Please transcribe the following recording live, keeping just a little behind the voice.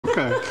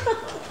Okay.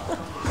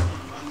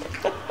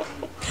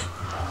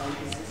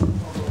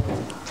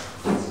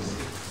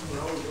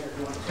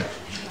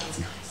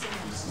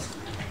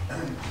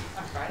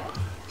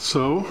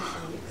 So,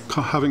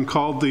 having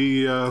called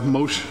the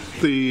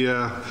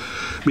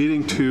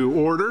meeting to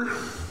order,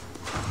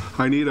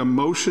 I need a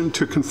motion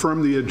to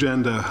confirm the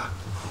agenda.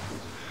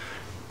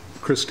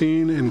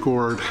 Christine and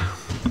Gord,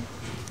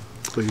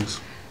 please.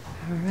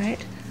 All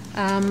right.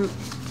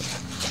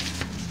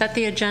 That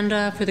the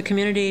agenda for the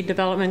Community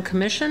Development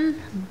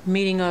Commission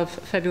meeting of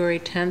February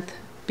 10th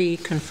be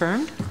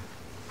confirmed.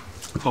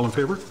 All in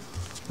favor?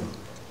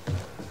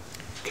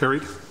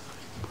 Carried.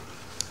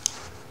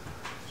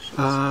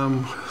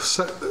 Item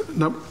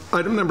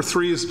number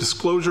 3 is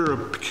disclosure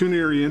of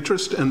pecuniary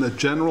interest and the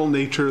general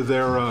nature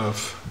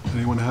thereof.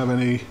 Anyone have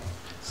any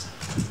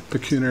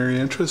pecuniary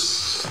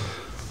interests?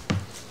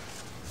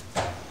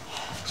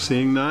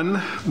 Seeing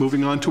none,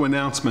 moving on to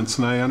announcements,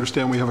 and I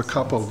understand we have a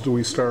couple. Do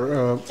we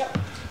start,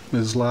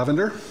 Ms.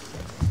 Lavender?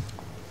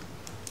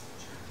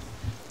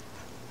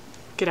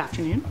 Good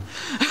afternoon.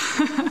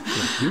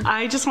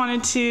 I just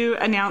wanted to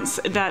announce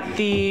that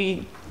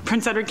the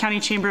Prince Edward County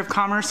Chamber of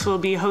Commerce will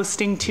be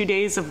hosting 2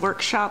 days of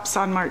workshops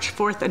on March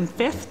 4th and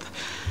 5th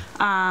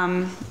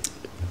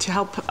to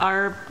help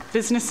our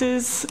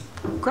businesses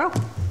grow.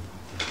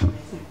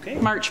 Okay.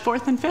 March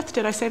 4th and 5th,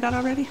 did I say that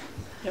already?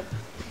 Yep.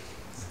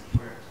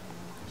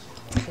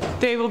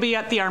 They will be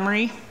at the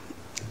Armory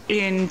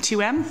in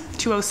 2M,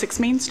 206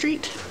 Main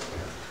Street.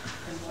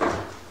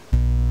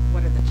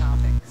 What are the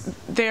topics?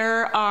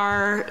 There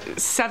are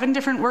 7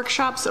 different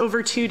workshops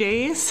over 2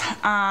 days.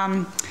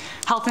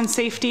 Health and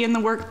safety in the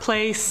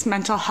workplace,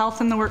 mental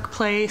health in the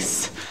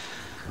workplace,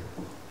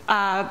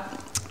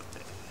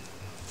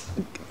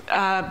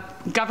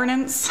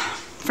 governance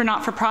for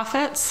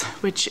not-for-profits,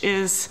 which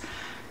is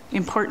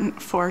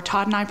important for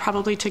Todd and I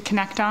probably to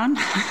connect on.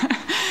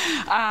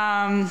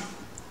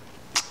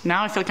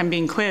 Now I feel like I'm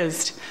being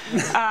quizzed.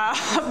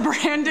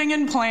 Branding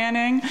and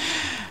planning,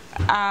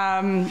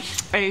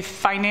 a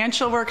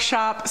financial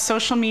workshop,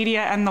 social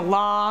media and the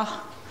law,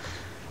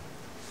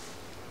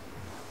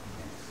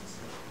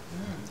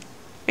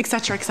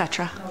 etc.,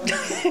 etc.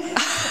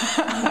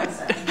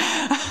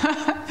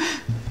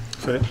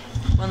 Okay.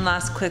 One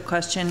last quick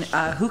question.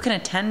 Who can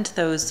attend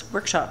those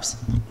workshops?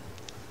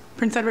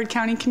 Prince Edward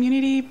County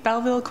Community,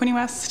 Belleville, Quinte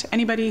West,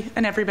 anybody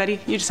and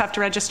everybody. You just have to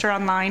register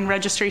online.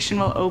 Registration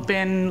will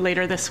open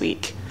later this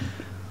week.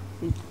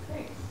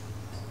 Great.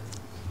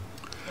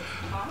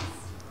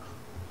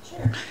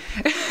 Sure.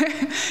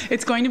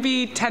 It's going to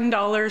be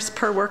 $10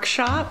 per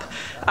workshop,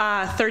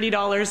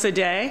 $30 a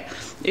day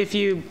if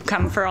you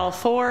come for all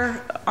 4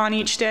 on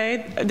each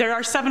day. There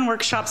are 7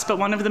 workshops, but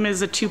one of them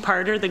is a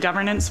 2-parter, the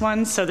governance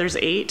one, so there's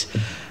 8.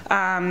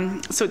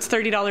 So it's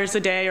 $30 a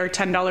day or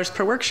 $10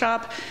 per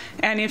workshop.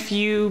 And if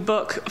you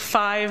book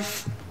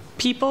 5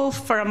 people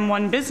from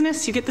one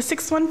business, you get the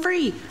 6th one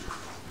free.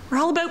 We're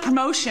all about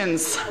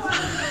promotions.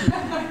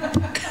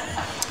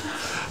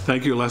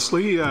 Thank you,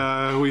 Leslie.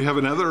 We have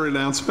another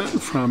announcement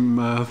from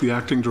the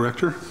Acting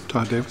Director,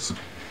 Todd Davis.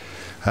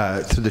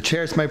 To the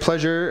Chair, it's my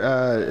pleasure.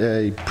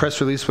 A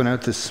press release went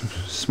out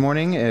this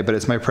morning, but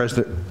it's my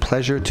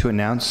pleasure to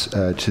announce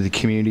to the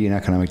Community and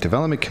Economic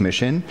Development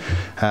Commission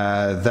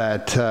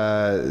that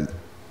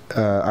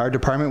our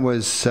department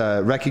was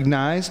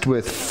recognized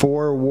with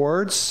 4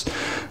 awards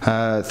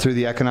through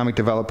the Economic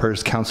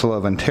Developers Council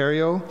of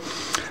Ontario.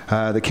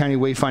 The County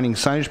Wayfinding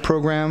Signage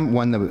Program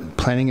won the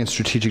Planning and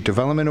Strategic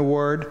Development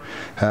Award.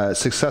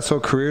 Successful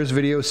Careers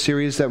video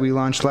series that we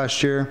launched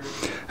last year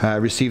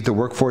received the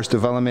Workforce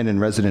Development and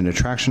Resident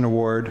Attraction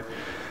Award.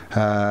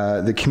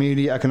 The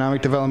Community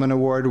Economic Development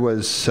Award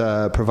was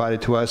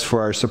provided to us for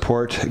our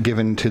support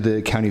given to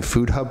the County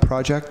Food Hub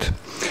project.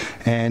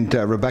 And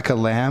Rebecca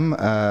Lamb,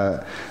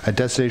 a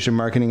Destination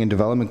Marketing and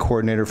Development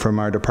Coordinator from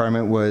our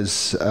department,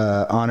 was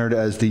honored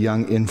as the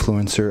Young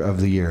Influencer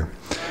of the Year.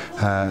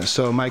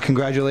 So my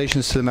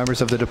congratulations to the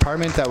members of the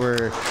department that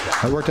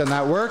worked on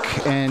that work,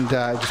 and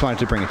I just wanted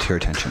to bring it to your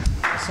attention.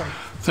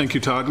 Thank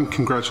you, Todd, and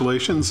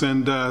congratulations.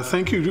 And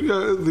thank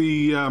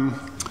you.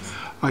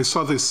 I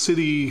saw the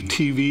city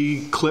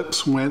TV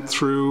clips went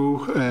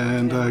through,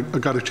 and I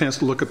got a chance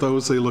to look at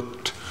those. They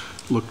looked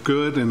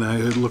good, and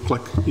it looked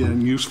like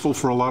useful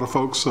for a lot of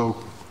folks. So,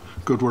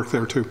 good work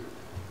there too.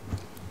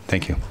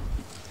 Thank you.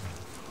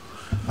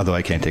 Although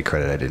I can't take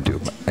credit, I didn't do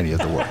any of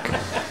the work.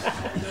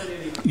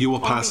 You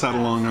will pass that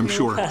along, I'm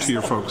sure, to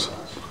your folks.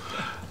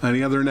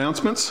 Any other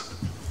announcements?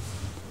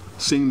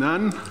 Seeing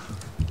none.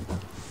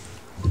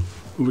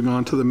 Moving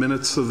on to the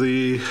minutes of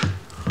the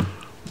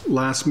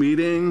last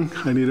meeting.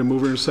 I need a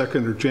mover and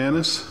seconder.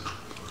 Janice?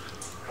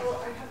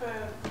 Oh, I have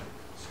a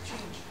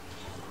change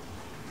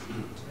to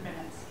the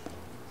minutes.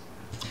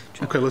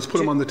 Okay, let's put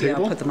them on the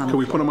table. Yeah, Can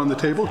we put them on the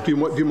table? Do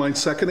you mind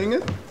seconding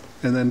it?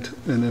 And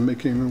then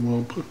making,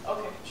 we'll put.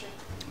 Okay, sure.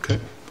 Okay.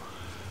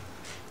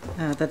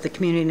 That the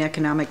Community and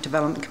Economic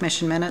Development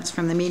Commission minutes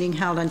from the meeting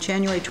held on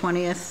January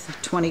 20th,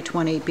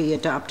 2020 be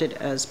adopted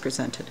as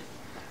presented.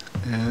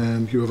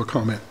 And you have a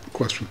comment,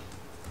 question?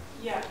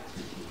 Yeah.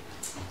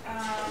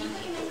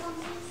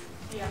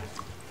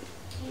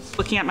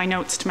 Looking at my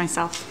notes to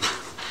myself.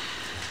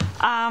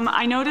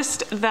 I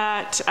noticed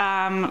that,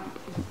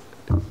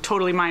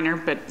 totally minor,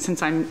 but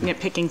since I'm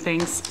nitpicking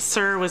things,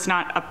 sir was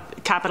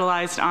not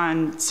capitalized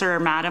on sir or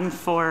madam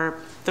for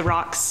the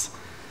rocks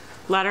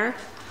letter.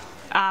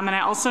 And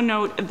I also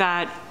note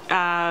that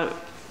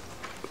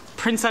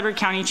Prince Edward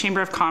County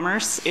Chamber of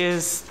Commerce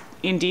is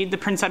indeed the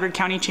Prince Edward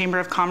County Chamber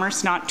of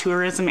Commerce, not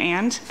tourism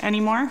and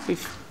anymore.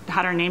 We've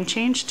had our name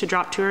changed to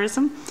drop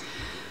tourism.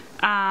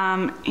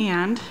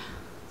 And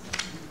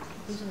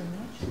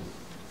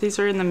these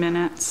are in the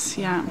minutes,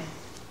 yeah.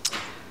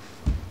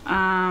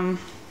 I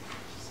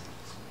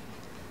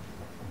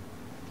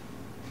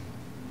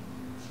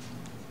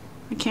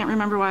can't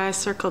remember why I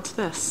circled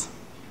this.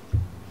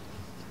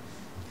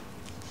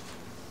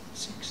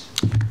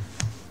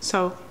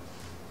 So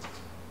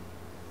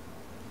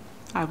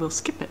I will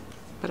skip it,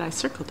 but I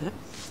circled it.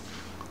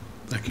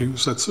 Thank you.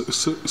 Is that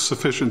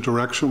sufficient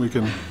direction? We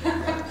can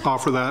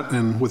offer that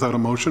and without a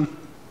motion?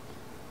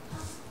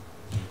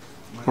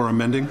 Or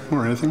amending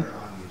or anything?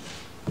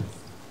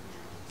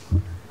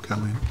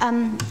 Kathleen.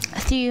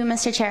 Through you,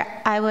 Mr.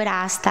 Chair, I would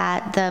ask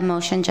that the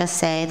motion just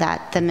say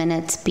that the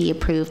minutes be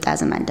approved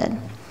as amended.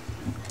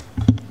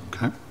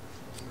 Okay.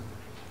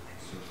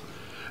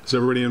 Is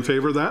everybody in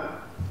favor of that?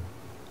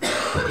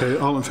 Okay,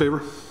 all in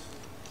favor?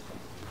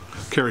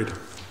 Carried.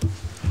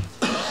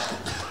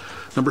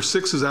 Number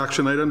 6 is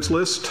action items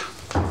list.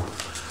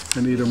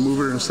 I need a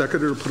mover and a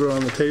seconder to put it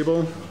on the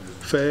table.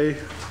 Faye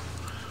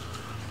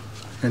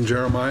and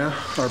Jeremiah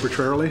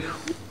arbitrarily.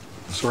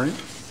 Sorry.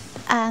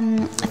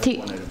 Do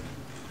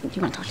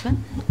you want to talk to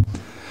him?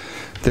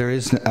 There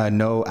is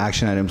no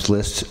action items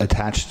list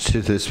attached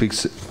to this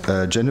week's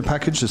agenda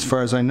package. As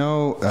far as I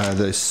know,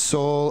 the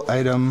sole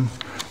item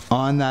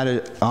on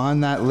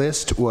that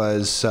list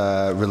was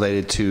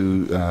related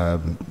to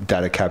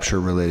data capture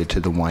related to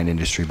the wine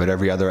industry, but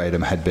every other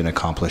item had been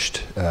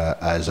accomplished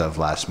as of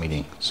last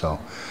meeting. So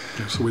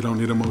we don't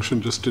need a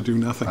motion just to do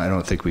nothing. I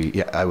don't think we.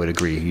 Yeah, I would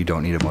agree. You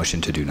don't need a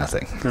motion to do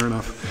nothing. Fair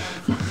enough.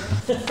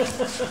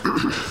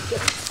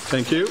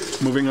 Thank you.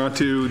 Moving on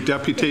to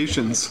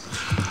deputations.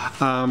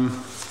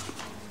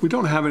 We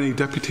don't have any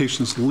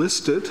deputations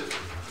listed.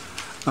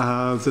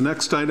 The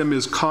next item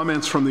is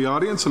comments from the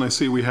audience, and I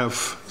see we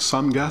have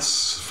some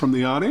guests from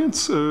the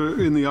audience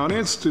in the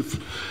audience. If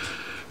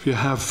you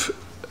have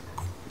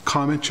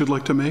comments you'd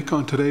like to make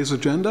on today's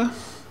agenda.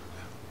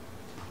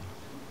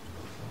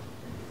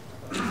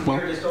 Well,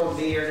 we're just told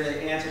to be here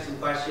to answer some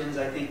questions.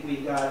 I think we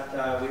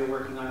were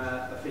working on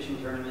a fishing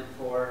tournament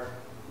for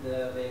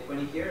the Bay of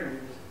Quinte here,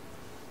 and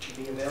to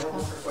be available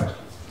for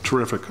questions.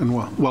 Terrific, and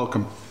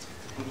welcome.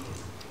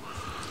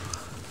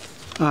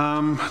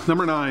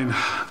 Number 9,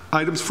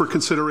 items for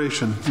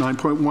consideration.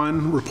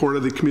 9.1, report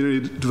of the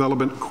Community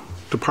Development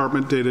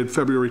Department dated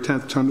February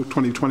 10th,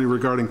 2020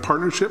 regarding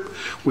partnership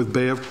with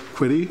Bay of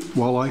Quinte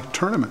Walleye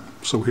Tournament.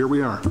 So here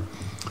we are.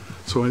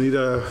 So I need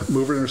a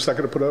mover and a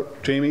second to put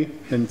up, Jamie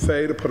and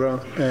Faye to put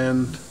up,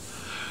 and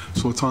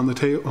so it's on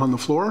the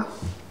floor.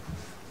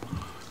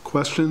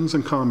 Questions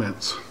and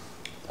comments?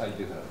 I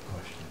do have a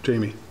question.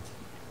 Jamie.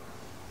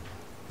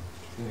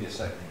 Give me a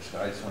second,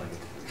 Scott. I just want to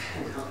get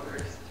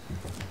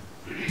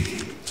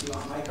You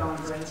want mic on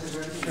for answers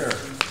or anything? Sure.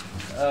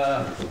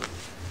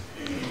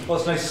 Well,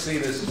 it's nice to see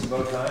this. It's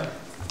about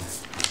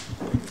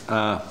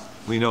time.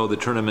 We know the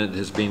tournament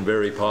has been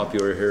very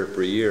popular here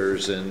for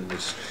years, and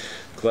it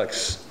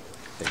collects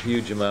a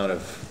huge amount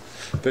of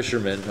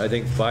fishermen. I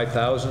think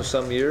 5,000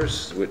 some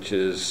years, which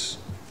is,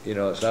 you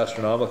know, it's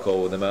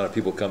astronomical with the amount of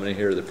people coming in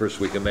here the first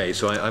week of May.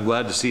 So I'm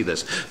glad to see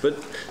this. But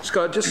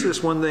Scott, just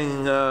this one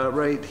thing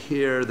right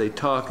here, they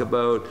talk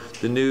about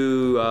the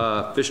new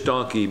fish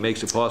donkey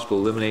makes it possible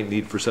to eliminate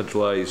need for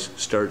centralized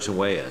starts and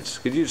weigh-ins.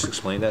 Could you just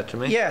explain that to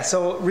me? Yeah,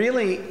 so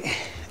really,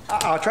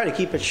 I'll try to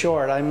keep it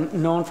short.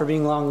 I'm known for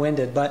being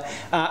long-winded, but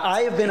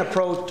I have been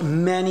approached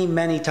many,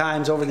 many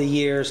times over the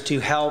years to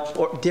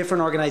help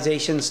different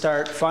organizations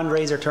start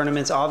fundraiser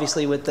tournaments.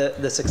 Obviously, with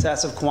the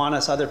success of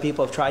Kiwanis, other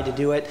people have tried to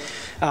do it.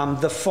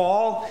 The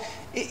fall,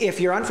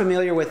 if you're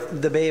unfamiliar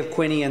with the Bay of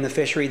Quinte and the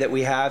fishery that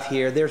we have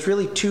here, there's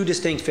really 2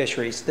 distinct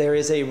fisheries. There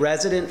is a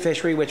resident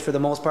fishery, which for the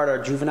most part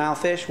are juvenile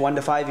fish, 1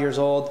 to 5 years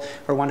old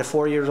or 1 to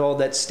 4 years old,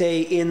 that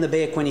stay in the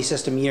Bay of Quinte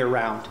system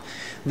year-round.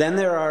 Then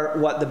there are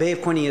what the Bay of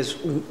Quinte is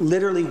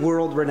literally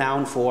world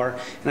renowned for,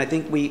 and I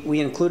think we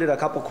included a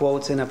couple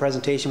quotes in a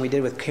presentation we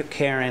did with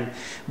Karen,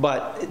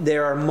 but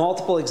there are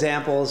multiple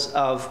examples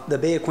of the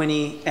Bay of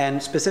Quinte,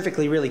 and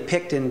specifically really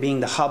Picton being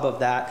the hub of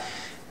that,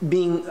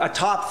 being a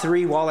top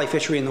 3 walleye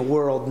fishery in the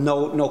world,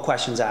 no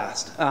questions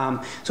asked.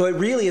 So it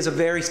really is a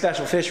very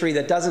special fishery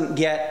that doesn't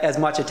get as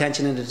much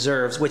attention as it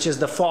deserves, which is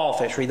the fall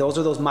fishery. Those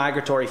are those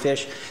migratory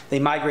fish. They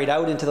migrate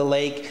out into the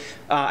lake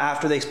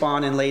after they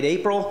spawn in late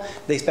April.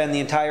 They spend the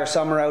entire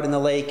summer out in the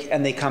lake,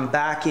 and they come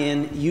back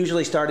in,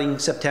 usually starting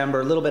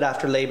September, a little bit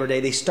after Labor Day.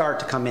 They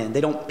start to come in.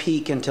 They don't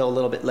peak until a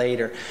little bit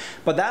later.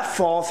 But that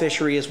fall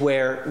fishery is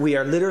where we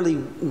are literally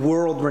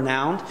world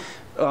renowned.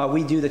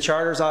 We do the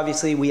charters,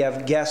 obviously. We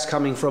have guests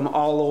coming from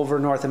all over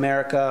North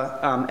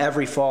America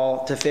every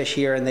fall to fish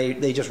here, and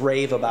they just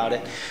rave about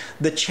it.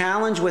 The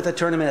challenge with a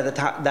tournament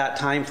at that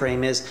time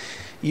frame is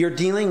you're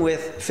dealing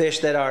with fish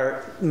that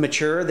are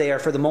mature. They are,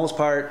 for the most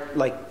part,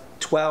 like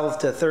 12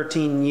 to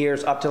 13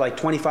 years, up to like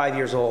 25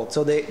 years old.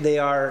 So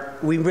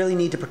we really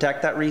need to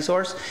protect that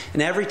resource.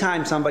 And every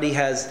time somebody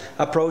has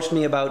approached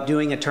me about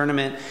doing a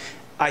tournament,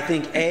 I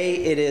think,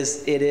 it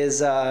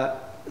is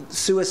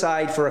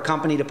suicide for a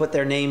company to put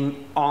their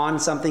name on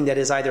something that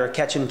is either a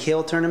catch and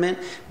kill tournament,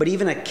 but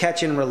even a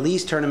catch and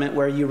release tournament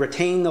where you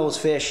retain those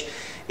fish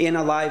in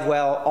a live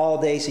well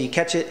all day. So you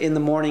catch it in the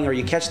morning, or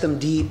you catch them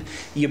deep,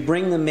 you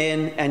bring them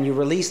in and you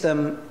release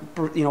them,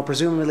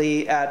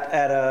 presumably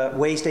at a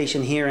weigh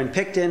station here in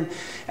Picton,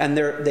 and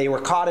they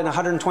were caught in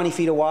 120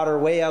 feet of water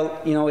way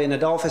out, in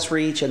Adolphus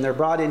Reach, and they're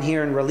brought in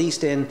here and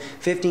released in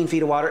 15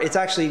 feet of water. It's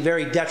actually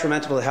very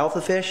detrimental to the health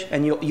of fish,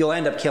 and you'll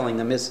end up killing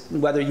them,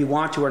 whether you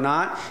want to or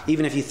not.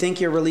 Even if you think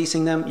you're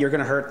releasing them, you're going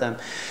to hurt them.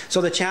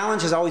 So the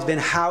challenge has always been,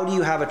 how do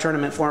you have a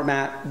tournament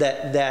format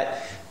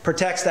that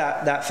protects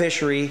that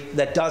fishery,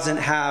 that doesn't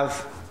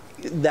have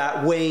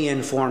that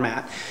weigh-in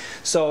format?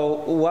 So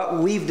what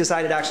we've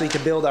decided actually to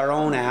build our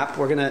own app.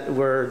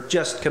 We're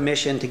just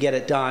commissioned to get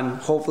it done,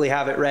 hopefully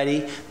have it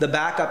ready. The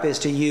backup is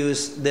to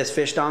use this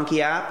Fish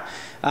Donkey app.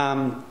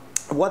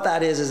 What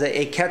that is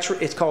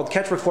it's called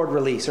Catch, Record,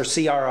 Release, or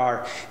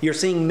CRR. You're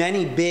seeing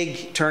many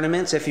big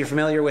tournaments. If you're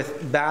familiar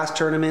with bass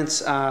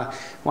tournaments,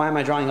 why am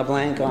I drawing a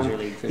blank on? Major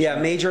League Fishing. Yeah,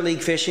 Major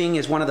League Fishing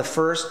is one of the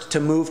first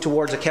to move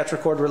towards a Catch,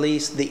 Record,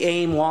 Release. The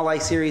AIM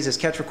Walleye series is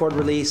Catch, Record,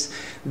 Release.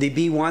 The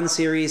B1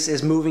 series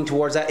is moving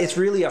towards that. It's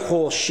really a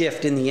whole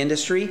shift in the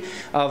industry.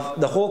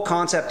 The whole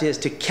concept is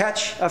to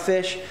catch a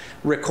fish,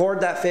 record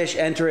that fish,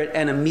 enter it,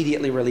 and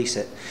immediately release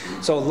it.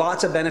 So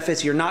lots of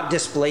benefits. You're not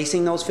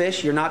displacing those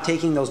fish. You're not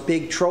taking those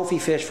big trophy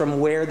fish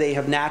from where they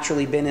have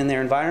naturally been in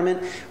their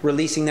environment,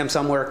 releasing them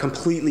somewhere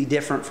completely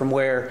different from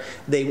where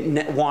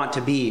they want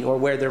to be or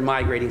where they're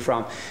migrating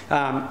from.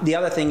 The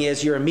other thing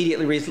is you're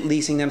immediately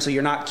releasing them, so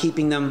you're not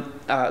keeping them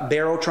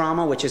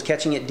barotrauma, which is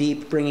catching it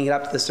deep, bringing it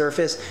up to the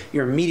surface.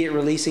 You're immediately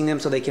releasing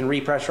them so they can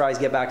repressurize,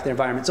 get back to their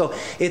environment. So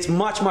it's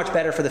much, much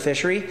better for the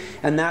fishery,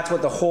 and that's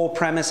what the whole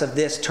premise of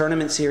this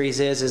tournament series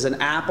is an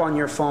app on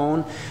your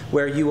phone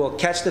where you will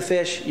catch the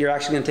fish, you're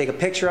actually going to take a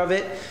picture of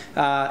it,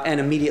 and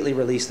immediately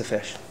release the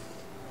fish.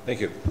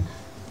 Thank you.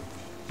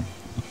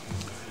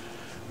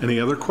 Any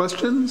other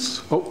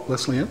questions? Oh,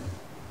 Leslie-Ann.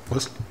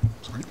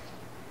 Sorry.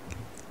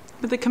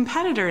 But the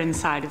competitor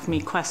inside of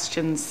me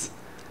questions.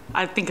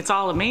 I think it's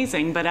all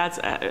amazing, but as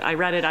I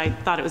read it, I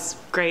thought it was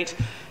great.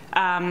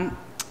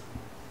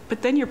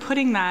 But then you're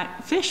putting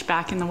that fish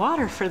back in the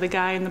water for the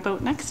guy in the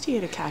boat next to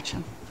you to catch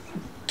him.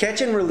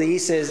 Catch and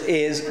release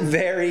is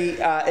very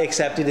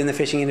accepted in the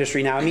fishing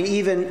industry now. I mean,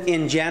 even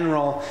in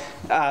general,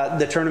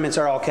 the tournaments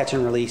are all catch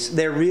and release.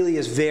 There really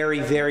is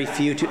very, very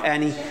few to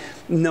any.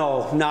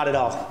 No, not at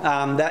all.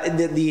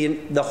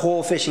 The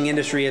whole fishing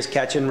industry is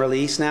catch and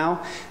release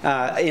now.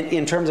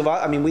 In terms of,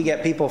 I mean, we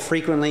get people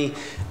frequently,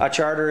 a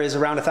charter is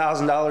around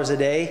 $1,000 a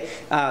day.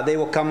 They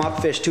will come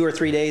up, fish 2 or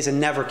 3 days,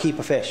 and never keep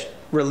a fish.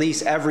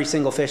 Release every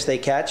single fish they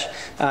catch.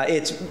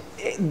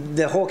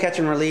 The whole catch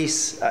and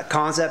release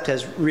concept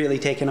has really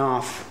taken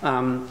off.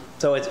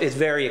 So it's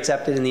very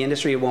accepted in the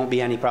industry. It won't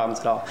be any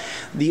problems at all.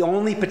 The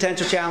only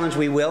potential challenge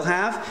we will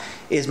have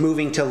is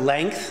moving to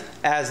length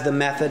as the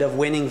method of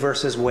winning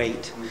versus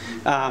weight.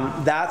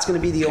 That's going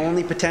to be the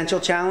only potential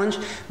challenge,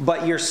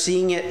 but you're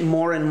seeing it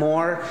more and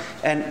more,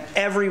 and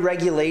every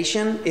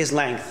regulation is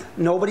length.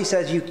 Nobody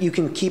says you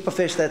can keep a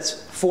fish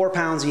that's 4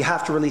 pounds, you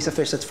have to release a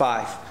fish that's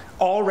 5.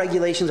 All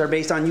regulations are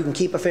based on you can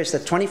keep a fish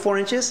that's 24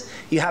 inches,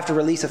 you have to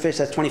release a fish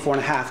that's 24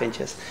 and a half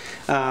inches.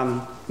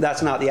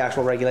 That's not the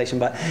actual regulation,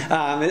 but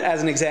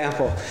as an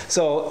example.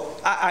 So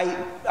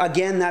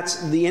again,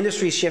 the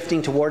industry's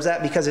shifting towards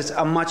that because it's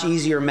a much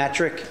easier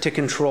metric to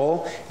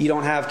control. You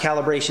don't have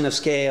calibration of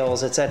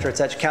scales, et cetera, et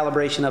cetera.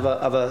 Calibration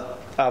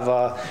of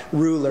a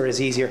ruler is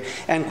easier.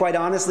 And quite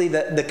honestly,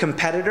 the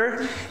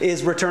competitor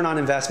is return on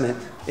investment,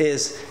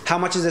 is how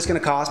much is this going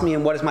to cost me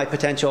and what is my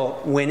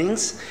potential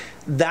winnings?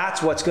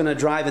 That's what's going to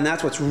drive, and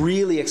that's what's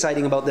really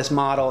exciting about this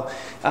model.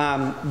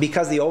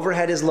 Because the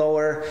overhead is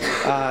lower,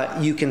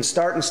 you can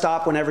start and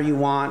stop whenever you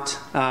want.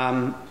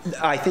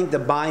 I think the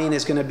buy-in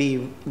is going to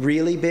be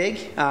really big.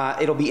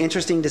 It'll be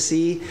interesting to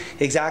see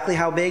exactly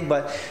how big,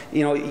 but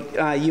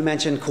you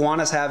mentioned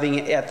Kiwanis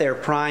having at their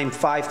prime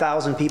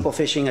 5,000 people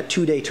fishing a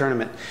 2-day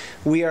tournament.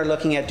 We are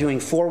looking at doing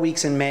 4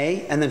 weeks in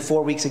May and then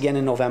 4 weeks again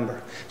in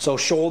November. So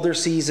shoulder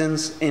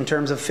seasons in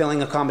terms of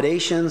filling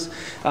accommodations,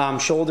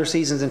 shoulder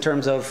seasons in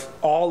terms of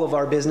all of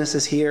our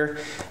businesses here,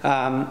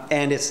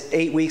 and it's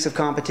 8 weeks of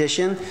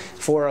competition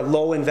for a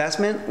low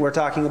investment. We're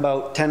talking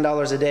about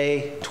 $10 a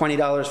day,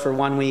 $20 for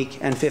 1 week,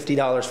 and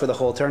 $50 for the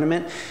whole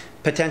tournament.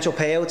 potential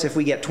payouts if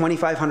we get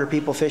 2,500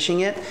 people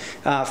fishing it.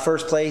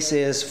 First place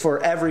is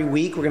for every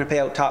week, we're going to pay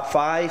out top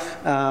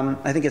 5.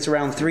 I think it's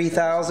around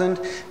 3,000,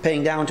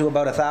 paying down to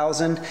about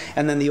 1,000.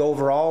 And then the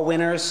overall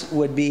winners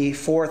would be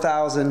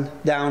 4,000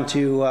 down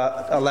to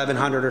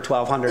 1,100 or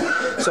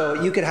 1,200.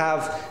 So you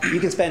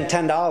can spend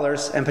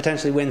 $10 and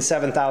potentially win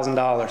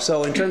 $7,000.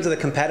 So in terms of the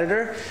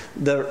competitor,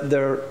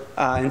 the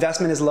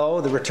investment is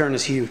low, the return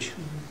is huge.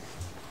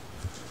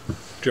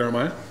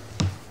 Jeremiah?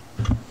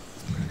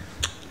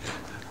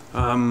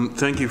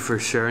 Thank you for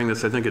sharing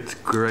this. I think it's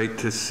great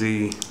to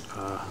see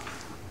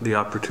the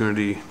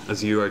opportunity,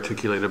 as you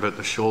articulate, about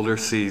the shoulder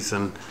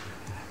season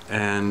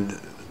and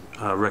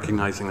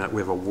recognizing that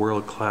we have a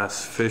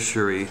world-class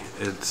fishery.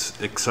 It's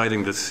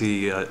exciting to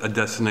see a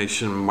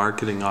destination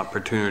marketing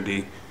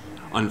opportunity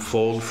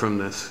unfold from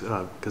this,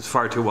 because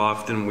far too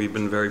often we've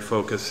been very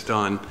focused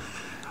on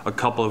a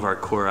couple of our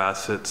core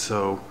assets.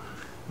 So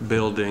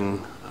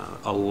building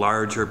a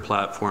larger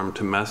platform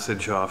to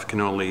message off can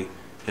only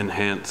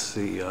enhance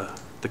the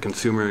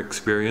consumer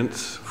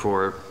experience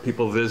for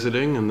people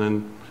visiting, and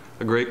then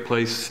a great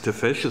place to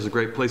fish is a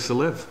great place to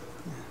live.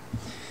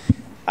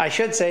 I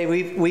should say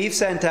we've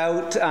sent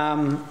out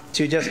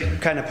to just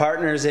kind of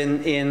partners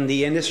in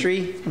the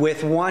industry.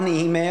 With one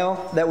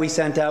email that we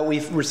sent out,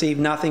 we've received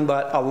nothing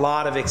but a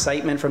lot of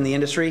excitement from the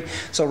industry.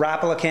 So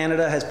Rapala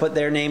Canada has put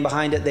their name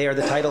behind it. They are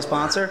the title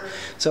sponsor.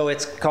 So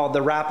it's called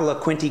the Rapala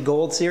Quinte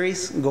Gold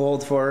Series,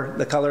 gold for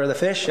the color of the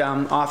fish.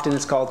 Often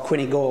it's called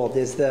Quinte Gold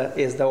is the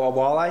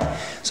walleye.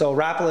 So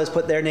Rapala has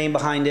put their name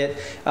behind it.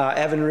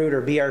 Evinrude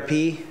or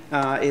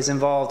BRP is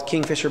involved.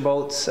 Kingfisher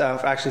Boats,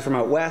 actually from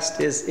out west,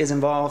 is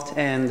involved,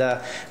 and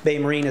Bay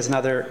Marine is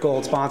another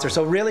gold sponsor.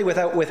 So really,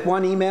 with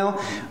one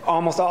email,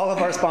 almost all of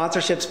our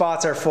sponsorship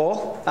spots are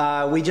full.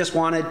 We just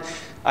wanted,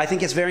 I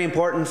think it's very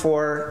important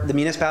for the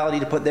municipality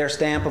to put their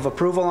stamp of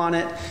approval on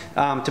it,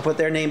 to put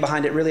their name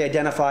behind it, really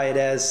identify it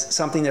as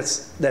something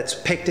that's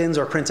Picton's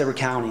or Prince Edward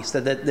counties,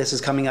 that this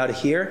is coming out of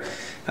here.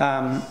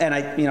 And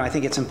I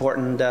think it's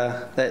important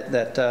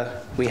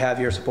that we have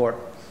your support.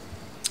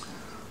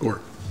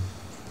 Gord.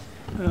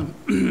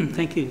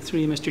 Thank you,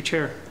 through you, Mr.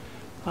 Chair.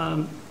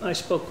 I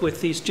spoke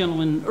with these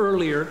gentlemen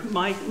earlier.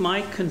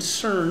 My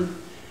concern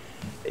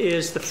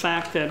is the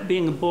fact that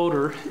being a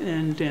boater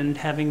and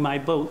having my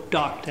boat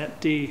docked at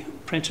the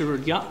Prince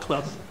Edward Yacht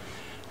Club,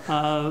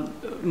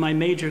 my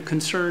major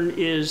concern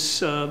is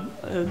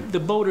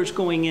the boaters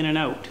going in and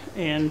out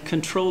and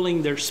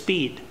controlling their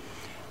speed,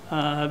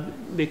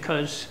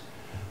 because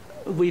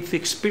we've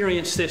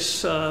experienced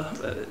this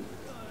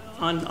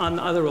on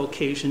other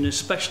occasions,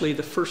 especially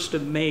the 1st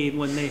of May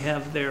when they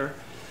have their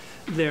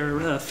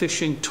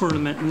fishing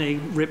tournament and they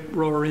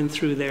roar in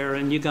through there,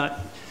 and you got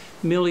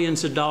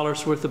millions of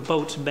dollars worth of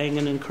boats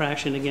banging and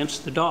crashing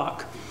against the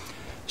dock.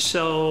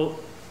 So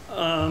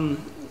I'll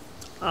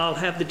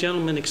have the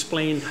gentleman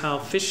explain how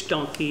Fish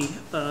Donkey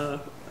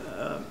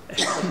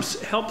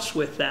helps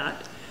with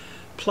that.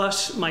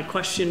 Plus, my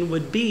question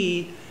would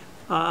be,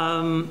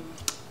 can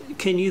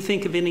you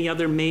think of any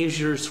other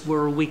measures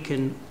where we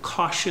can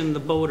caution the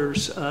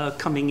boaters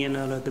coming in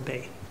out of the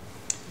bay?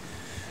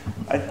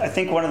 I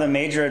think one of the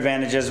major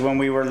advantages when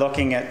we were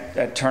looking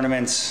at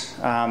tournaments,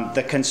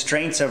 the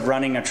constraints of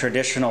running a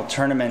traditional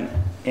tournament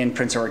in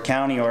Prince Edward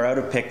County or out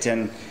of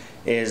Picton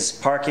is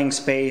parking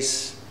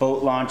space,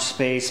 boat launch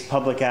space,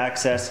 public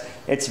access.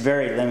 It's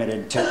very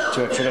limited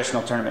to a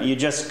traditional tournament. You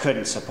just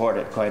couldn't support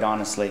it, quite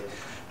honestly.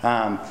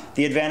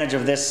 The advantage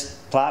of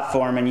this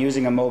platform and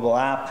using a mobile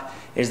app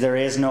is there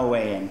is no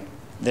weigh-in.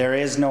 There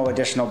is no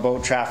additional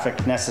boat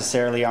traffic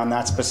necessarily on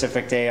that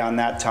specific day, on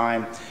that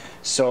time.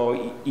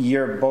 So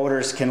your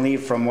boaters can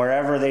leave from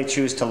wherever they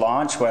choose to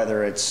launch,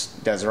 whether it's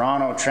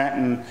Deserano,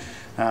 Trenton,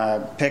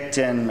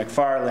 Picton,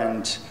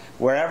 McFarland,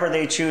 wherever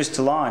they choose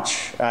to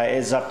launch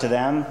is up to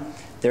them.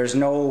 There's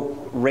no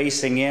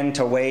racing in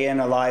to weigh in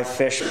a live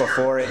fish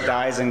before it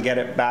dies and get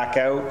it back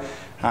out.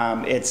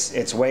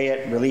 It's weigh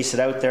it, release it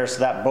out there, so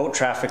that boat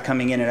traffic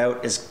coming in and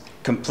out is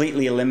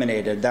completely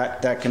eliminated.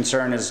 That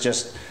concern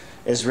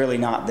is really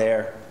not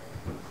there.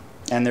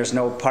 And there's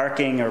no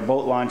parking or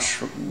boat launch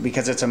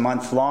because it's a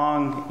month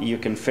long. You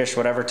can fish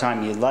whatever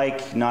time you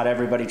like. Not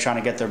everybody trying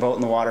to get their boat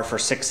in the water for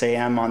 6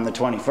 a.m. on the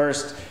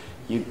 21st.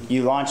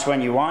 You launch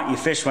when you want, you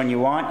fish when you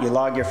want, you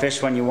log your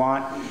fish when you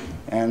want,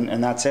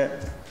 and that's it.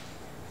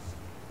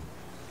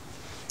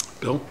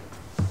 Bill?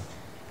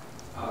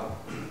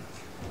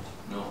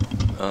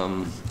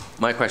 No.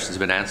 My question's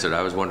been answered.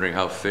 I was wondering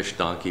how Fish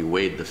Donkey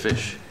weighed the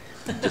fish.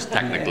 Just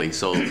technically,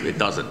 so it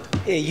doesn't.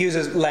 It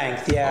uses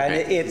length, yeah,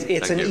 okay. And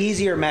it's an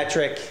easier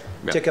metric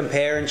to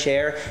compare and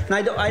share, and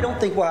I don't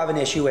think we'll have an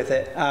issue with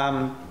it.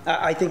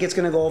 I think it's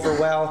going to go over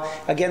well.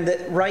 Again,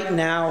 right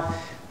now,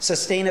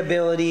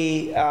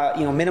 sustainability,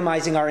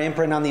 minimizing our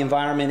imprint on the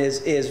environment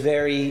is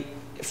very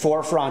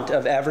forefront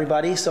of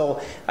everybody.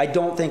 So I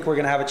don't think we're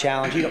going to have a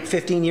challenge.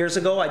 15 years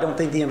ago, I don't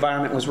think the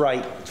environment was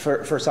right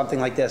for something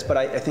like this, but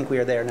I think we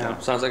are there now.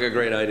 Sounds like a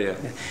great idea.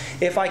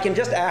 If I can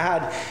just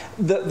add,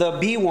 the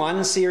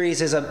B1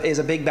 series is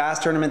a big bass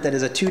tournament that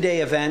is a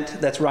 2-day event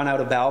that's run out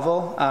of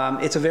Belleville.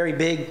 It's a very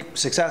big,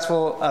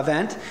 successful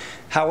event.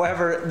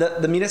 However,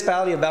 the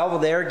municipality of Belleville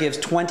there gives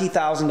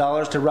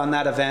 $20,000 to run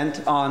that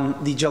event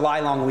on the July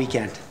long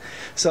weekend.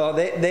 So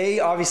they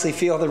obviously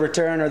feel the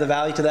return or the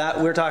value to that.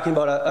 We're talking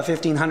about a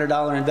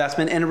 $1,500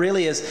 investment, and it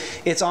really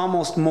is, it's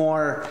almost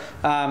more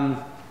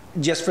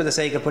just for the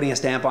sake of putting a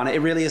stamp on it. It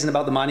really isn't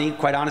about the money.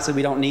 Quite honestly,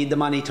 we don't need the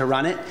money to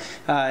run it.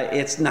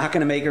 It's not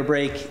going to make or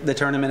break the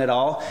tournament at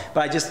all.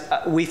 But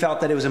we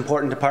felt that it was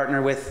important to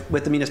partner with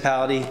the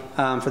municipality,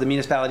 for the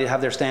municipality to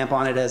have their stamp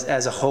on it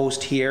as a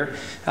host here.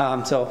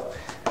 So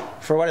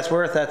for what it's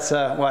worth, that's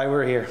why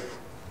we're here.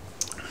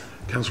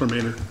 Councillor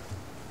Maynard.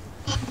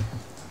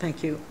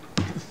 Thank you.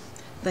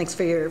 Thanks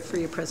for your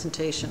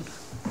presentation.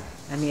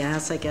 And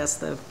yes, I guess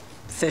the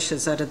fish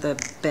is out of the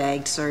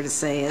bag, so to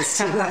say,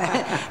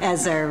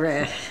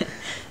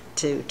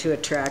 to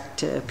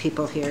attract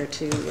people here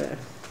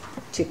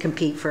to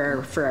compete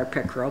for our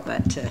pickerel.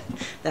 But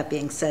that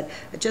being said,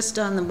 just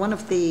on one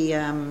of the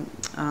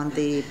on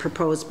the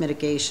proposed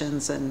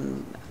mitigations,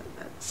 and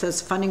it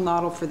says funding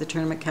model for the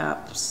tournament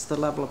caps the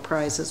level of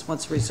prizes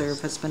once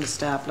reserve has been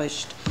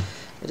established.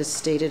 It is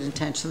stated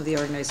intention of the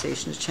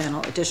organization to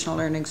channel additional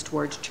earnings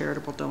towards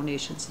charitable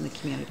donations in the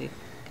community.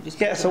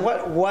 Yeah, so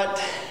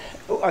what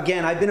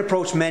again, I've been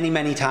approached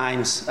many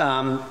times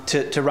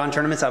to run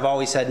tournaments. I've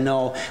always said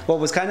no. What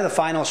was kind of the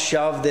final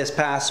shove this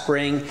past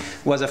spring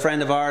was a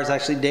friend of ours,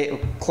 actually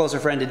closer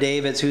friend to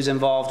David's, who's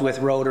involved with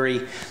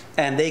Rotary,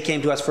 and they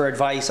came to us for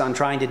advice on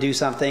trying to do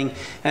something.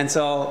 And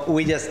so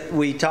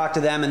we talked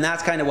to them, and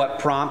that's kind of what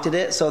prompted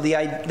it. So the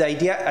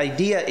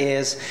idea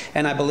is,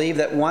 and I believe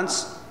that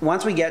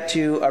once we get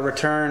to a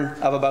return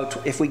of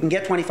about, if we can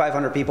get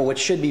 2,500 people, which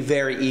should be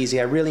very easy,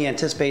 I really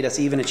anticipate us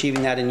even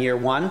achieving that in year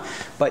one,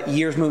 but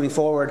years moving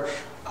forward,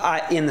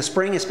 in the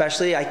spring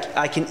especially,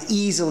 I can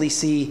easily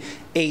see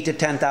 8,000 to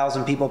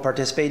 10,000 people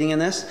participating in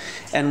this.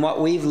 And what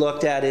we've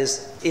looked at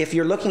is, if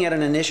you're looking at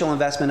an initial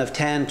investment of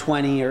 $10,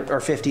 $20, or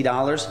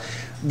 $50,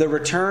 the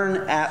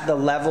return at the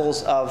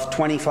levels of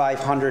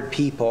 2,500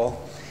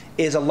 people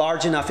is a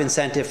large enough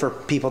incentive for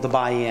people to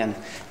buy in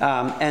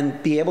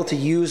and be able to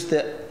use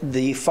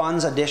the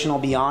funds additional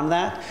beyond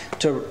that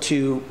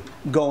to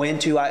go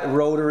into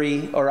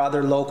Rotary or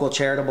other local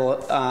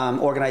charitable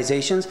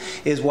organizations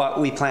is what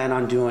we plan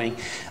on doing.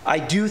 I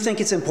do think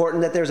it's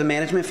important that there's a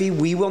management fee.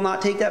 We will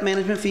not take that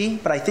management fee,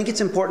 but I think it's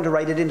important to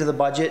write it into the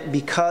budget,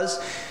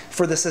 because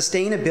for the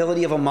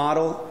sustainability of a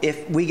model,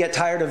 if we get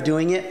tired of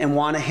doing it and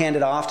want to hand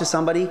it off to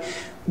somebody,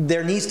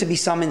 there needs to be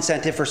some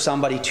incentive for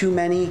somebody. Too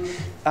many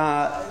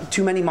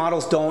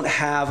models don't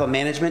have a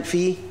management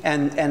fee,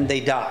 and they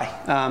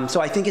die. So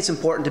I think it's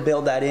important to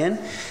build that in.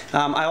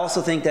 I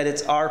also think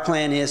that our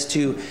plan is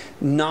to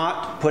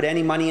not put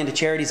any money into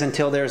charities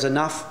until there's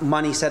enough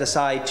money set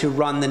aside to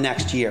run the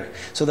next year.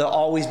 So there'll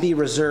always be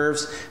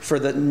reserves for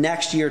the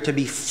next year to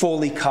be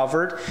fully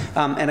covered.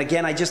 And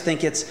again, I just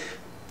think it's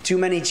too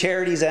many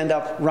charities end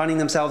up running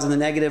themselves in the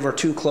negative or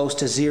too close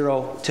to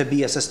zero to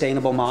be a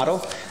sustainable model.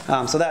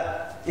 So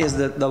that is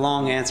the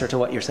long answer to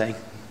what you're saying.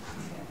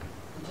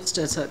 Just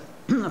as a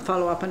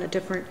follow-up on a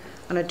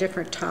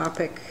different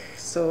topic,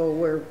 so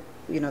we're,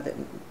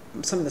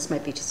 some of this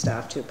might be to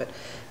staff too, but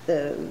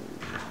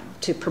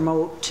to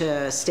promote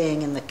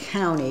staying in the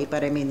county,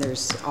 but I mean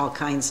there's all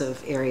kinds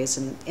of areas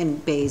in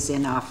bays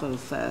in off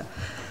of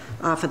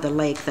the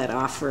lake that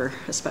offer,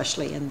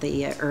 especially in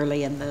the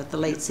early and the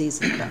late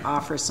season, that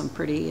offer some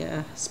pretty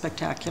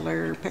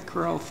spectacular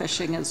pickerel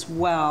fishing as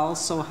well.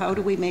 So how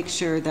do we make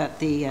sure that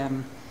the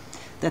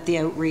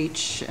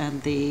outreach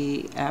and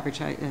the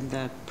advertising and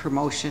the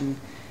promotion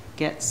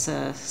gets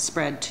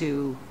spread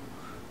to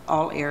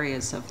all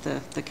areas of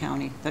the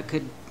county that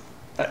could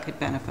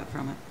benefit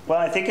from it? Well,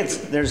 I think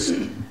there's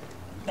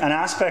an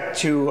aspect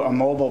to a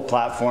mobile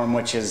platform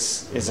which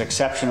is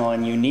exceptional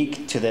and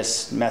unique to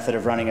this method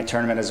of running a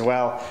tournament as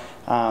well,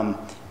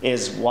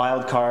 is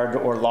wild card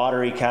or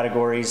lottery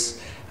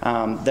categories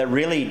that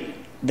really,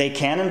 they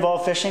can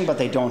involve fishing, but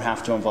they don't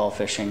have to involve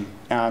fishing.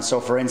 So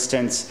for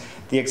instance,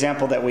 the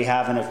example that we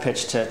have and have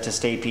pitched to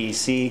State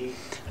PEC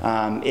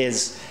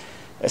is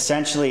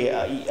essentially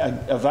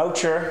a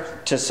voucher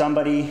to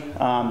somebody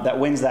that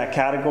wins that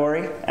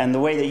category. And the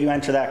way that you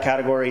enter that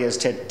category is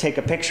to take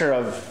a picture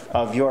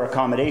of your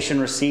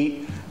accommodation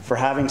receipt for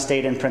having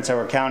stayed in Prince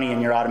Edward County,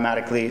 and you're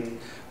automatically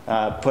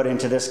put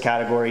into this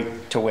category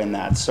to win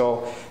that.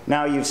 So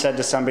now you've said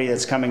to somebody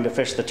that's coming to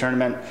fish the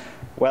tournament,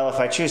 well, if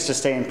I choose to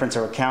stay in Prince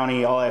Edward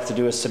County, all I have to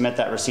do is submit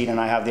that receipt and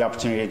I have the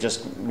opportunity to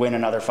just win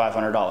another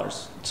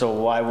 $500. So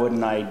why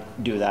wouldn't I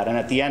do that? And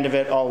at the end of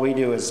it, all we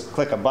do is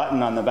click a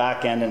button on the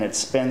back end and it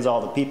spins all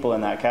the people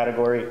in that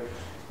category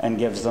and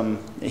gives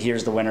them,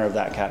 here's the winner of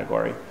that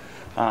category.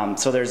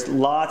 So there's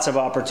lots of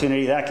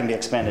opportunity that can be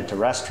expanded to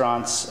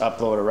restaurants,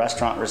 upload a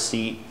restaurant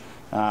receipt,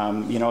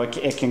 You know,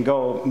 it can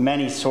go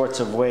many sorts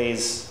of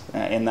ways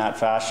in that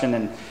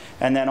fashion.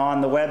 And then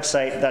on the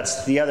website,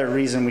 that's the other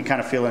reason we kind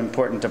of feel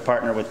important to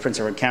partner with Prince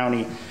Edward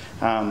County,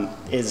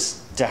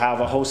 is to have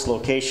a host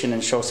location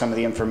and show some of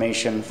the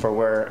information for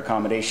where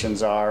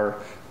accommodations are,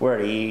 where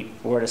to eat,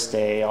 where to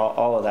stay,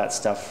 all of that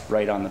stuff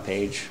right on the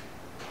page.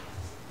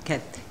 Okay,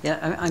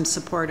 yeah, I'm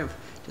supportive.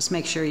 Just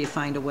make sure you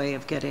find a way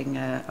of getting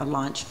a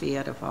launch fee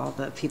out of all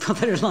the people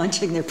that are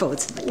launching their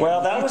boats.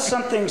 Well, that was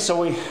something,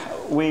 so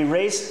we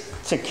raised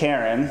to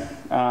Karen,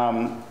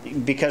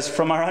 because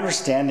from our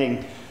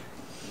understanding,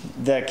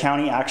 the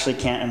county actually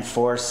can't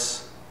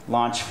enforce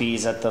launch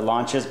fees at the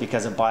launches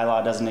because a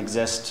bylaw doesn't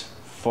exist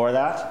for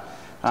that.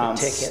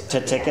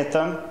 To ticket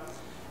them.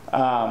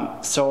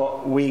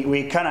 So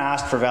we kind of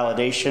asked for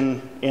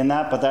validation in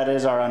that, but that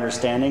is our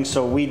understanding.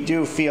 So we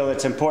do feel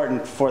it's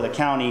important for the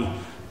county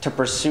to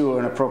pursue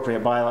an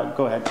appropriate bylaw.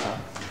 Go ahead, Tom.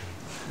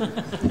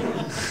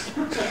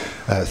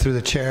 Through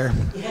the chair.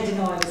 You had to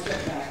know I was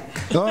getting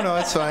back. No,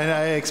 it's fine.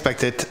 I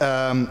expect it.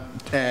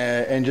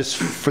 And just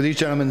for these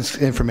gentlemen's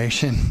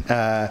information,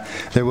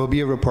 there will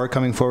be a report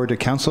coming forward to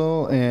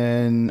council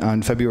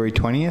on February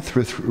 20th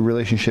with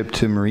relationship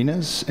to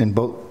marinas and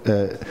boat,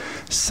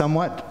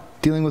 somewhat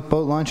dealing with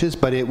boat launches,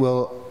 but it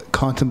will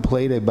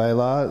contemplate a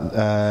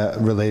bylaw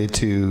related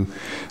to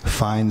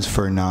fines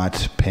for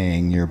not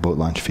paying your boat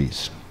launch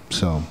fees.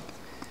 So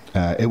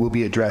it will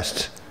be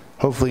addressed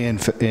hopefully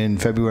in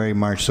February,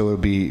 March, so it will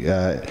be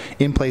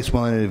in place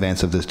well in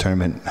advance of this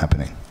tournament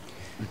happening.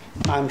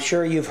 I'm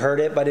sure you've heard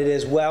it, but it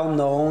is well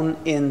known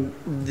in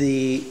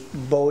the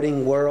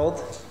boating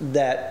world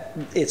that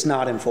it's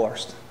not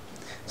enforced.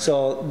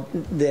 So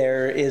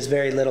there is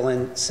very little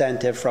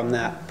incentive from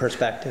that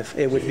perspective.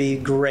 It would be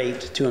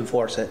great to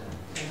enforce it.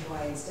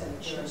 Why instead of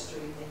Church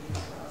Street, they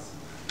use cross.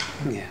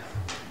 Yeah.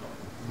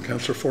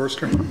 Councillor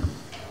Forrester.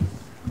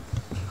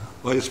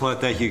 Well, I just want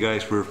to thank you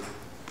guys for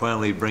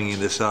finally bringing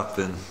this up.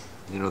 And,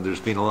 you know, there's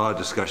been a lot of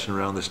discussion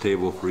around this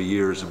table for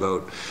years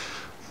about,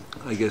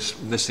 I guess,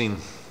 missing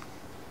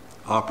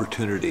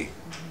opportunity.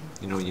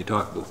 You know, when you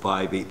talk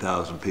about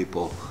 8,000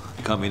 people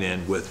coming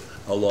in with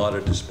a lot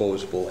of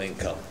disposable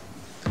income.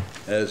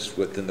 As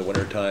within the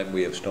wintertime,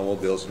 we have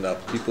snowmobiles,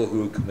 enough people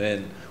who come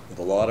in with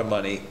a lot of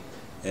money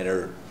and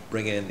are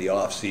bringing in the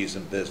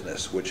off-season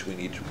business, which we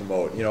need to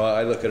promote. You know,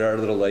 I look at our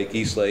little lake,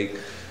 East Lake.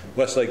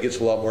 West Lake gets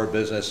a lot more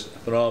business,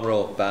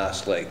 phenomenal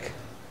bass lake.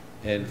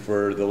 And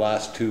for the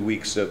last 2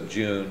 weeks of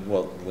June,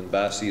 well, when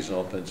bass season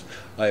opens,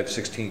 I have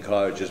 16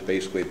 cottages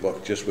basically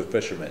booked just with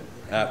fishermen.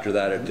 After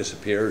that, it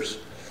disappears.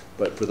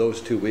 But for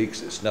those 2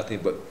 weeks, it's nothing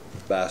but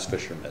bass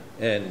fishermen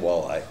and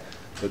walleye,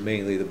 but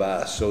mainly the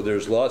bass. So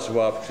there's lots of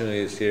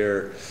opportunities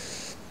here.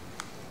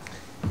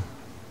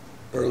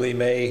 Early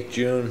May,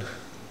 June,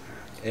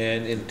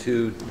 and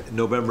into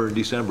November and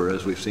December,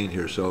 as we've seen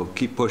here. So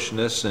keep pushing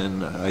this,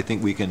 and I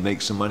think we can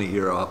make some money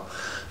here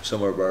off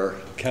some of our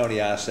county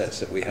assets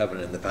that we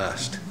haven't in the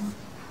past.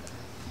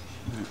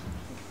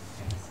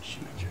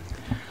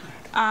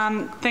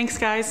 Thanks,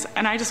 guys.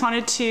 And I just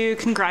wanted to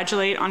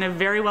congratulate on a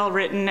very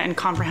well-written and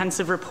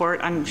comprehensive report.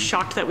 I'm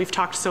shocked that we've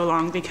talked so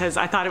long because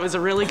I thought it was a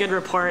really good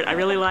report. I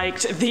really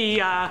liked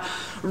the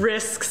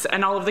risks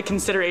and all of the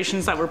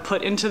considerations that were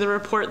put into the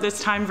report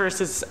this time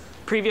versus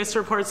previous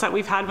reports that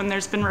we've had when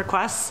there's been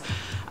requests.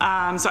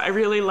 So I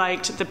really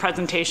liked the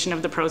presentation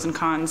of the pros and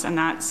cons and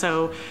that.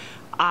 So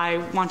I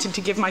wanted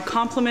to give my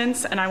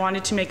compliments, and I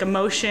wanted to make a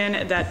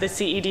motion that the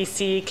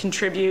CEDC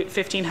contribute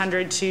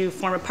 $1,500 to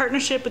form a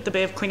partnership with the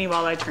Bay of Quinte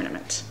Walleye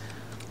Tournament.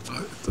 I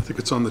think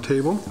it's on the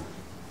table.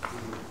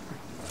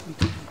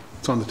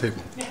 It's on the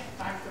table. Yeah,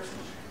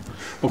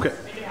 okay.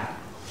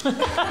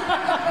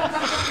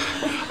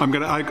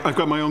 I've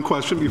got my own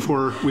question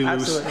before we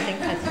lose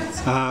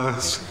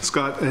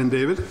Scott and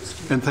David,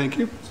 and thank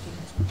you.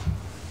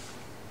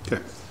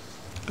 Okay.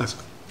 Do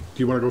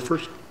you want to go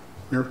first,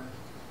 Mayor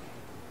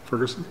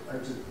Ferguson?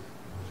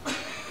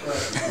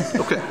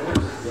 Okay.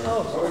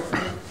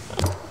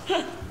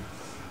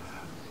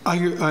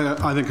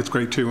 I think it's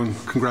great too, and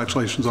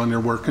congratulations on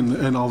your work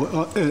and all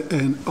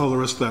the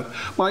rest of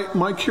that.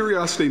 My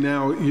curiosity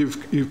now,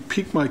 you've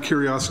piqued my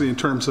curiosity in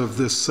terms of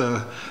this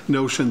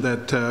notion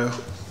that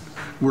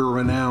we're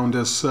renowned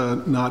as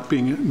not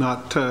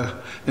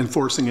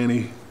enforcing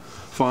any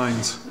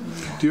fines.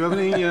 Do you have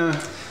any?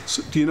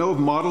 Do you know of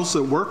models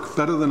that work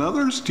better than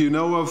others? Do you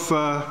know of?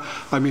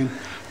 I mean,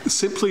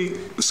 simply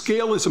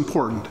scale is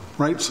important,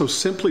 right? So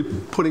simply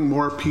putting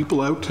more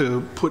people out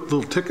to put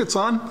little tickets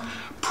on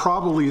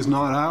probably is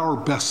not our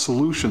best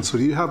solution. So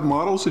do you have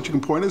models that you can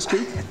point us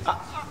to?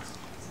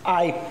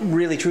 I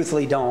really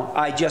truthfully don't.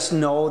 I just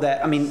know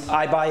that, I mean,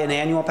 I buy an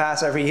annual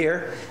pass every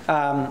year,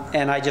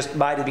 and I just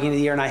buy it at the beginning of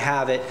the year and I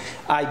have it.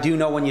 I do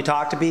know when you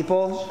talk to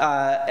people,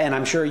 and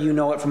I'm sure you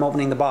know it from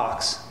opening the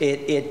box.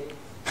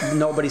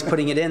 Nobody's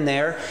putting it in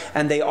there,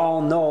 and they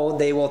all know.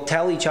 They will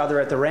tell each other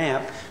at the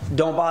ramp,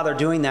 don't bother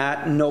doing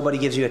that, nobody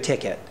gives you a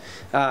ticket.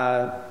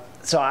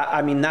 So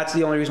I mean, that's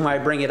the only reason why I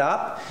bring it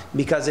up,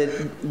 because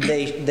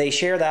they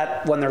share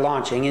that when they're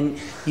launching, and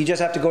you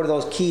just have to go to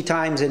those key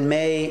times in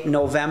May,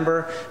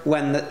 November,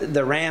 when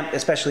the ramp,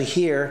 especially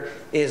here,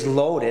 is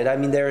loaded. I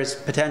mean, there is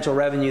potential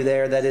revenue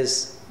there that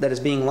is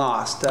being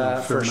lost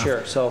for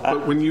sure. So,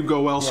 but when you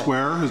go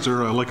elsewhere, is there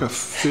like a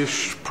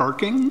fish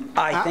parking?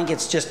 I think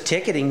it's just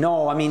ticketing.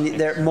 No, I mean,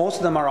 most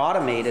of them are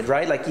automated,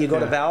 right? Like you go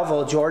to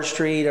Belleville, George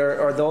Street,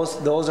 or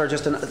those are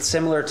just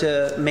similar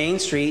to Main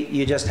Street.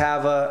 You just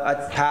have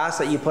a pass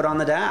that you put on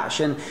the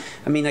dash, and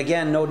I mean,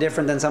 again, no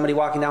different than somebody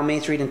walking down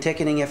Main Street and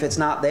ticketing if it's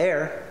not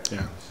there.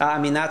 Yeah. I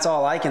mean, that's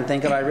all I can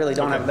think of. I really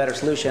don't have a better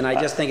solution. I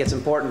just think it's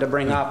important to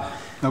bring up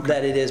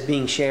that it is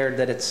being shared,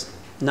 that it's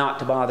not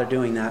to bother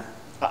doing that.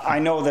 I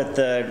know that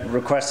the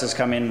request has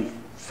come in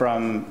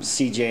from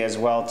CJ as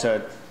well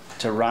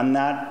to run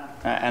that,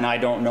 and I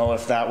don't know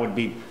if that would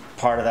be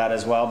part of that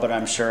as well, but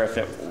I'm sure if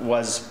it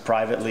was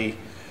privately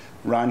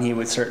run, he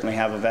would certainly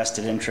have a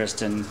vested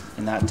interest in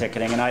that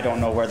ticketing, and I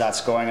don't know where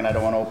that's going, and I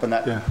don't want to open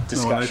that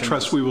discussion. No, I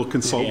trust we will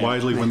consult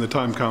widely when the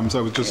time comes.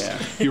 I was just,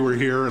 you were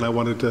here, and I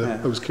wanted to,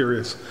 I was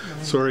curious.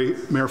 Sorry,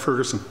 Mayor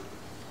Ferguson.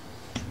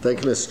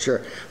 Thank you, Mr.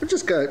 Chair. I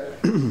just got,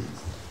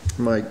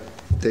 my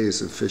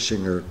days of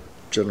fishing are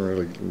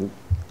generally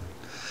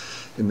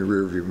in the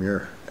rearview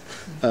mirror.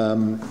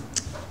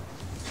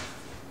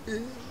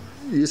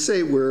 You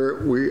say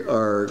we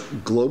are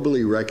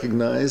globally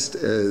recognized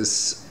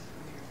as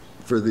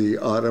for the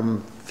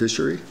autumn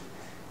fishery?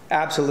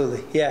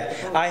 Absolutely, yeah.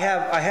 I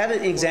had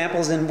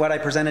examples in what I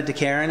presented to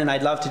Karen, and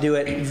I'd love to do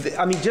it.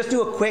 I mean, just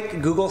do a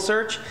quick Google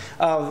search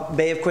of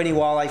Bay of Quinte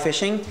walleye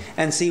fishing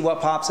and see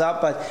what pops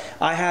up. But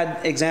I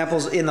had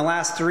examples in the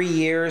last 3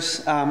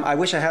 years. I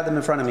wish I had them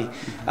in front of me.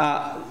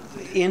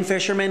 In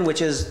Fisherman,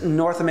 which is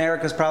North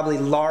America's probably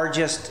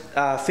largest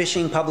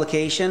fishing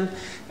publication,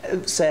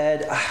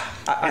 said,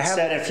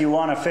 said if you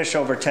want to fish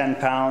over 10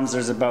 pounds,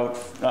 there's about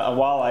a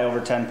walleye over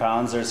 10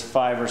 pounds, there's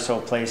 5 or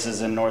so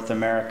places in North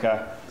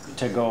America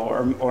to go,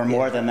 or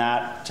more than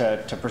that,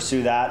 to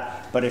pursue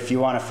that. But if you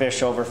want to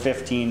fish over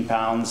 15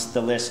 pounds,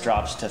 the list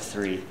drops to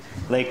 3.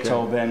 Lake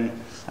Tobin,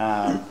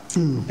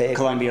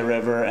 Columbia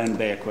River, and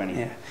Bay of Quinte.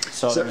 Yeah.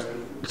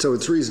 So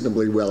it's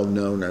reasonably well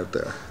known out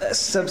there.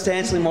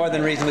 Substantially more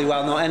than reasonably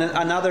well known. And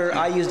another,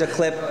 I used a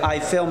clip, I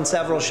filmed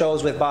several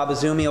shows with Bob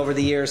Azumi over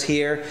the years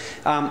here.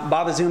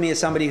 Bob Azumi is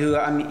somebody who,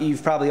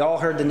 you've probably all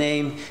heard the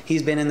name.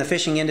 He's been in the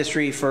fishing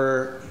industry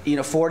for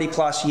 40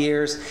 plus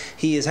years.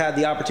 He has had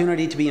the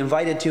opportunity to be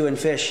invited to and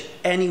fish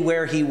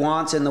anywhere he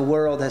wants in the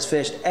world, has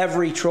fished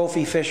every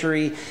trophy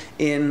fishery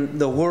in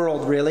the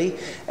world really,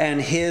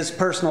 and his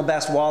personal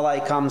best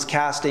walleye comes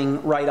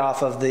casting right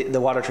off of the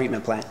water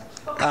treatment plant.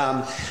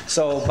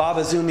 So Bob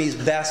Azumi's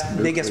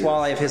biggest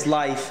walleye of his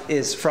life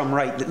is from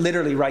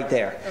literally right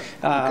there.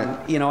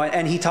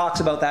 And he talks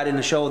about that in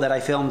a show that I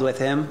filmed with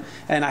him,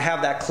 and I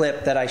have that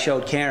clip that I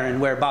showed Karen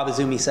where Bob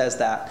Azumi says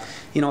that.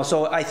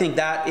 So I think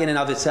that in and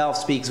of itself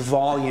speaks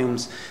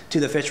volumes to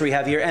the fishery we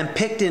have here, and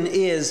Picton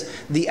is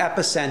the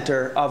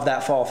epicenter of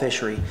that fall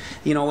fishery.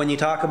 When you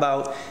talk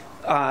about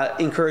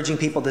encouraging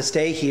people to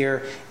stay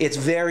here, it's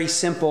very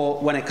simple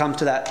when it comes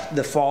to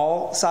the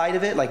fall side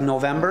of it, like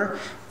November.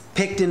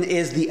 Picton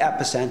is the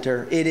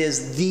epicenter. It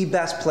is the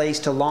best place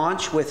to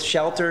launch with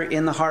shelter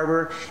in the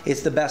harbor.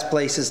 It's the best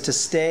places to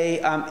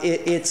stay.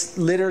 It's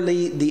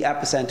literally the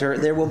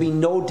epicenter. There will be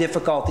no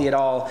difficulty at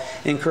all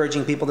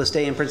encouraging people to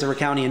stay in Prince Edward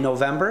County in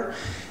November.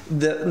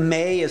 The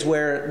May is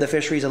where the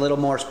fishery is a little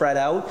more spread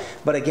out,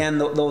 but again,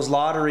 those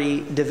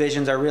lottery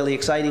divisions are really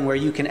exciting, where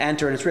you can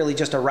enter and it's really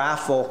just a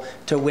raffle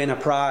to win a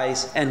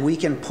prize, and we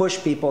can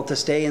push people to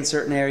stay in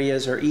certain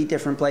areas or eat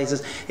different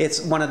places.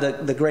 It's one of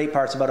the great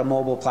parts about a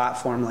mobile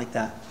platform like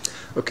that.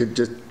 Okay,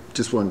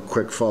 just one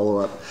quick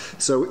follow-up.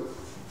 So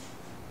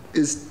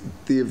is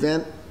the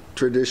event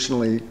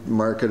traditionally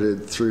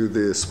marketed through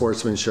the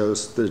sportsman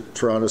shows, the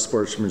Toronto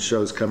sportsman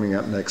shows coming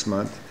up next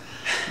month?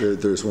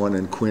 There's one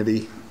in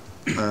Quinte.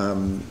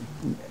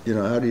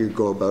 How do you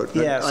go about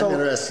that? I'm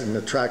interested in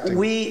attracting.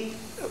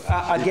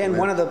 Again,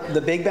 one of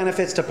the big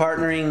benefits to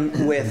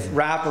partnering with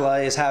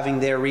Rapala is having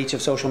their reach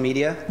of social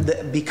media.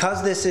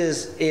 Because this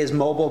is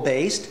mobile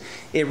based,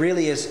 it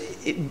really is,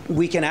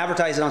 we can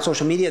advertise it on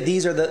social media.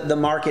 These are the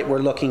market we're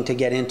looking to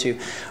get into.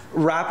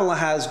 Rapala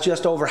has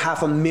just over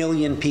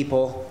 500,000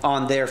 people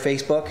on their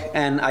Facebook,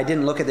 and I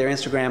didn't look at their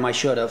Instagram, I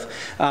should have.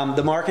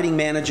 The marketing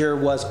manager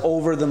was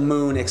over the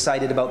moon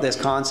excited about this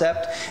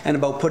concept and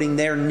about putting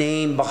their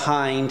name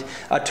behind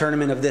a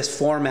tournament of this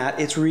format.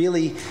 It's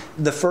really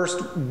the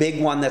first big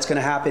one that's going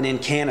to happen in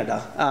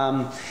Canada.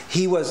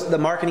 The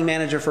marketing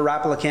manager for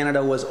Rapala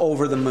Canada was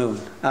over the moon.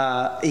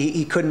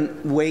 He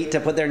couldn't wait to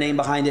put their name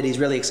behind it. He's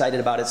really excited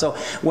about it. So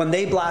when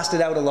they blast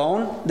it out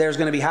alone, there's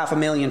going to be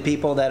 500,000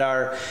 people that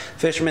are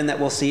fishermen that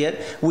will see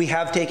it. We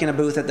have taken a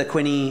booth at the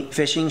Quinte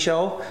Fishing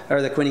Show,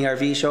 or the Quinte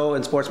RV Show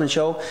and Sportsman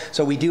Show.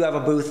 So we do have a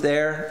booth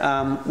there.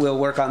 We'll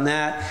work on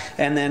that.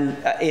 And then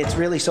it's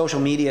really social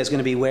media is going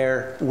to be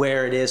where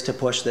it is to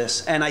push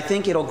this. And I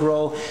think it'll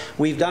grow.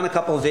 We've done a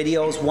couple of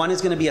videos. One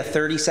is going to be a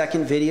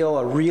 30-second video,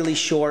 a really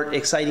short,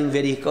 exciting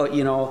video,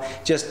 you know,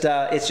 just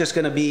it's just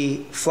going to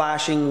be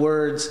flashing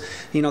words,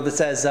 you know, that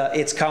says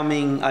it's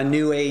coming, a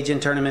new age in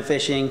tournament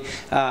fishing,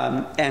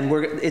 and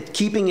we're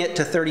keeping it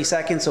to 30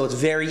 seconds, so it's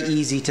very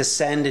easy to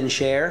send and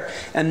share,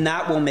 and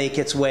that will make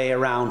its way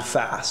around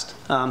fast.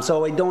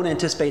 So I don't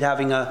anticipate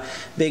having a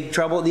big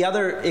trouble. The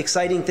other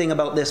exciting thing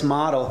about this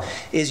model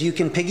is you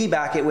can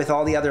piggyback it with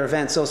all the other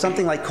events. So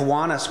something like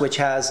Kiwanis, which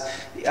has,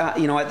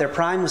 you know, at their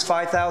prime was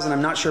 5,000.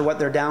 I'm not sure what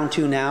they're down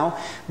to now,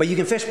 but you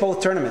can fish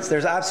both tournaments.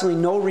 There's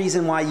absolutely no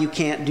reason why you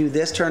can't do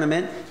this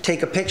tournament,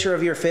 take a picture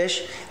of your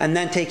fish, and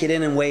then take it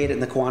in and weigh it in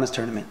the Kiwanis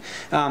tournament.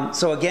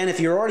 So again, if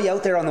you're already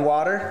out there on the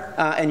water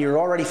and you're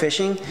already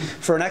fishing,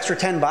 for an extra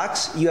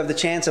 $10, you have the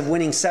chance of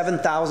winning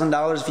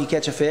 $7,000 if you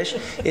catch a fish.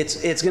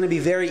 It's going to be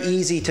very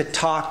easy to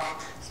talk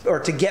or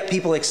to get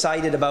people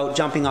excited about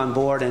jumping on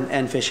board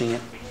and fishing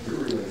it. You're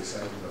really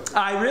excited about it.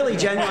 I really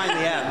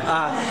genuinely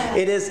am.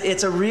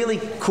 It's a really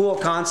cool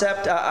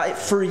concept.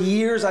 For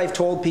years I've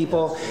told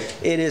people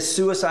it is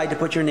suicide to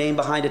put your name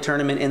behind a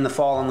tournament in the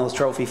fall on those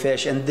trophy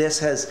fish, and this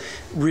has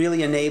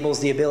really enables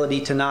the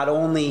ability to not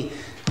only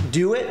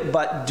do it,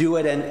 but do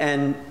it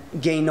and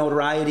gain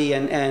notoriety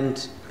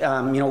and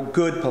you know,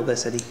 good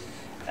publicity.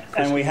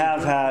 And we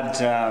have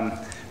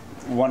had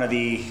one of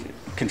the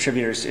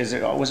contributors, was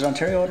it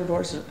Ontario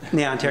Outdoors?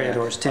 Yeah, Ontario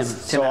Outdoors, Tim.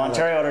 So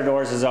Ontario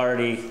Outdoors is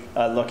already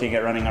looking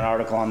at running an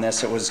article on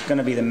this. It was going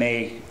to be the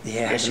May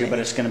issue, but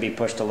it's going to be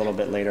pushed a little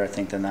bit later, I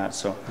think, than that.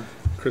 So,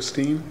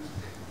 Christine?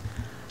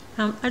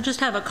 I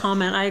just have a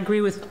comment. I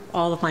agree with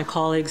all of my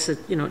colleagues that,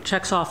 you know, it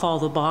checks off all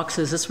the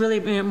boxes. It's really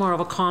more of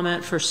a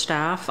comment for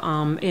staff.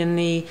 In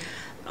the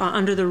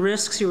under the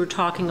risks you were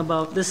talking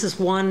about, this is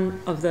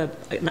one of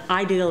an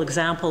ideal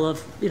example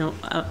of, you know,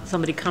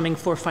 somebody coming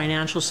for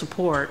financial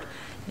support.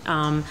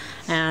 And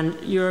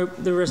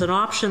there was an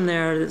option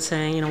there that's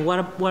saying, you know, what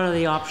are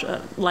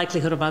the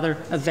likelihood of other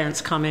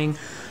events coming,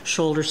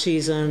 shoulder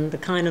season, the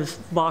kind of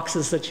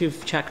boxes that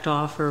you've checked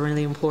off are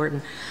really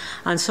important.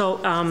 And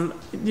so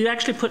you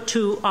actually put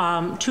two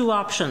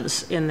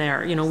options in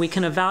there. You know, we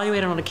can evaluate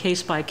it on a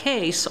case by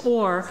case,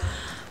 or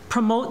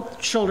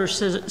promote shoulder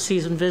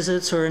season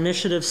visits or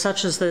initiatives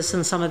such as this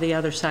in some of the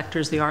other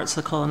sectors, the arts,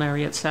 the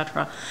culinary,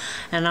 etc.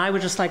 And I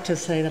would just like to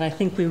say that I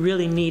think we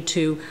really need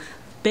to,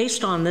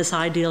 based on this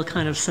ideal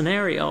kind of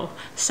scenario,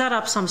 set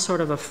up some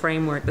sort of a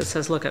framework that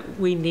says, look,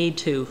 we need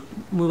to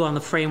move on the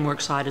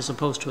framework side as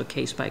opposed to a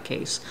case by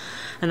case.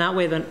 And that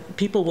way then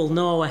people will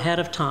know ahead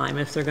of time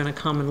if they're going to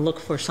come and look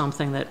for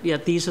something that, yeah,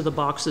 these are the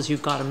boxes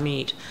you've got to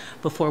meet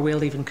before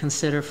we'll even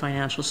consider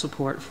financial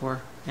support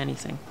for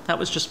anything. That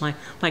was just my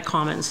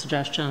comment and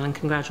suggestion, and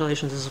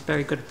congratulations. This is a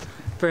very good,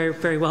 very,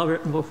 very well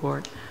written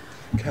report.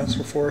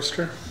 Councillor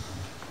Forrester?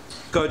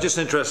 Just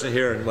interested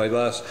here in my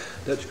last,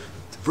 that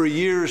for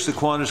years the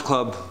Kiwanis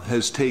Club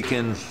has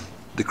taken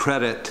the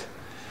credit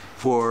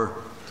for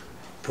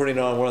putting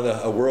on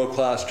a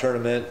world-class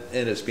tournament,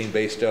 and it's been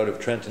based out of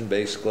Trenton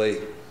basically.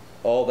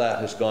 All that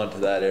has gone to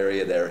that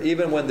area there.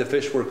 Even when the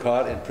fish were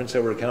caught in Prince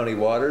Edward County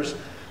waters,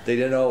 they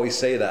didn't always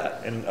say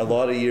that. And a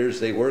lot of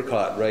years they were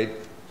caught right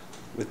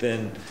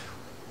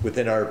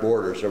within our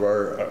borders of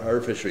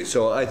our fishery.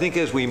 So I think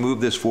as we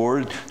move this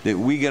forward, that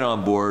we get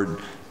on board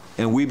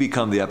and we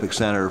become the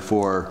epicenter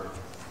for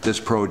this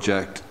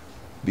project,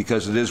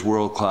 because it is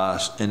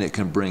world-class and it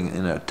can bring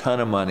in a ton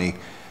of money,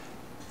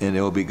 and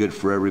it will be good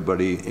for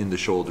everybody in the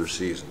shoulder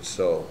season.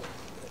 So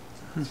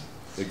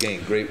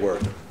again, great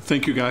work.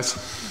 Thank you, guys.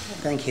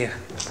 Thank you.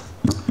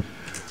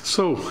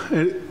 So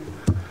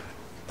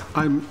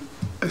I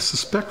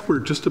suspect we're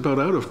just about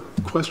out of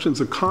questions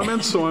and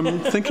comments, so I'm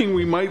thinking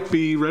we might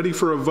be ready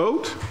for a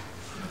vote.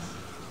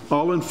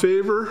 All in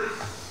favor?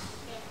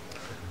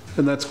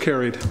 And that's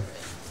carried.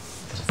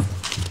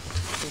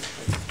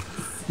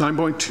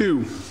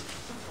 9.2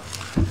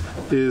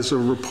 is a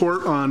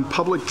report on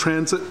public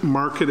transit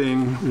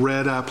marketing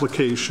red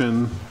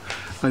application.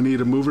 I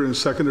need a mover and a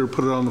seconder to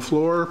put it on the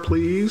floor,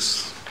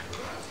 please.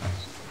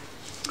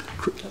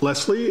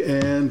 Leslie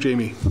and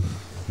Jamie.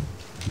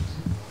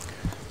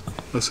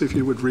 Let's see if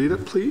you would read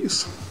it,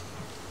 please.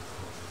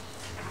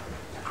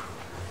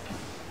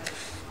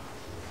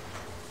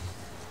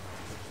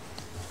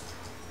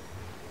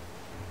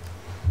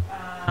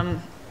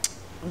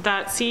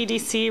 That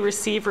CEDC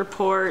receive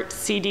report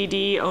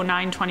CDD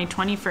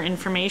 09-2020 for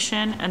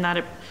information, and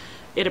that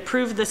it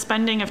approved the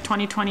spending of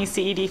 2020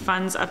 CED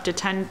funds up to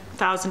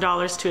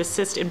 $10,000 to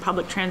assist in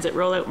public transit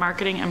rollout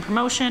marketing and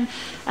promotion,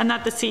 and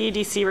that the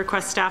CEDC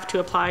requests staff to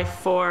apply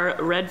for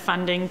RED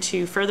funding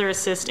to further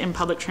assist in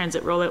public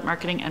transit rollout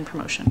marketing and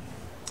promotion.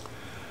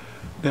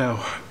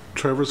 Now,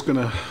 Trevor's going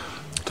to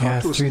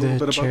talk to us a little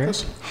bit about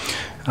this?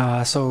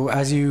 So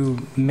as you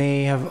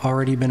may have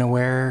already been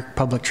aware,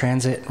 public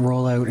transit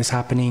rollout is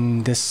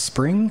happening this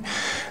spring.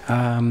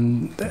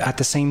 At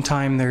the same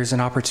time, there's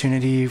an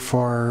opportunity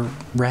for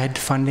RED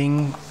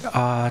funding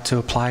to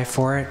apply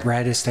for it.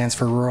 RED stands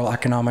for Rural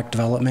Economic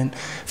Development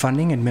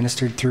Funding,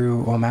 administered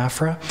through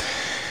OMAFRA.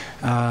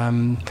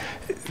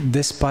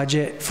 This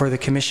budget for the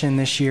commission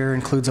this year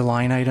includes a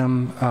line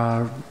item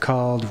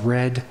called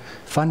RED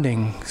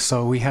funding.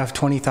 So we have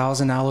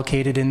 20,000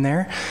 allocated in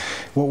there.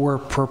 What we're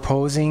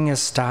proposing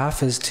as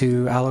staff is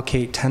to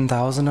allocate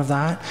 10,000 of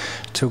that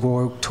to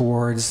go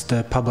towards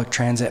the public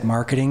transit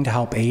marketing to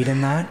help aid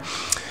in that.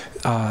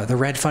 The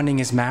RED funding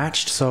is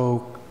matched,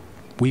 so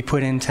we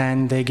put in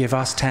 10, they give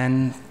us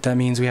 10. That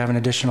means we have an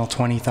additional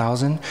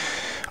 20,000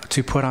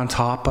 to put on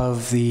top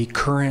of the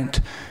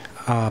current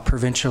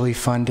provincially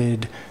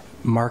funded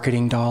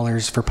marketing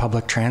dollars for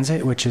public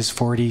transit, which is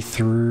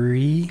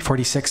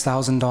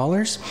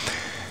 $46,000.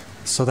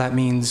 So that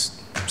means,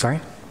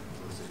 sorry?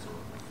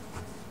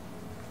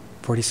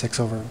 46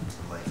 over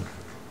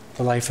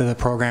the life of the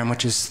program,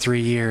 which is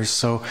 3 years.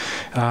 So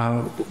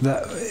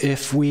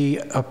if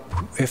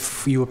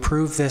you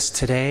approve this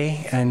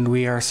today and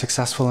we are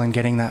successful in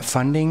getting that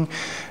funding,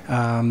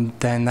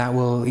 then that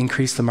will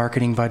increase the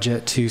marketing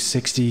budget to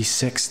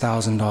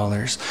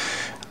 $66,000.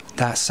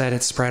 That said,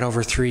 it's spread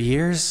over 3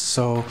 years.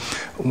 So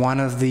one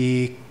of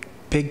the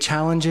big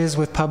challenges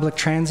with public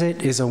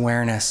transit is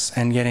awareness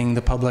and getting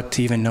the public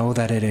to even know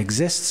that it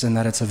exists and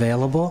that it's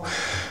available.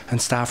 And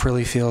staff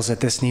really feels that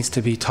this needs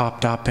to be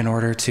topped up in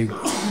order to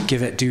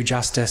give it due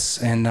justice.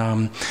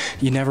 And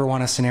you never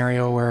want a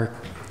scenario where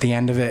at the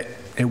end of it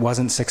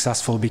wasn't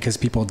successful because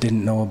people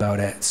didn't know about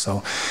it.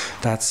 So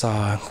that's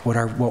what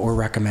we're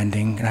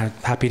recommending. And I'm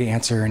happy to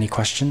answer any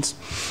questions.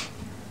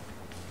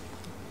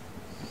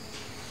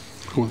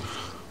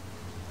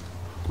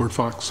 Lord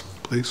Fox,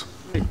 please.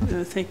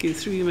 Thank you,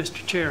 through you,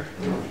 Mr. Chair.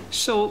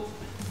 So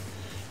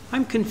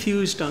I'm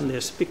confused on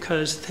this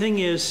because the thing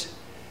is,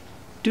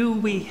 do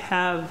we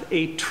have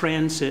a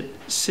transit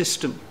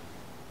system?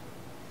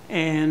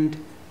 And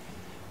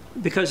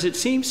because it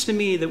seems to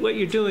me that what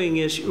you're doing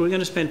is we're going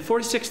to spend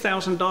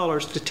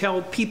 $46,000 to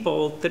tell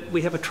people that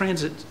we have a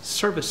transit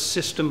service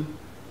system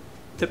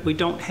that we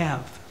don't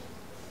have.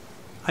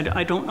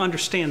 I don't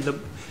understand.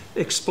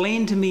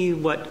 Explain to me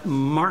what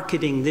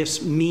marketing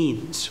this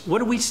means.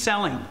 What are we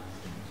selling?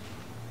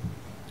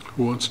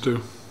 Who wants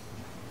to?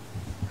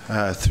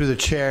 Through the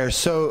chair.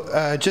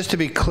 So just to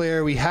be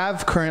clear, we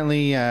have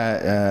currently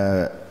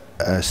a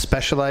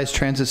specialized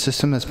transit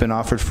system that's been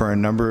offered for a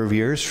number of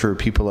years for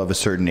people of a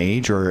certain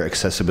age or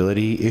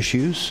accessibility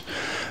issues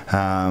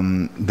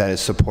that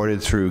is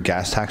supported through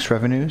gas tax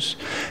revenues.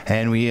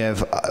 And we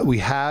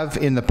have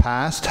in the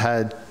past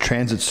had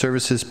transit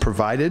services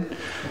provided,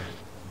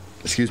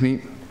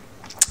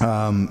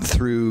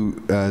 through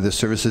the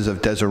services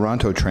of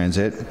Deseronto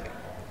Transit.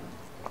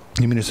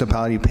 The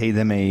municipality paid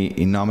them a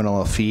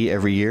nominal fee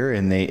every year,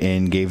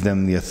 and gave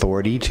them the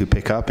authority to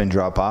pick up and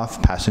drop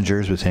off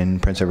passengers within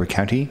Prince Edward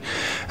County.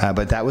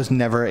 But that was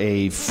never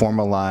a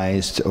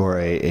formalized or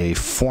a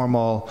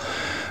formal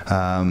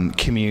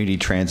community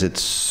transit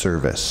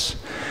service.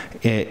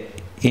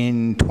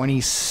 In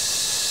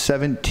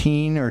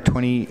 2017 or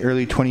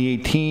early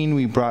 2018,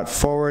 we brought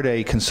forward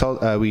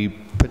we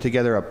put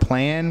together a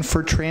plan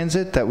for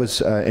transit that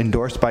was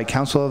endorsed by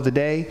council of the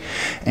day,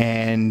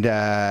 and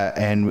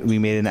we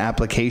made an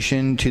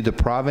application to the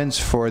province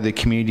for the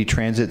community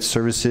transit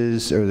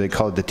services, or they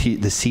call it the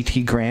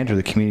CT grant, or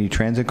the community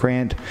transit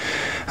grant.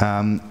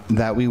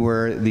 That we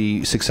were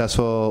the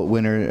successful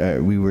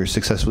winner. We were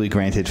successfully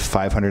granted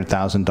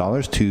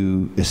 $500,000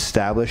 to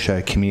establish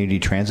a community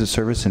transit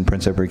service in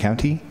Prince Edward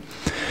County.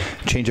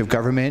 Change of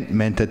government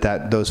meant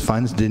that those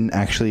funds didn't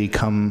actually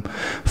come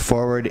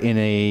forward in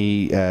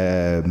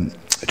a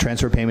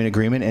transfer payment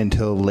agreement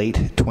until late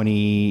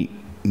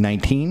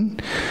 2019.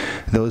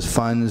 Those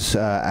funds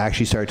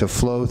actually started to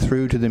flow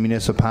through to the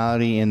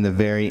municipality in the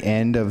very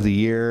end of the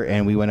year,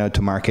 and we went out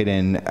to market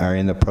and are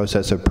in the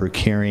process of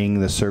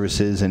procuring the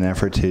services in an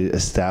effort to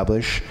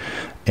establish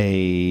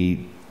a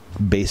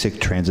basic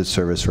transit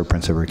service for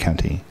Prince Edward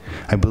County.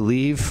 I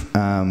believe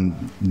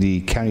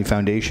the County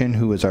Foundation,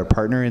 who was our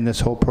partner in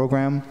this whole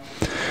program,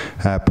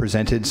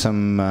 presented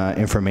some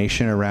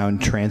information around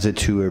transit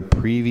to a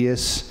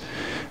previous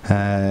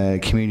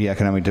Community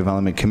Economic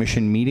Development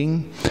Commission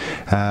meeting,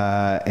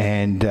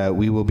 and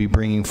we will be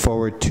bringing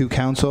forward to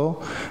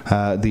council.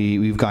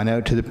 We've gone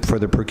out for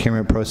the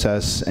procurement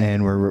process,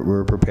 and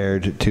we're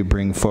prepared to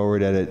bring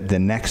forward at the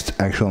next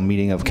actual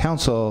meeting of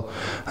council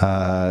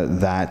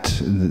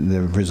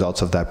the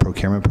results of that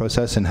procurement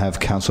process, and have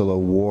council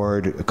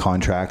award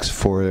contracts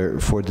for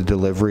the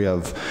delivery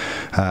of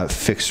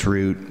fixed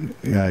route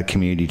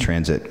community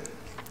transit.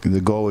 the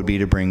goal would be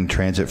to bring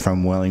transit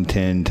from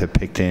Wellington to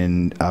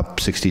Picton up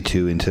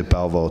 62 into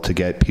Belleville to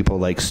get people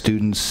like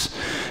students,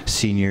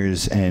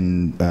 seniors,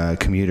 and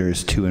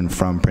commuters to and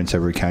from Prince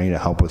Edward County to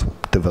help with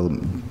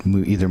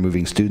either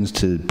moving students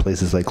to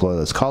places like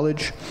Loyalist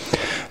College,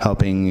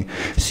 helping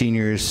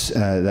seniors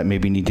that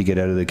maybe need to get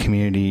out of the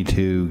community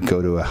to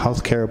go to a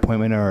healthcare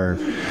appointment or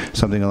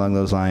something along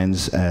those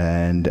lines,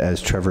 and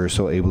as Trevor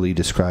so ably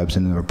describes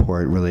in the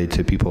report, related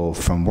to people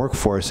from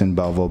workforce in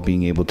Belleville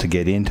being able to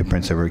get into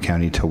Prince Edward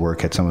County to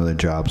work at some of the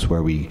jobs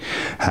where we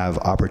have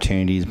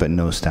opportunities but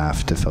no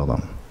staff to fill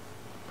them.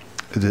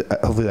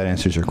 Hopefully that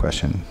answers your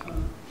question.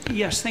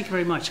 Yes, thank you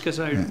very much, because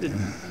it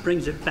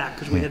brings it back,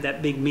 because we had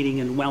that big meeting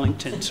in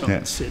Wellington, so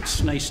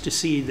it's nice to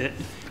see that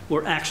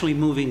we're actually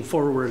moving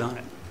forward on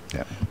it.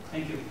 Yeah.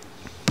 Thank you.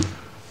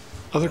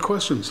 Other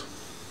questions?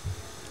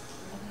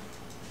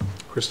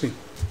 Christine?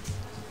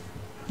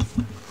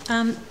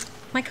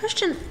 My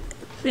question,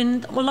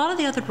 in a lot of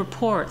the other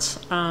reports,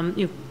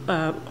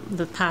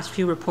 the past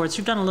few reports,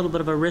 you've done a little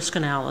bit of a risk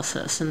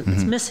analysis, and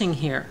it's missing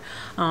here.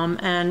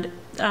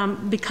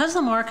 Because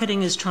the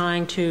marketing is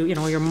trying to,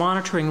 you're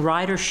monitoring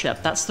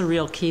ridership, that's the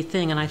real key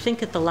thing. And I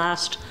think at the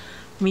last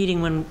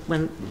meeting when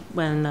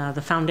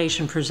the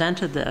foundation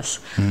presented this,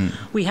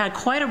 we had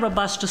quite a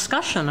robust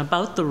discussion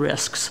about the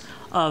risks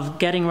of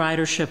getting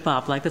ridership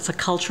up. Like, it's a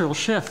cultural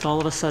shift all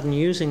of a sudden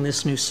using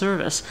this new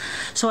service.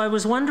 So I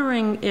was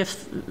wondering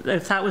if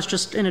that was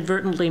just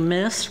inadvertently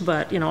missed,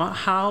 but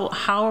how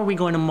are we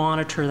going to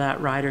monitor that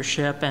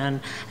ridership,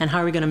 and how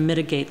are we going to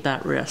mitigate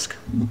that risk?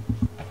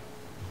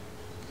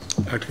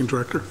 Acting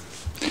Director.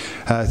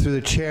 Through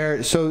the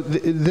chair, so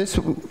this,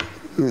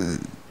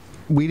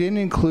 we didn't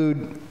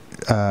include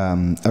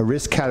a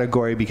risk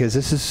category because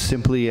this is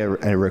simply a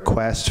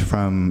request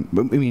from,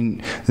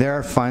 there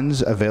are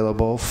funds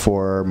available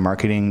for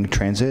marketing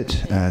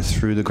transit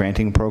through the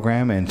granting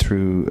program and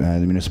through the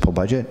municipal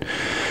budget.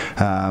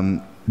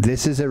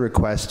 This is a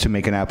request to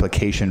make an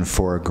application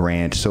for a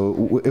grant.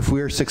 So if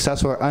we're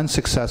successful or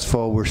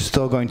unsuccessful, we're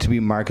still going to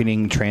be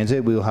marketing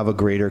transit. We will have a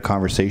greater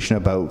conversation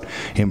about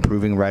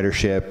improving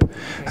ridership,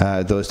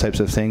 those types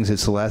of things.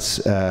 It's less.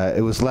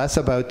 It was less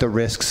about the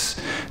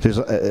risks. There's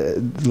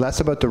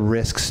less about the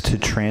risks to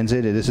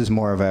transit. This is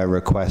more of a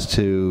request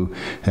to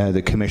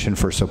the Commission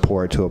for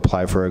support to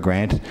apply for a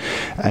grant.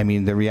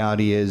 The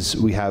reality is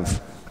we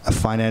have a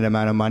finite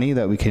amount of money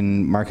that we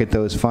can market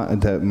those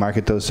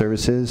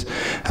services.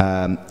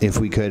 If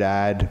we could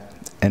add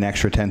an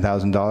extra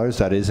 $10,000,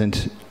 that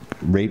isn't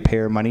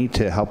ratepayer money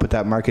to help with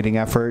that marketing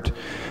effort.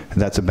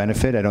 That's a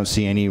benefit. I don't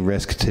see any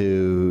risk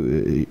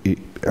to,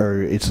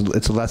 or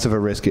it's less of a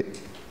risk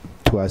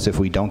to us if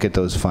we don't get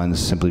those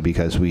funds simply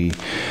because we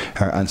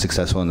are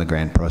unsuccessful in the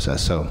grant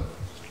process. So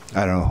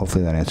I don't know.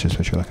 Hopefully that answers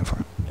what you're looking for.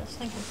 Yes,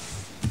 thank you.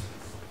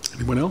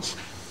 Anyone else?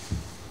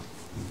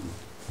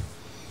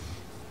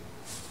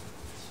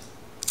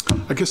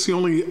 I guess the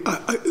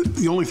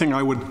only thing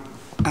I would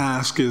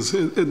ask is,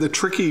 the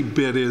tricky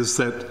bit is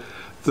that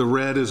the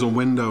red is a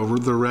window.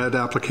 The red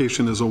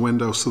application is a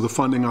window, so the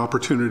funding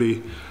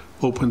opportunity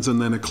opens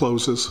and then it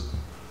closes.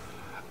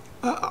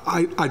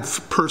 I'd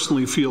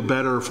personally feel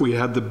better if we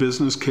had the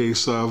business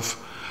case of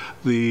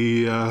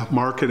the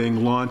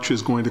marketing launch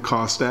is going to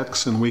cost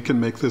X and we can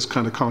make this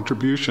kind of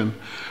contribution.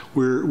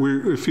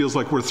 It feels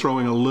like we're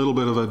throwing a little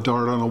bit of a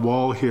dart on a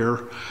wall here.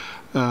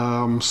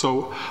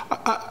 So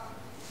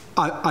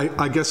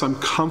I guess I'm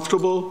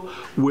comfortable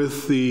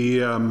with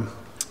the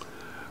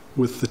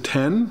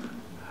 10,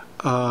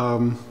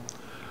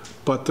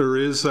 but there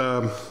is,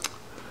 and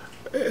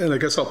I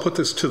guess I'll put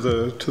this to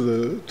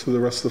the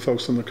rest of the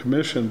folks on the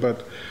Commission,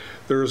 but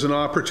there is an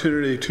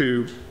opportunity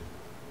to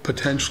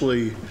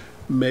potentially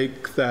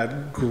make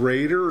that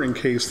greater in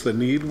case the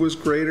need was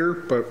greater,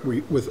 but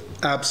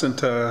with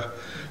absent a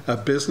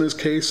business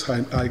case,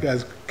 I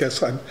guess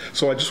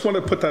so I just want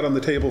to put that on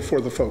the table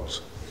for the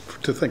folks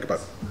to think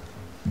about.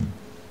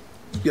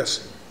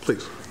 Yes,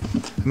 please.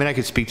 I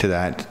could speak to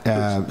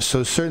that.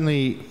 So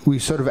certainly, we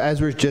sort of,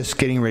 as we're just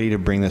getting ready to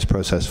bring this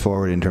process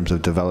forward in terms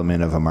of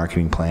development of a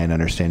marketing plan,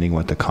 understanding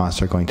what the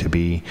costs are going to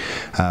be,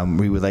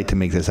 we would like to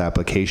make this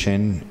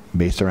application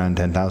based around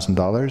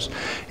 $10,000.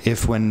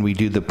 If when we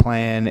do the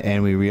plan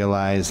and we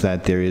realize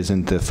that there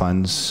isn't the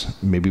funds,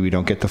 maybe we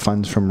don't get the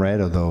funds from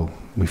RED, although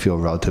we feel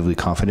relatively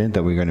confident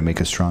that we're going to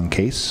make a strong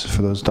case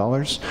for those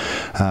dollars.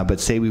 But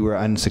say we were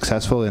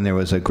unsuccessful and there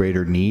was a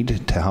greater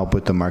need to help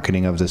with the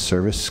marketing of this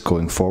service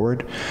going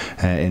forward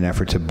in an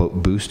effort to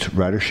boost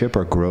ridership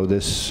or grow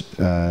this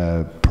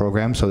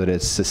program so that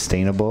it's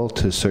sustainable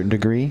to a certain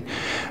degree.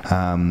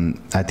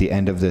 At the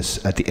end of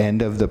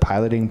the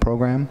piloting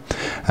program,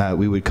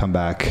 we would come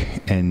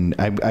back, and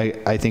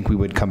I think we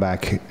would come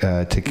back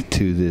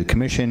to the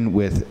Commission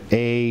with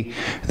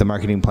the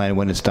marketing plan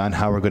when it's done,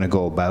 how we're going to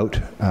go about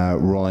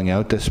rolling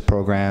out this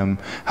program,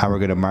 how we're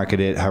going to market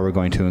it, how we're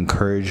going to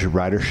encourage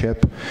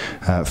ridership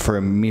for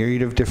a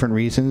myriad of different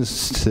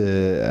reasons.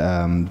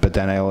 But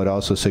then I would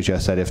also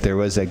suggest that if there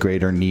was a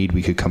greater need,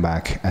 we could come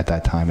back at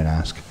that time and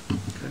ask.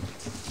 Okay.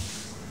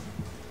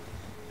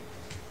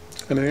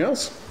 Anything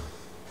else?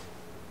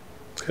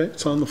 Okay,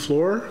 it's on the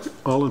floor.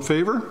 All in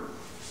favor?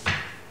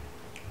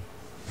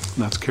 And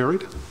that's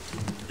carried.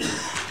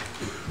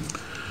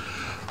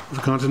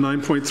 We've gone to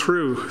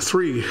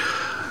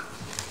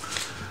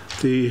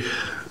 9.3,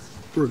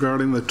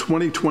 regarding the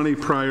 2020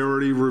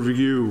 priority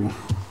review.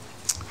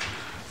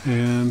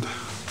 And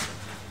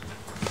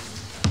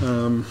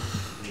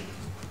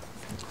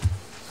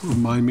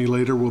remind me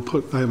later,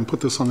 I haven't put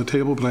this on the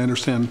table, but I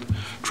understand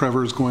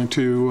Trevor is going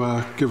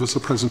to give us a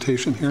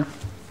presentation here.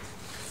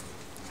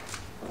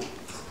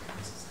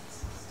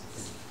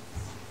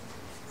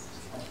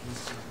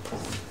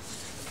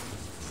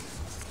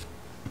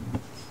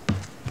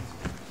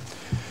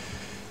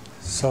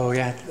 So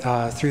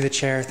yeah, through the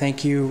chair,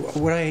 thank you.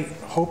 What I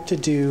hope to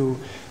do,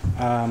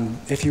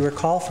 if you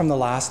recall from the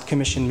last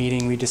commission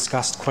meeting, we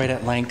discussed quite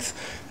at length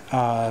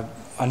a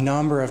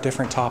number of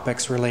different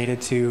topics related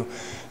to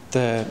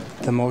the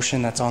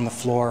motion that's on the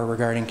floor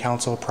regarding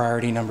council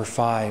priority number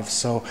 5.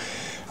 So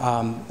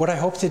what I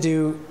hope to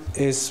do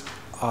is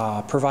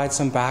provide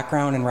some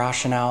background and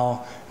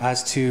rationale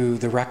as to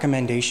the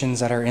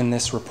recommendations that are in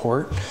this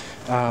report.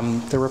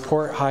 The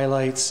report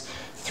highlights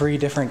 3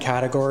 different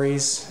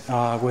categories,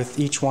 with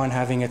each one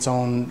having its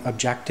own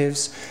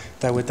objectives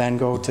that would then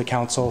go to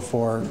council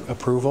for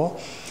approval.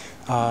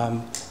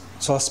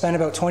 So I'll spend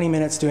about 20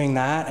 minutes doing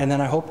that, and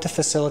then I hope to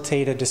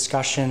facilitate a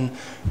discussion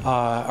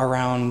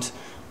around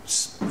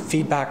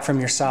feedback from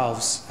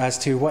yourselves as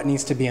to what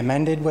needs to be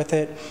amended with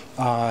it,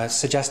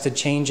 suggested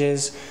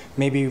changes.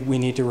 Maybe we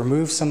need to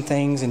remove some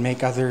things and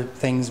make other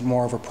things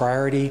more of a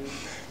priority.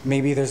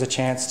 Maybe there's a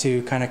chance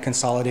to kind of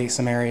consolidate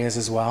some areas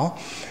as well.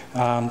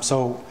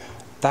 So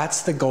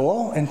that's the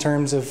goal in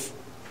terms of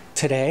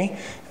today.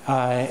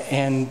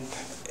 And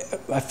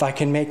if I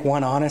can make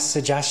one honest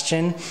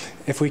suggestion,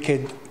 if we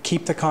could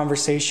keep the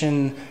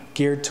conversation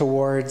geared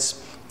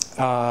towards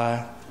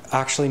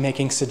actually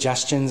making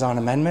suggestions on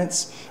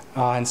amendments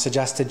and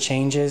suggested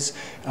changes,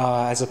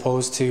 as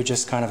opposed to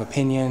just kind of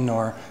opinion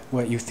or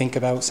what you think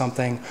about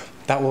something,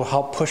 that will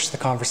help push the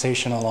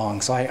conversation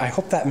along. So I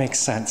hope that makes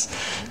sense.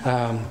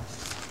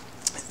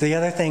 The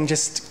other thing,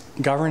 just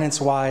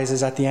governance-wise,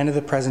 is at the end of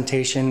the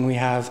presentation we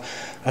have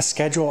a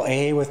Schedule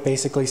A with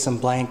basically some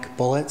blank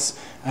bullets,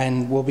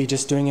 and we'll be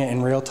just doing it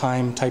in real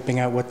time, typing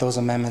out what those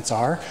amendments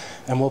are,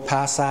 and we'll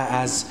pass that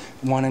as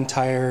one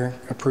entire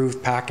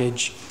approved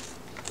package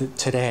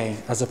today,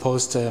 as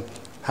opposed to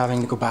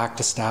having to go back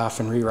to staff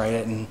and rewrite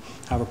it and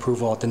have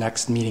approval at the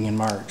next meeting in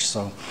March.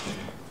 So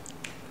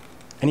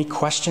any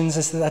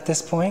questions at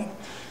this point?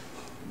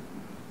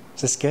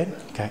 Is this good?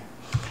 Okay,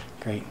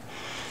 great.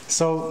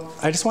 So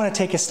I just want to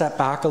take a step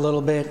back a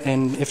little bit,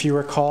 and if you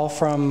recall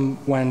from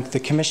when the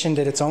Commission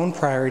did its own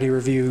priority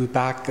review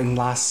back in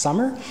last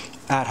summer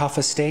at Huff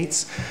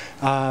Estates,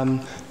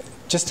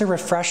 just a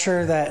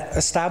refresher that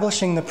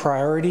establishing the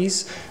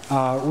priorities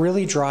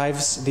really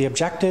drives the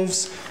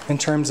objectives in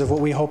terms of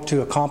what we hope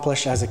to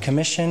accomplish as a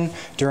Commission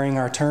during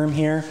our term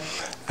here.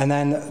 And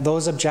then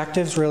those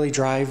objectives really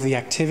drive the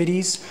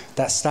activities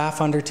that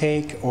staff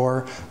undertake,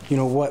 or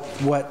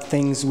what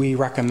things we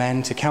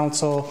recommend to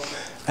council.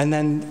 And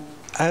then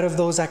out of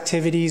those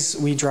activities,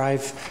 we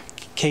drive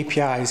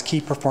KPIs,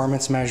 key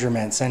performance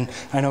measurements. And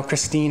I know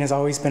Christine has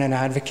always been an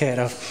advocate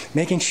of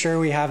making sure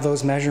we have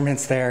those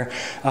measurements there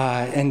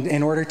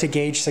in order to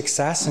gauge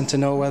success and to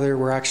know whether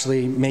we're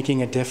actually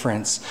making a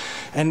difference.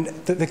 And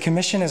the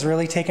Commission has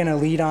really taken a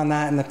lead on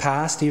that in the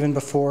past. Even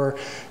before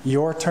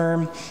your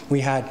term,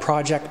 we had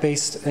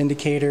project-based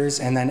indicators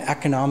and then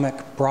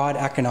broad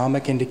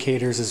economic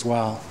indicators as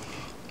well.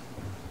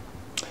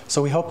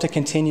 So we hope to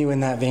continue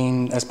in that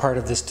vein as part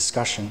of this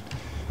discussion.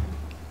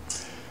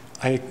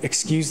 I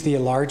excuse the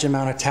large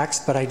amount of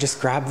text, but I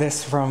just grabbed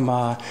this from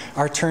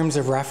our terms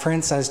of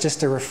reference as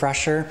just a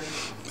refresher.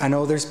 I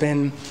know there's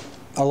been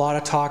a lot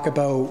of talk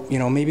about,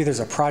 maybe there's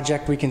a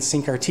project we can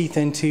sink our teeth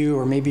into,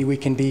 or maybe we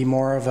can be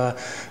more of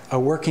a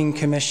working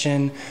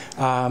commission.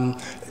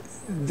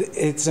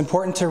 It's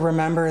important to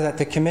remember that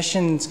the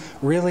Commission's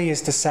really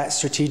is to set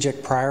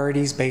strategic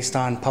priorities based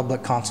on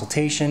public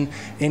consultation,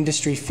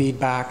 industry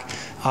feedback,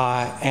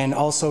 and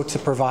also to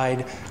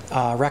provide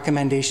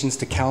recommendations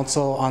to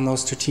council on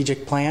those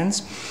strategic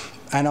plans,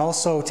 and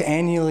also to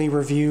annually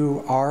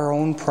review our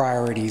own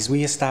priorities.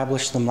 We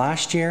established them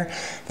last year,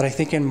 but I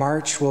think in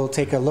March we'll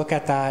take a look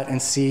at that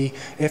and see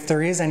if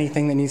there is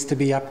anything that needs to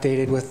be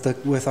updated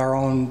with our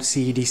own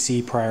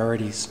CEDC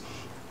priorities.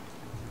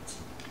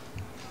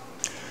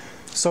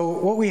 So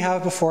what we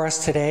have before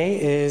us today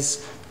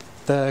is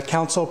the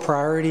council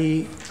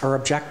priority or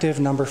objective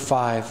number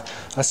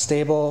 5, a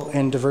stable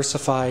and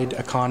diversified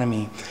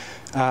economy.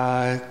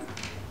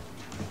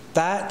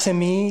 That, to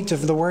me,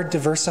 the word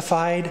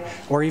diversified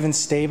or even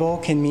stable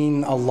can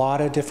mean a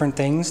lot of different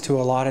things to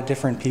a lot of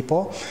different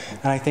people.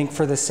 And I think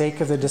for the sake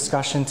of the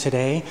discussion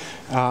today,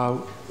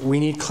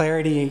 we need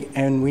clarity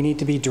and we need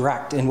to be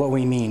direct in what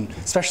we mean,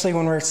 especially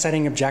when we're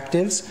setting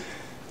objectives.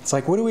 It's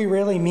like, what do we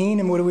really mean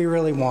and what do we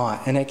really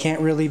want? And it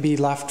can't really be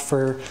left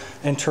for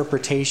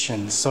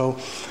interpretation. So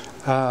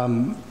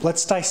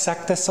let's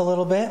dissect this a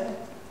little bit.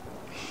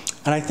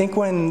 And I think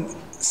when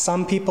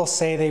some people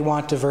say they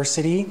want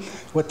diversity.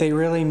 What they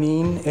really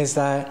mean is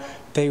that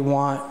they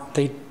want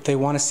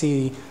to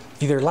see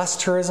either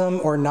less tourism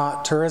or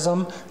not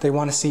tourism. They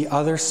want to see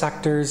other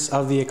sectors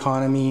of the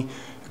economy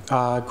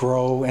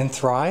grow and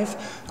thrive,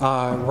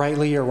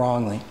 rightly or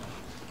wrongly.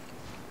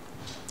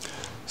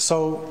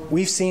 So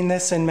we've seen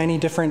this in many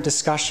different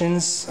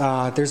discussions.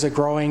 There's a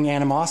growing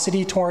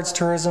animosity towards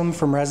tourism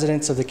from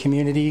residents of the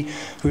community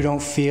who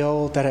don't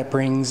feel that it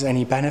brings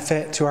any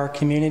benefit to our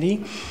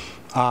community.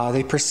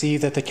 They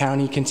perceive that the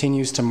county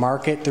continues to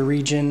market the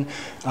region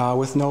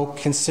with no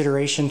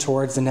consideration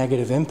towards the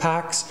negative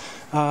impacts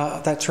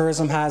that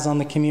tourism has on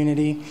the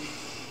community.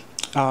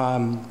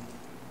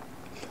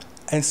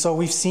 And so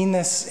we've seen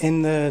this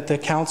in the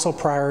council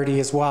priority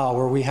as well,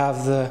 where we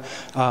have the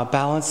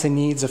balance the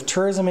needs of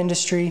tourism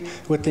industry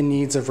with the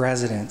needs of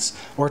residents,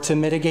 or to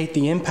mitigate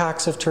the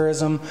impacts of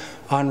tourism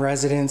on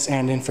residents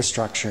and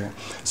infrastructure.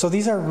 So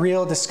these are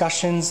real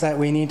discussions that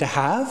we need to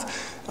have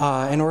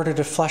in order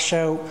to flesh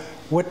out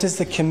what does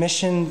the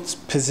commission's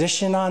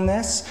position on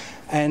this.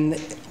 And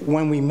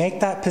when we make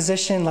that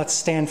position, let's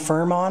stand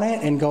firm on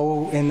it and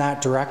go in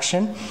that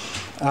direction,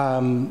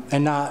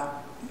 and not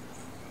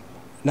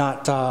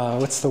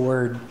what's the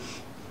word?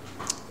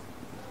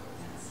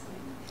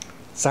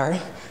 Sorry?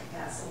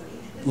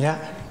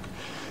 Yeah.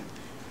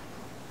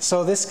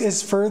 So this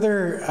is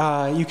further,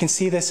 you can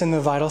see this in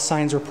the vital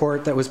signs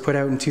report that was put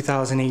out in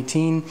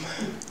 2018.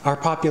 Our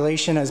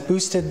population has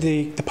boosted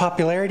the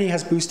popularity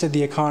has boosted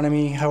the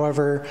economy.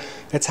 However,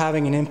 it's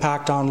having an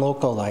impact on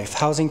local life.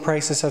 Housing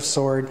prices have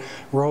soared,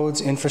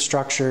 roads,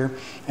 infrastructure,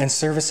 and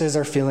services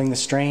are feeling the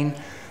strain.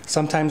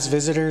 Sometimes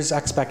visitors'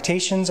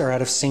 expectations are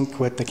out of sync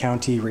with the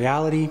county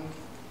reality.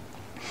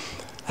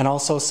 And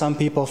also some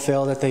people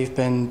feel that they've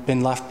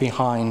been left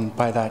behind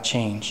by that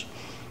change.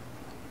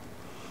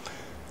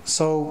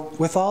 So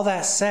with all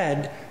that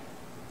said,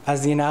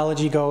 as the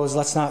analogy goes,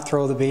 let's not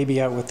throw the baby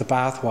out with the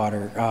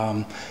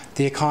bathwater.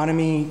 The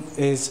economy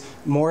is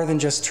more than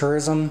just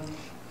tourism.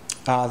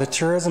 The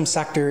tourism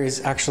sector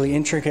is actually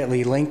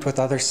intricately linked with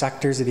other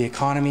sectors of the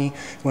economy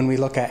when we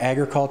look at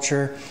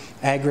agriculture,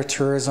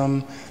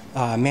 agritourism,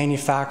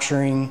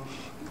 manufacturing,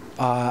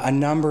 a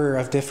number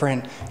of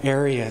different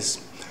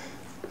areas.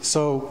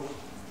 So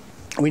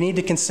we need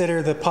to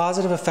consider the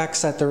positive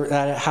effects that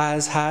it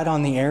has had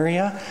on the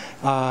area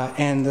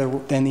and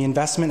the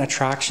investment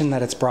attraction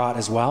that it's brought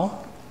as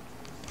well,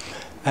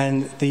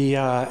 and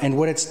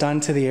what it's done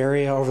to the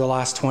area over the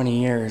last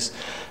 20 years.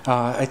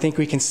 I think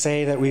we can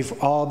say that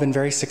we've all been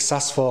very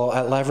successful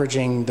at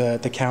leveraging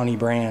the county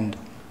brand.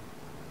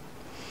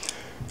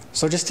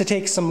 So just to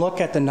take some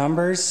look at the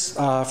numbers,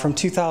 from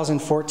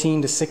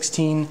 2014 to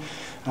 16,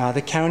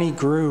 the county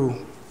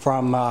grew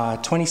from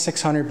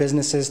 2,600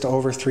 businesses to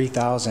over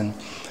 3,000.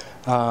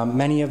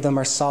 Many of them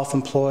are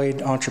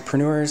self-employed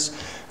entrepreneurs,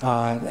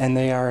 and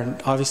they are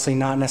obviously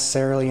not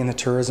necessarily in the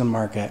tourism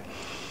market.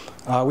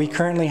 We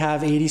currently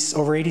have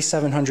over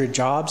 8,700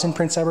 jobs in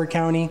Prince Edward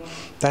County.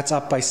 That's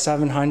up by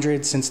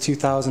 700 since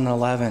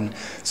 2011.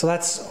 So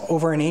that's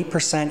over an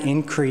 8%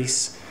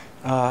 increase.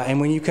 And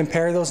when you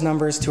compare those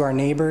numbers to our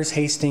neighbors,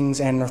 Hastings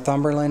and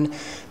Northumberland,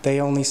 they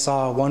only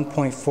saw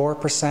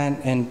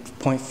 1.4% and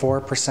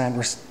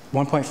 0.4%,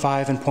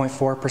 1.5 and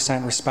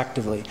 0.4%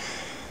 respectively.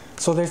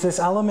 So there's this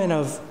element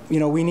of,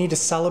 we need to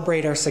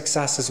celebrate our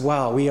success as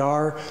well. We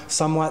are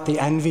somewhat the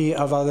envy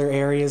of other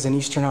areas in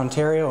Eastern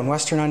Ontario and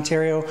Western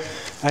Ontario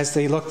as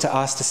they look to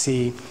us to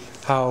see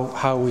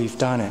how we've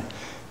done it.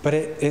 But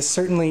it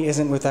certainly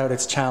isn't without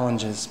its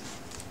challenges.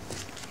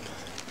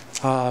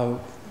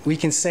 We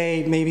can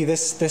say maybe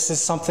this is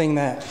something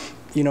that,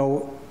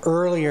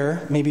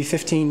 earlier, maybe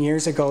 15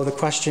 years ago, the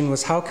question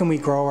was, how can we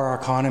grow our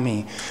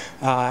economy?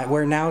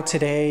 Where now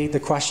today, the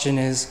question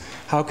is,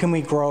 how can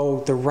we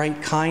grow the right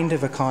kind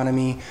of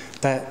economy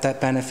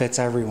that benefits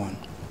everyone?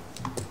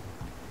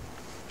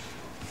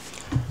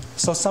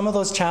 So some of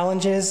those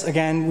challenges,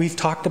 again, we've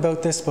talked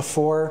about this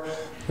before.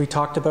 We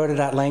talked about it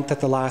at length at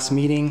the last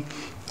meeting.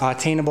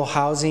 Attainable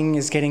housing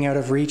is getting out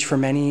of reach for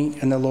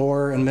many in the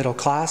lower and middle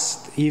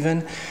class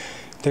even.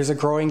 There's a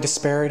growing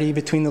disparity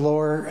between the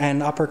lower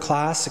and upper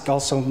class,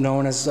 also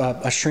known as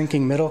a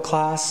shrinking middle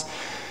class.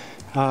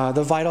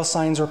 The Vital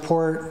Signs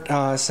report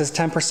says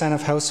 10%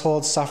 of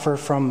households suffer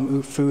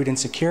from food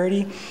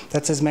insecurity.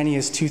 That's as many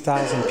as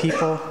 2,000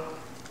 people.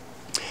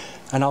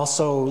 And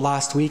also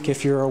last week,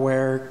 if you're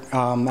aware,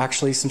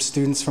 actually some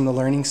students from the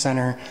Learning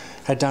Center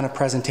had done a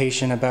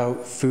presentation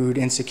about food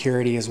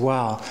insecurity as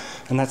well.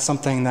 And that's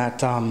something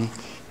that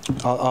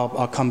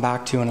I'll come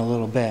back to in a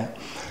little bit.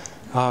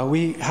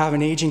 We have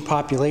an aging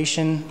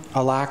population,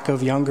 a lack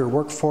of younger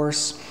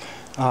workforce.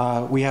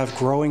 We have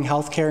growing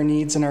healthcare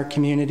needs in our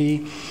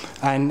community.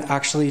 And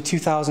actually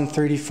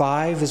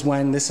 2035 is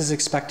when this is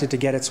expected to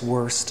get its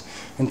worst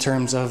in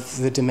terms of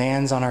the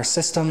demands on our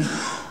system,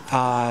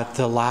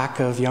 the lack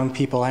of young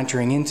people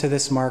entering into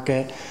this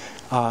market,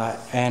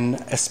 and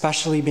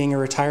especially being a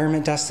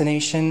retirement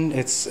destination,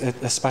 it's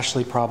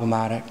especially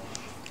problematic.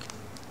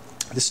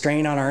 The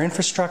strain on our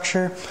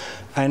infrastructure,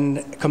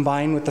 and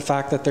combined with the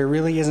fact that there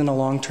really isn't a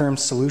long-term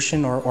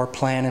solution or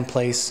plan in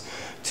place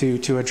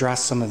to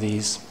address some of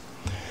these.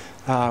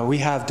 We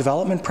have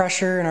development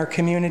pressure in our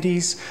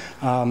communities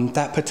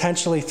that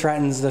potentially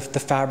threatens the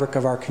fabric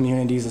of our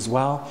communities as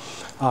well.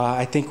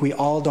 I think we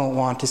all don't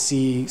want to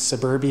see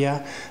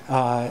suburbia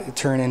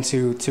turn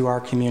into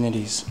our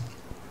communities.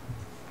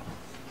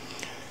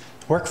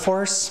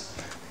 Workforce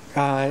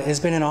has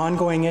been an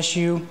ongoing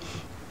issue.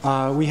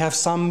 We have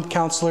some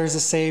councillors that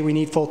say we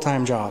need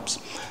full-time jobs.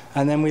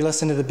 And then we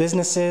listen to the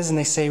businesses and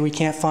they say we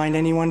can't find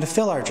anyone to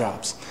fill our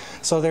jobs.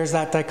 So there's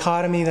that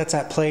dichotomy that's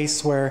at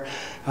place where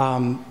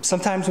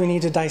sometimes we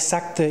need to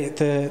dissect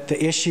the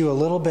issue a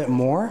little bit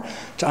more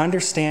to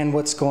understand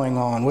what's going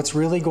on, what's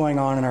really going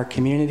on in our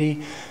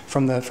community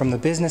from the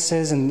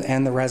businesses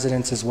and the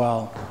residents as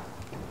well.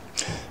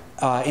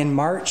 In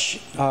March,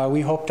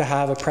 we hope to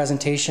have a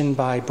presentation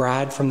by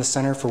Brad from the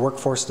Center for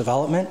Workforce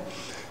Development.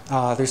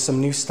 There's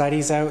some new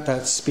studies out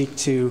that speak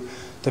to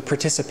the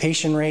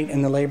participation rate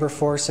in the labor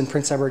force in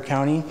Prince Edward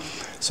County.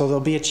 So there'll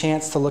be a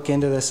chance to look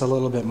into this a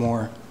little bit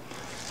more.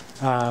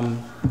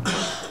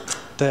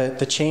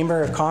 The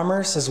Chamber of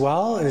Commerce as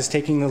well is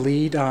taking the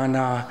lead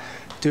on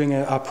doing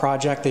a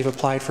project. They've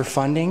applied for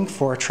funding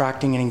for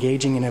attracting and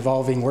engaging an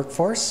evolving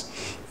workforce.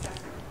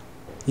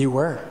 You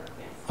were?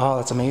 Oh,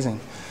 that's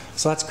amazing.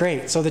 So that's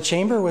great. So the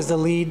Chamber was the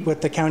lead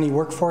with the County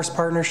Workforce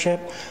Partnership,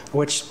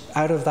 which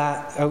out of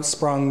that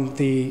outsprung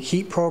the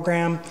HEAT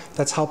program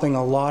that's helping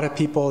a lot of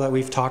people that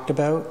we've talked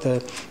about,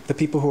 the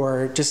people who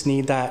are just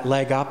need that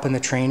leg up in the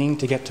training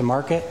to get to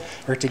market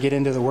or to get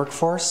into the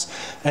workforce.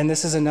 And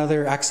this is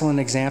another excellent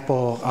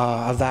example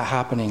of that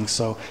happening.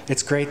 So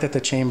it's great that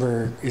the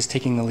Chamber is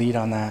taking the lead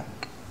on that.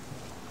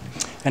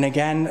 And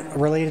again,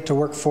 related to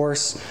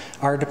workforce,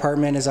 our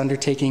department is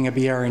undertaking a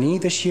BR&E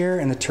this year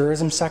in the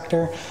tourism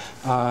sector,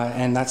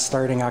 and that's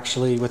starting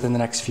actually within the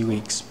next few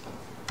weeks.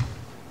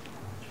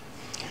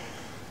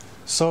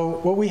 So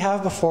what we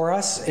have before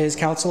us is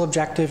Council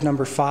Objective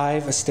number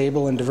 5, a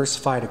stable and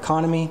diversified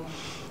economy,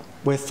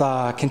 with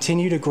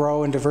continue to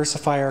grow and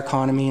diversify our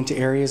economy into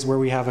areas where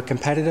we have a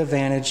competitive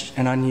advantage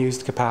and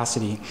unused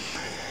capacity.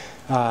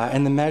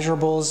 And the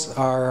measurables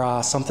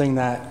are something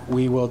that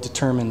we will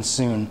determine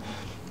soon.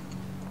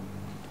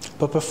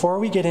 But before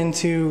we get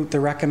into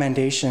the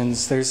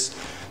recommendations, there's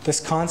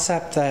this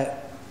concept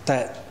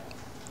that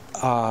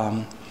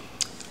I'd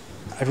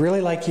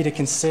really like you to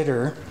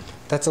consider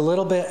that's a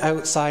little bit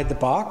outside the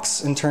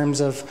box in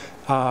terms of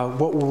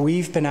what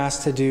we've been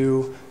asked to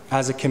do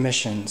as a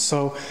commission.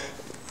 So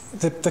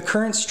the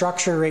current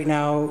structure right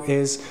now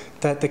is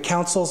that the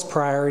council's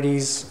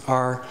priorities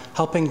are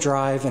helping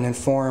drive and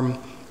inform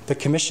the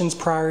commission's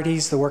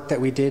priorities, the work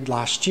that we did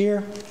last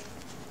year.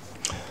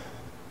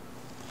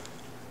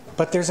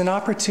 But there's an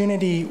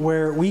opportunity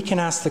where we can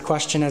ask the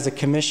question as a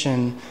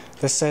commission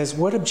that says,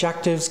 what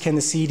objectives can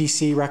the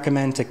CEDC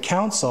recommend to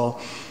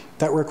council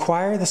that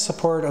require the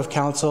support of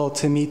council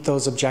to meet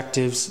those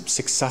objectives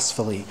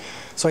successfully?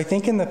 So I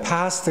think in the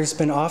past, there's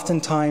been often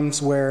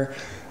times where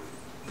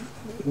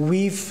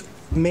we've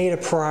made a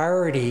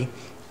priority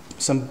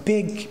some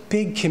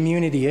big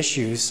community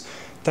issues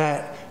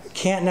that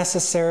can't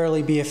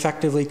necessarily be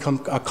effectively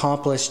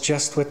accomplished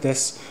just with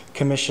this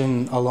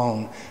commission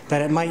alone.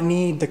 That it might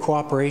need the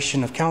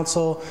cooperation of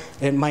council,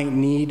 it might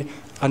need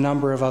a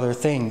number of other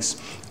things,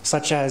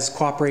 such as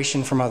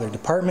cooperation from other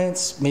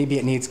departments, maybe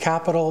it needs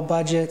capital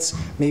budgets,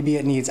 maybe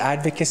it needs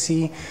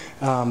advocacy,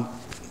 and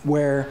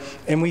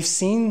we've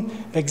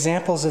seen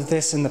examples of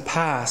this in the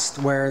past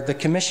where the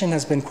commission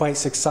has been quite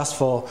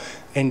successful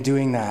in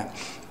doing that.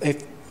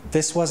 If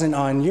this wasn't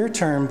on your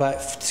term,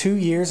 but 2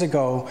 years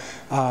ago,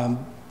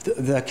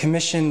 the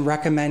commission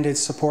recommended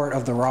support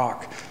of The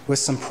Rock with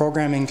some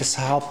programming to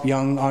help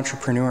young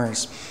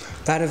entrepreneurs.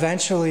 That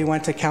eventually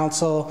went to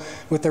council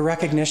with the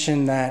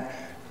recognition that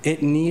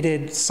it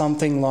needed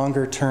something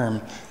longer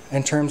term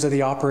in terms of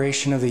the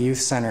operation of the youth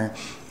center.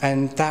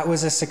 And that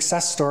was a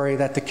success story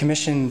that the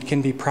commission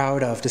can be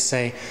proud of, to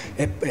say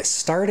it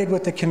started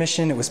with the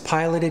commission, it was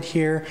piloted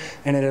here,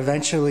 and it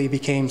eventually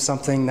became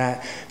something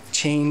that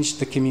changed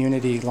the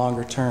community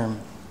longer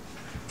term.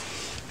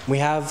 We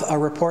have a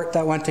report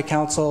that went to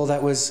council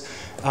that was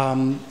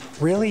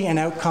really an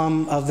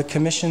outcome of the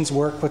commission's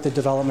work with the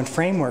development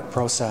framework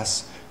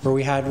process, where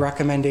we had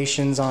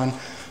recommendations on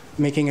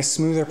making a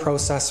smoother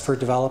process for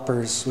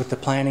developers with the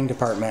planning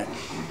department.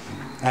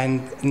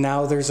 And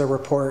now there's a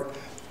report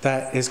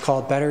that is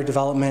called Better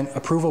Development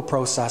Approval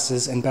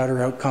Processes and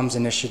Better Outcomes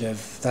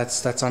Initiative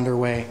that's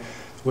underway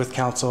with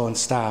council and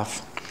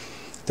staff.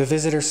 The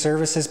Visitor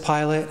Services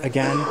Pilot,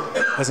 again,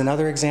 is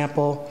another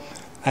example.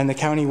 And the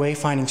county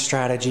wayfinding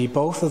strategy,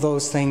 both of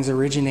those things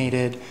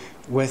originated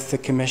with the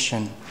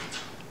commission.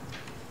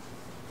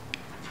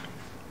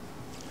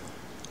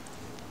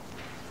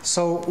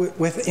 So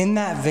within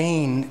that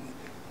vein,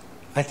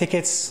 I think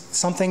it's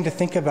something to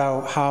think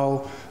about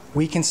how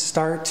we can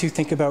start to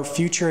think about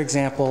future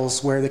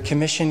examples where the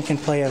commission can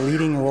play a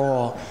leading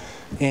role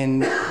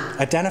in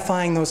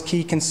identifying those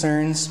key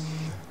concerns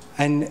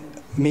and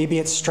maybe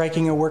it's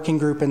striking a working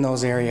group in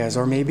those areas,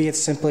 or maybe it's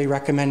simply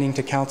recommending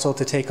to council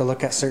to take a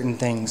look at certain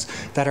things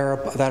that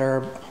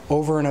are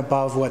over and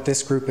above what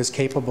this group is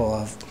capable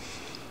of.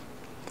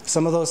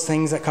 Some of those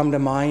things that come to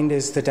mind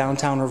is the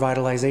downtown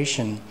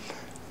revitalization.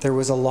 There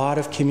was a lot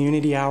of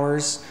community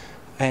hours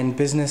and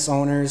business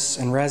owners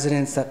and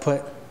residents that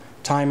put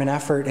time and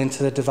effort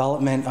into the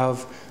development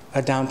of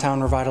a downtown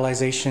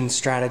revitalization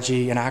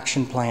strategy and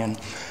action plan.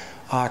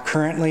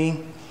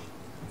 Currently,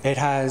 it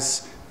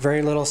has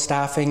very little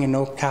staffing and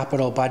no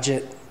capital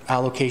budget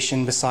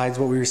allocation besides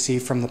what we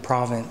receive from the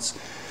province.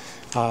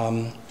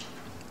 Like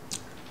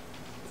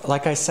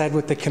I said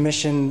with the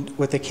commission,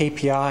 with the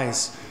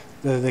KPIs,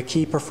 the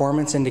key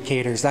performance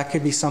indicators, that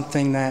could be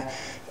something that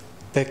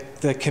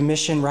the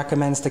commission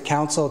recommends to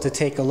council to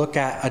take a look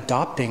at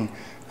adopting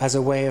as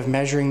a way of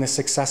measuring the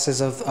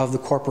successes of the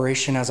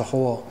corporation as a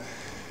whole.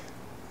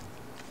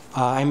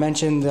 I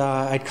mentioned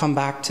I'd come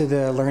back to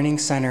the Learning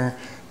Center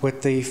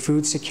with the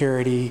food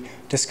security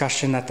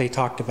discussion that they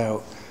talked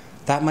about.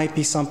 That might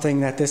be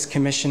something that this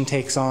commission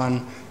takes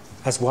on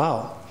as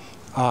well,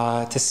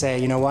 to say,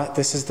 you know what,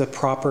 this is the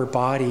proper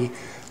body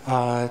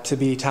to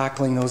be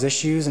tackling those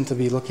issues and to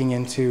be looking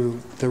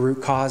into the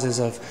root causes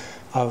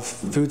of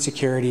food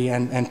security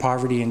and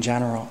poverty in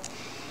general.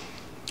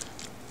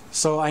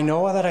 So I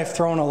know that I've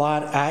thrown a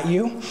lot at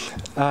you.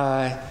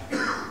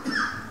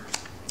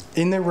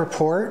 In the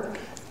report,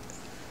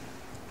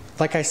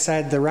 like I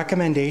said, the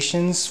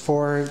recommendations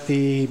for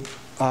the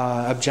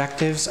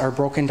objectives are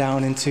broken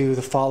down into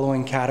the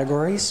following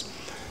categories: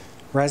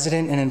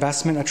 resident and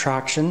investment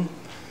attraction,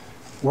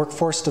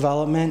 workforce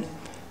development,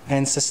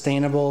 and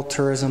sustainable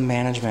tourism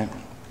management.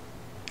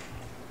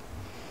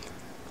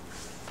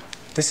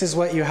 This is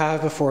what you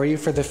have before you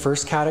for the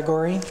first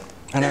category,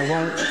 and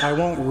I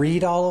won't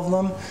read all of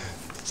them,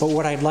 but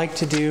what I'd like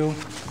to do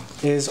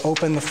is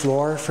open the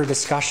floor for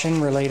discussion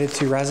related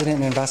to resident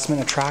and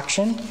investment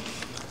attraction.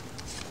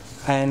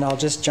 And I'll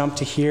just jump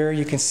to here.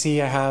 You can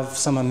see I have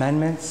some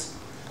amendments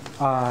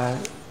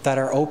that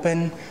are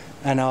open,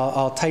 and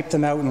I'll type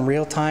them out in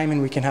real time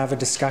and we can have a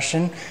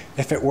discussion.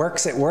 If it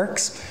works, it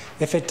works.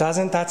 If it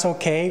doesn't, that's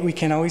okay. We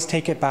can always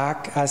take it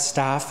back as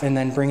staff and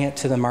then bring it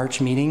to the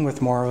March meeting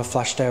with more of a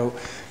fleshed out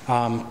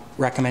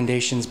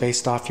recommendations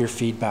based off your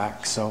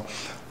feedback. So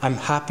I'm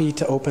happy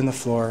to open the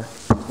floor,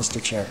 Mr.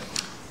 Chair.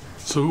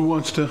 So who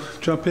wants to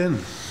jump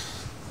in?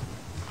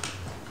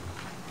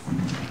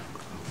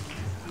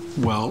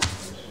 Well,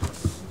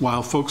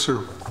 while folks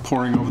are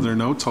poring over their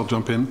notes, I'll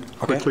jump in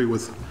quickly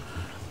with,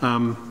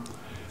 I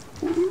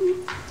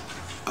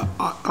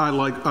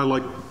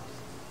like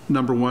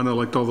number one, I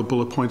liked all the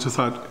bullet points. I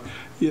thought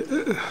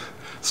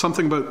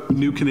something about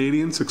new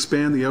Canadians,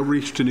 expand the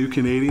outreach to new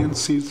Canadians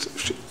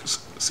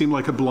seemed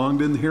like it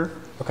belonged in here.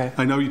 Okay.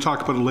 I know you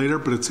talk about it later,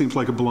 but it seems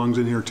like it belongs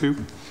in here too.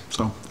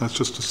 So that's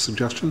just a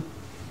suggestion.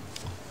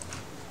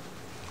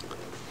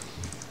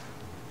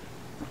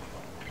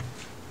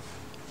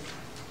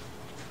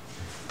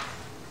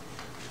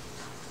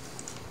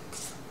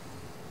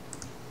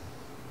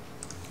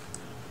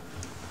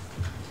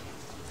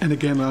 And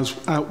again,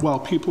 while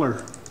people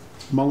are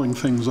mulling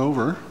things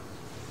over,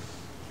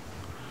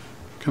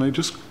 can I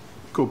just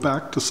go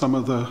back to some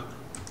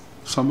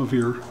of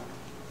your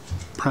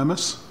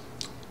premise?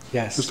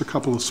 Yes. Just a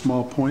couple of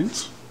small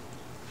points.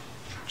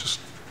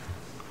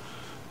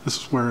 This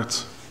is where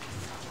it's.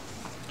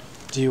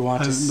 Do you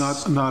want to?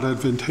 Not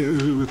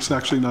advantageous. It's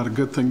actually not a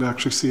good thing to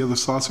actually see how the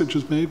sausage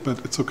is made,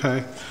 but it's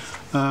okay.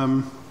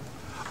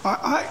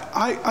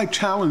 I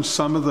challenge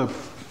some of the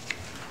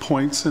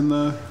points in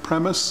the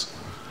premise.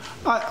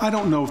 I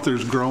don't know if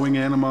there's growing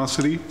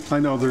animosity. I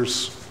know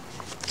there's,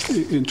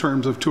 in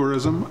terms of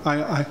tourism,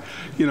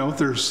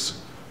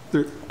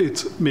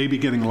 it's maybe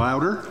getting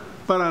louder,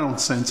 but I don't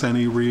sense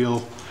any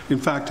real. In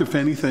fact, if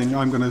anything,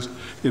 I'm going to,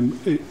 in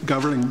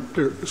governing,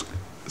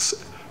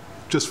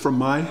 just from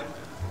my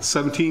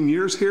 17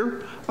 years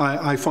here,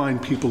 I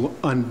find people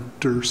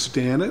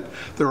understand it.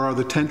 There are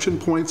the tension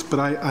points, but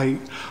I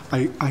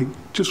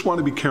just want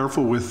to be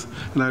careful with,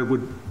 and I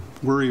would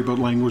worry about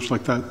language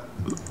like that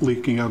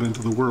leaking out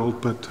into the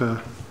world, but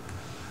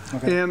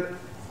okay. And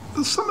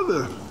some of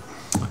the,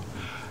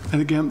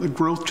 and again, the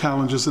growth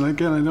challenges, and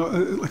again, I know,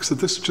 like I said,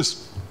 this is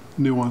just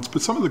nuance,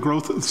 but some of the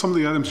growth, some of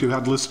the items you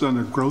had listed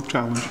under growth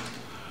challenge,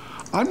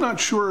 I'm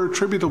not sure are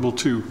attributable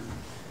to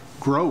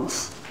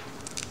growth.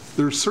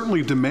 There's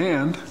certainly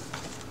demand.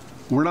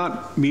 We're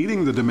not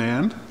meeting the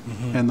demand,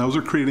 and those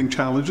are creating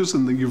challenges,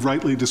 and you've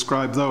rightly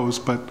described those,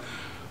 but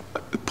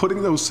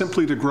putting those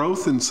simply to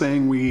growth and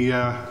saying we,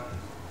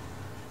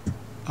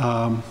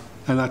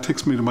 and that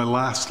takes me to my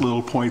last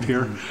little point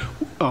here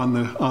on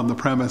the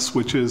premise,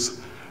 which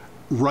is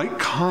right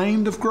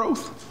kind of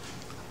growth.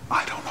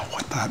 I don't know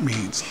what that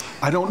means.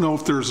 I don't know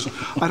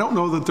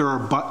that there are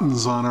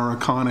buttons on our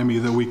economy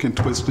that we can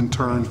twist and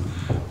turn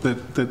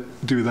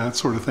that do that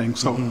sort of thing.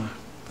 So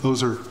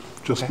those are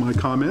just my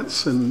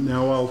comments, and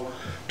now I'll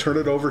turn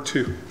it over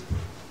to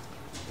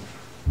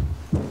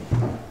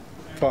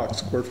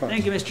Fox, Gord Fox.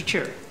 Thank you, Mr.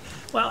 Chair.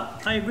 Well,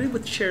 I agree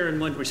with the Chair in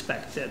one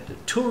respect, that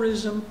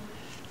tourism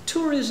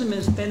tourism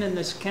has been in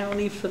this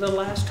county for the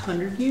last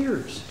 100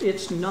 years.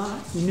 It's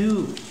not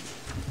new.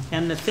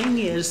 And the thing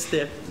is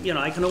that, you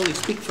know, I can only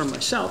speak for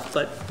myself,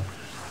 but,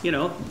 you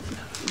know,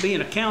 being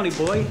a county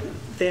boy,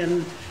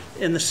 then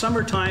in the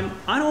summertime,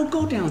 I don't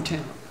go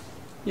downtown,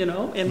 you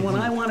know, and when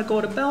I want to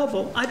go to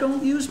Belleville, I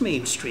don't use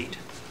Main Street.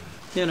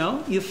 You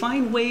know, you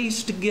find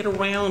ways to get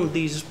around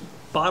these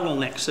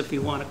bottlenecks, if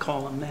you want to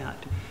call them that,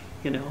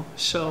 you know.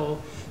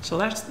 So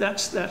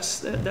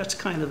that's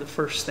kind of the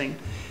first thing.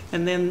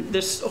 And then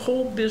this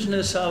whole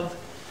business of,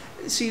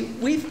 see,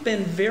 we've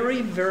been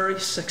very, very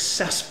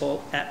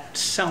successful at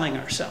selling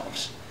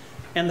ourselves.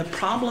 And the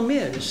problem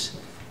is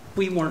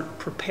we weren't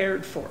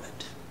prepared for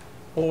it,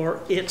 or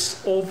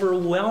it's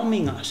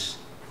overwhelming us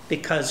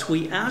because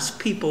we asked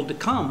people to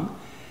come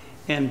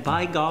and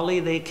by golly,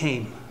 they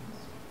came.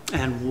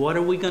 And what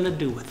are we going to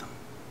do with them?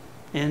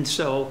 And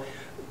so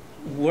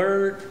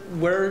we're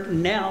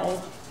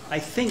now, I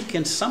think,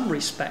 in some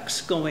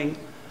respects going,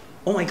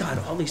 oh my God,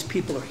 all these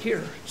people are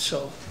here.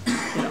 So, you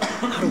know,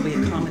 how do we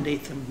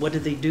accommodate them? What do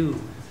they do?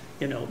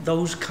 You know,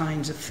 those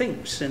kinds of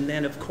things. And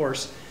then, of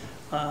course,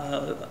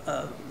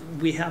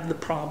 we have the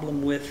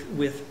problem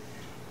with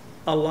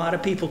a lot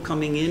of people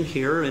coming in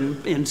here,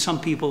 and some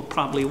people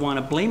probably want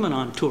to blame it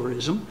on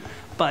tourism,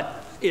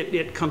 but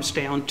it comes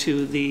down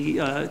to the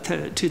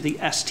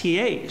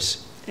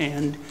STAs,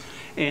 and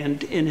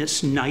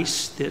it's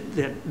nice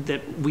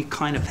that we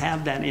kind of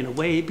have that in a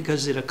way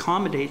because it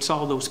accommodates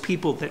all those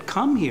people that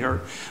come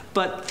here.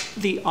 But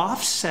the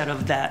offset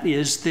of that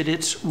is that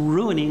it's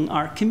ruining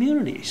our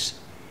communities.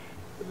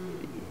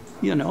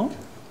 You know,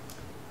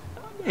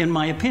 in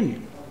my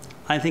opinion,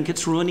 I think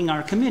it's ruining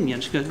our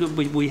communities because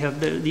we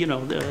have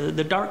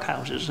the dark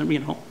houses, and you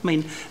know, I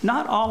mean,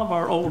 not all of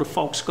our older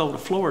folks go to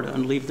Florida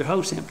and leave their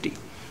house empty.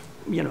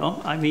 You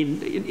know, I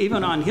mean,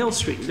 even on Hill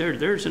Street,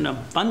 there's an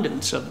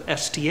abundance of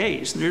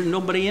STAs. There's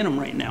nobody in them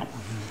right now.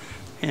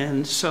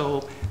 And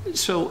so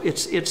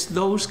it's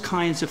those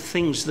kinds of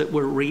things that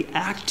we're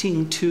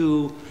reacting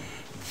to,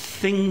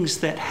 things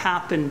that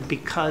happen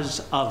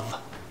because of.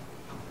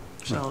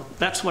 So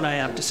that's what I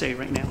have to say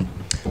right now.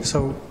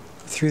 So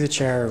through the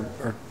chair,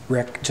 or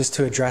Rick, just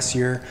to address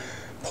your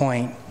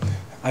point,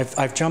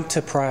 I've jumped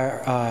to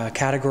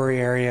category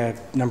area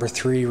number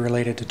 3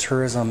 related to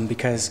tourism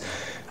because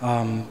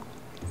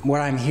what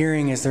I'm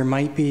hearing is there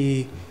might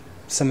be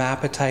some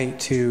appetite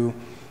to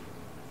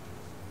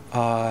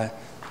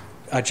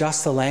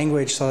adjust the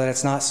language so that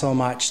it's not so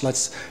much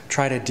let's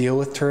try to deal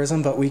with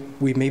tourism, but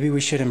maybe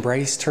we should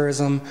embrace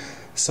tourism,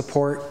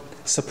 support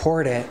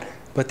it,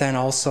 but then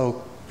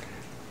also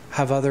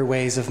have other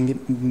ways of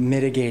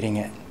mitigating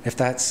it. If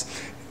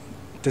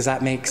does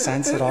that make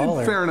sense at all?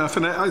 Or? Fair enough,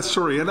 and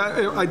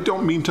I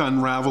don't mean to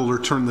unravel or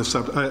turn this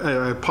up.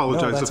 I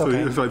apologize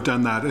if I've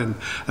done that, and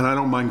I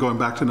don't mind going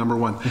back to number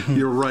 1. Mm-hmm.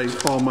 You're right,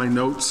 all my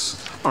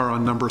notes are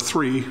on number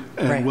 3,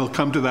 and we'll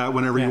come to that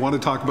whenever you want to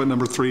talk about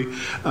number 3.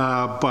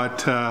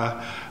 But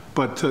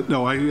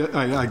no,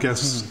 I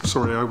guess,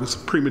 sorry, I was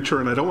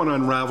premature, and I don't want to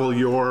unravel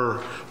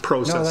your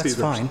process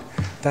either. No, that's fine.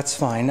 That's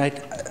fine.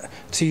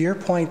 To your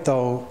point,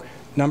 though,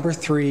 number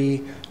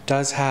 3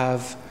 does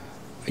have,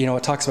 you know,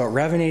 it talks about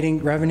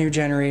revenue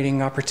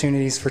generating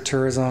opportunities for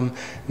tourism,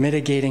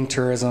 mitigating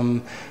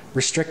tourism,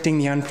 restricting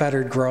the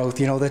unfettered growth.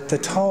 You know, the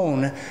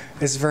tone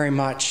is very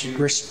much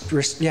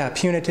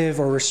punitive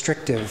or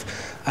restrictive.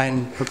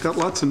 And I've got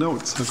lots of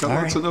notes. I've got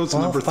lots of notes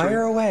on number 3.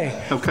 Fire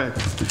away. Okay.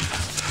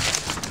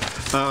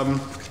 I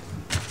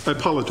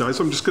apologize.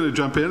 I'm just going to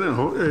jump in,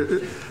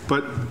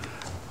 but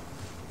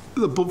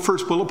the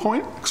first bullet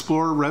point: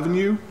 explore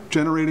revenue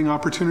generating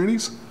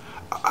opportunities.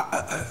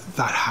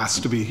 That has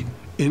to be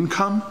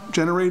income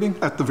generating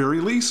at the very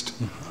least.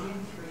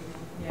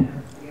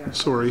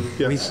 Sorry,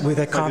 yes.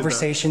 The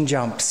conversation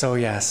jumped, so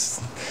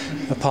yes.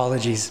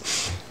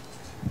 Apologies.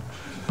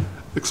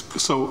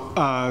 So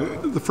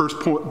the first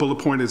bullet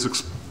point is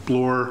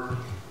explore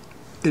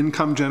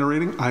income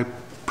generating. I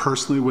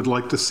personally would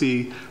like to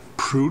see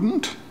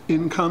prudent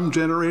income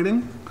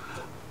generating,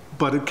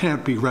 but it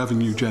can't be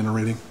revenue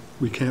generating.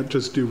 We can't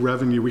just do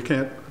revenue. We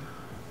can't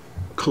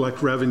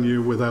collect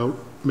revenue without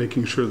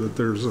making sure that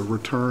there's a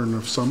return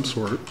of some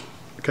sort.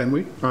 Can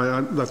we?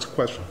 That's a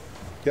question.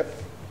 Yep.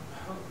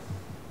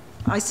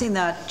 I seen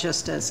that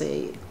just as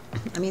I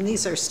mean,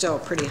 these are still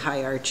pretty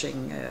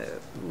high-arching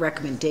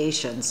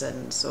recommendations,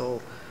 and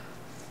so,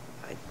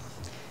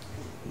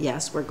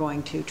 yes, we're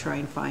going to try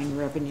and find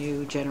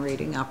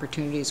revenue-generating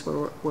opportunities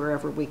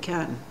wherever we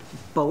can.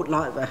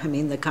 I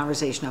mean, the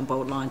conversation on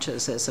boat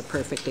launches is a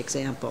perfect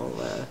example.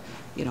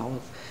 You know,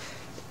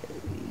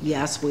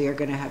 yes, we are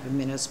going to have a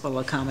municipal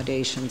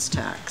accommodations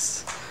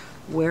tax.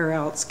 Where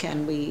else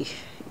can we,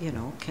 you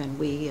know,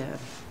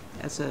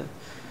 as a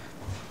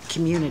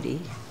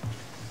community,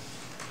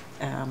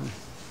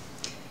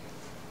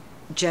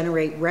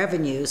 generate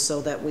revenue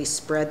so that we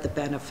spread the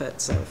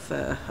benefits of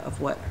the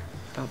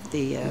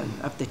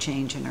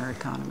change in our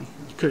economy?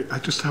 Okay, I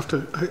just have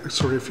to.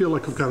 Sorry, I feel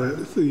like I've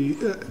got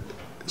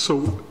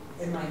so.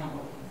 In my home.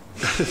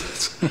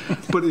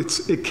 But it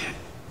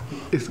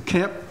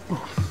can't.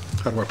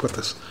 How do I put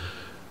this?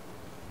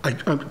 I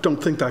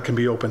don't think that can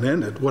be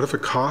open-ended. What if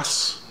it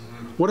costs?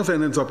 What if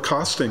it ends up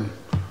costing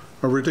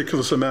a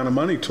ridiculous amount of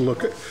money to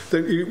look at?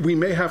 Then we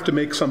may have to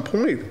make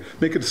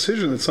a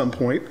decision at some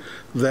point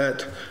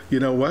that, you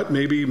know what,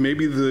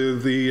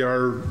 maybe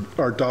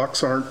our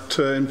docks aren't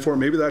informed.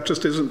 Maybe that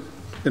just isn't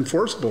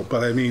enforceable.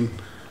 But I mean,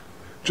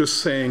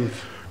 just saying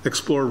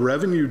explore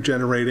revenue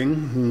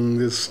generating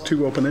is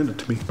too open-ended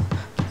to me.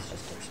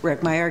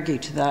 Rick, my argue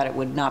to that, it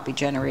would not be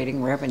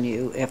generating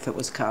revenue if it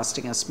was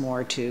costing us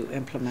more to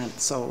implement.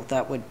 So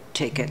that would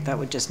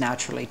just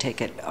naturally take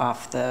it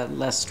off the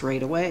list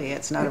right away.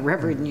 It's not a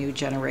revenue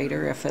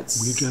generator if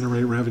it's... We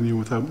generate revenue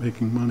without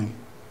making money.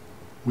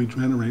 We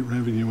generate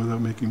revenue without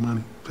making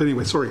money.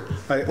 Anyway, sorry.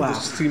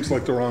 This seems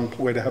like the wrong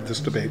way to have this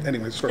debate.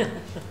 Anyway, sorry.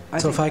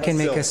 So if I can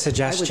make a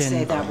suggestion...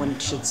 I would say that one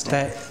should stay.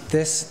 That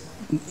this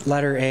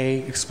letter A,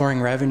 exploring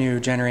revenue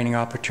generating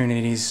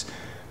opportunities,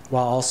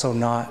 while also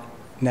not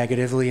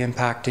negatively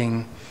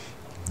impacting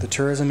the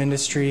tourism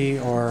industry,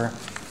 or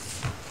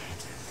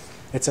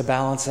it's a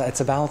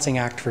balancing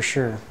act for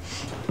sure.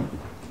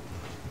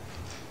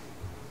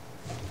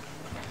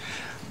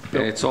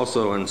 It's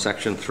also in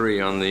section 3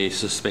 on the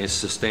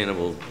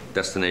sustainable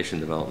destination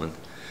development.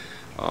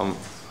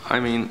 I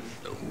mean,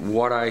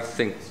 what I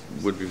think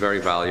would be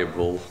very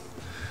valuable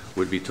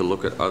would be to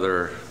look at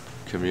other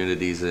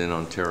communities in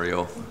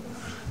Ontario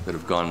that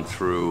have gone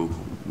through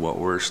what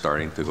we're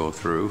starting to go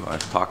through.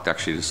 I've talked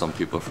actually to some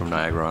people from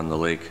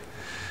Niagara-on-the-Lake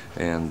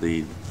and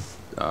the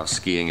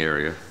skiing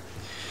area.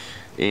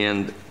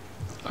 And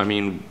I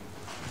mean,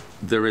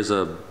 there is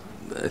I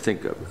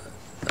think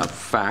a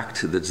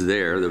fact that's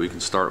there that we can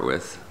start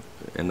with,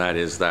 and that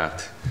is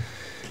that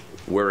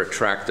we're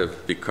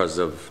attractive because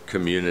of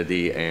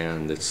community,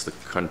 and it's the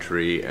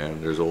country,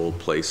 and there's old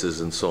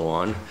places and so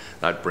on.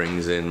 That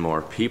brings in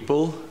more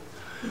people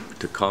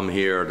to come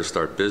here to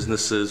start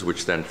businesses,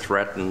 which then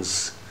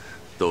threatens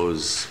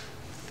those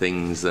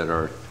things that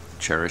are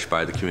cherished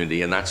by the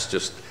community. And that's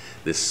just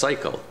this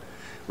cycle.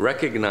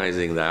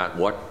 Recognizing that,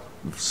 what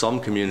some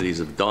communities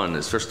have done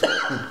is first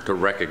to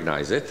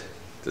recognize it,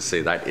 to say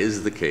that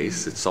is the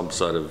case. It's some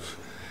sort of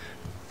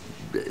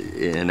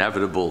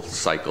inevitable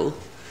cycle.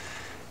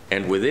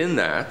 And within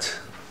that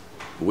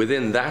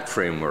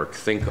framework,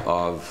 think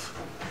of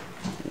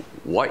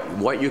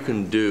what you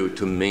can do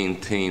to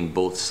maintain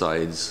both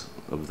sides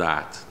of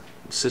that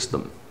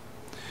system.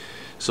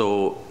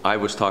 So I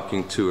was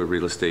talking to a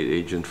real estate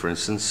agent, for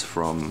instance,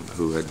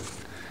 who had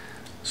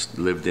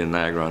lived in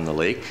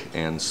Niagara-on-the-Lake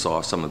and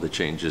saw some of the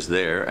changes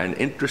there. And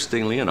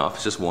interestingly enough,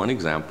 it's just one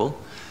example.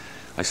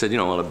 I said, you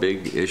know, well, a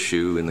big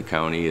issue in the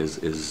county is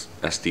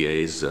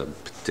SDAs,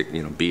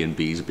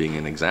 B&Bs being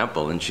an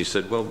example. And she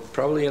said, well,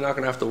 probably you're not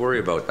going to have to worry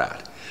about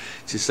that.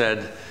 She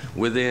said,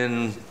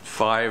 within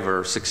 5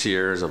 or 6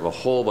 years of a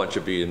whole bunch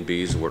of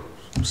B&Bs were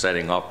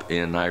setting up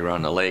in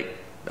Niagara-on-the-Lake,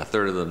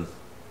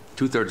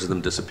 two-thirds of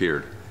them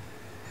disappeared.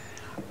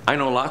 I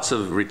know lots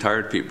of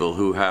retired people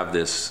who have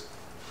this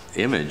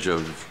image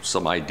of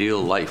some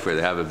ideal life where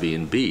they have a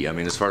B&B. I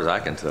mean, as far as I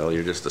can tell,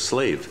 you're just a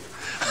slave.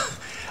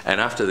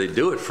 And after they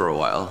do it for a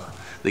while,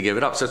 they give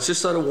it up. So it's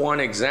just sort of one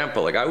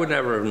example. Like, I would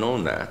never have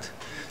known that.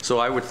 So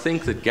I would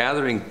think that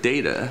gathering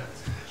data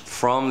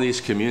from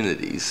these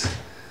communities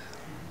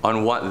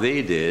on what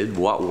they did,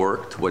 what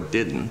worked, what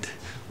didn't,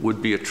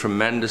 would be a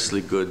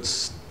tremendously good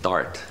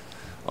start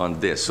on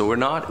this. So we're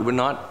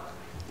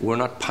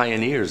not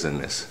pioneers in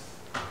this.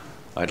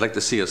 I'd like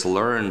to see us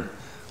learn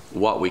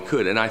what we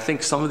could. And I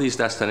think some of these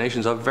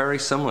destinations are very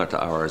similar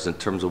to ours in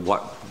terms of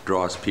what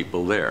draws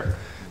people there.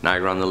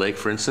 Niagara-on-the-Lake,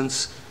 for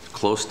instance,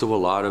 close to a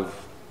lot of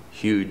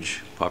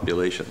huge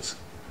populations.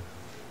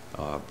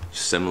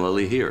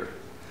 Similarly here.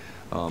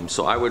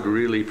 So I would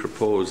really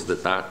propose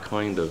that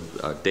kind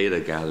of data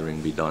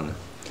gathering be done.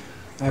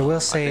 I will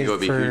say, I think it would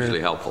be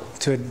hugely helpful.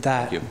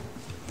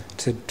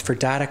 For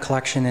data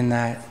collection in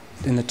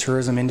the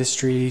tourism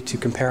industry, to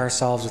compare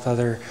ourselves with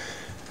other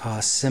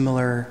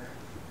similar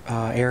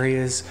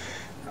areas,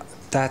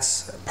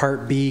 that's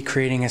part B,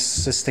 creating a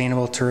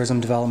sustainable tourism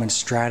development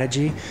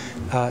strategy.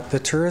 The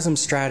tourism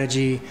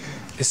strategy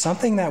is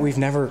something that we've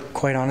never,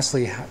 quite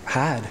honestly,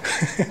 had,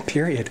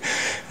 period.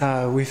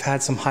 We've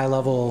had some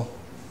high-level,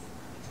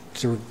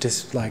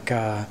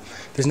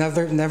 there's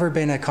never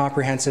been a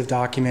comprehensive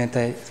document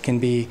that can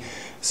be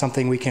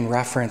something we can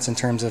reference in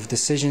terms of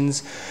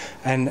decisions.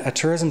 And a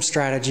tourism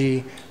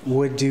strategy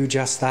would do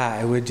just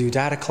that. It would do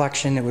data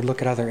collection, it would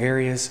look at other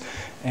areas,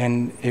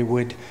 and it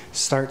would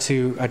start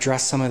to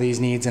address some of these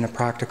needs in a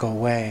practical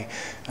way.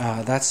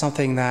 That's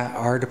something that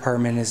our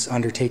department is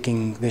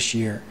undertaking this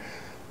year.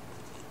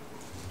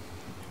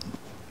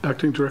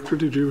 Acting Director,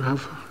 did you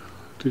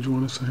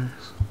want to say?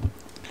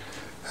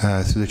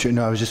 Through the chair,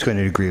 no, I was just going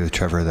to agree with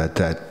Trevor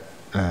that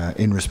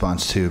in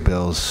response to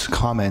Bill's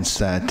comments,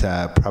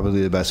 that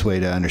probably the best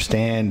way to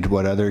understand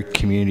what other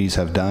communities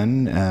have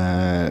done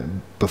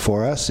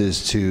before us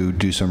is to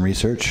do some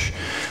research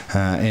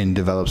and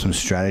develop some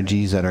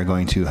strategies that are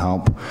going to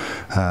help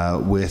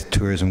with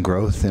tourism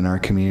growth in our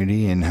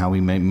community and how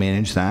we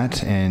manage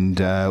that. And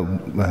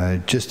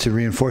just to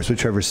reinforce what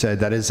Trevor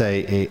said, that is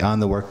a on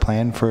the work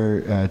plan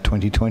for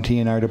 2020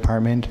 in our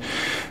department.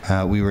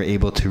 We were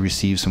able to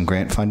receive some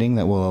grant funding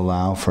that will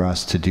allow for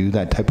us to do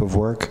that type of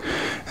work,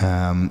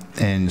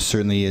 and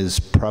certainly is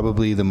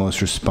probably the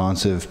most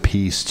responsive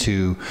piece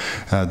to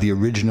the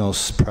original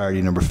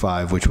priority number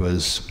 5, which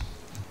was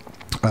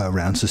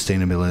around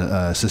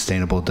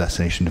sustainable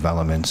destination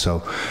development.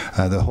 So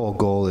the whole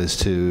goal is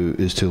to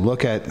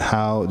look at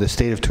how the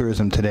state of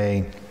tourism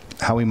today,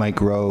 how we might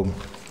grow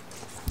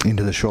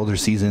into the shoulder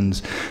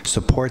seasons,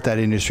 support that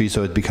industry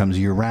so it becomes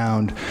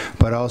year-round,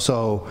 but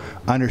also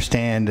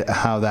understand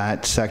how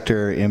that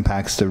sector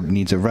impacts the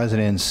needs of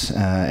residents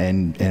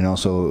and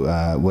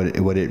also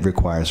what it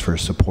requires for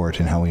support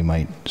and how we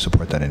might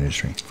support that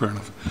industry. Fair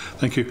enough.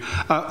 Thank you.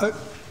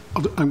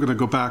 I'm going to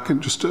go back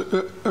and just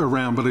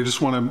around, but I just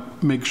want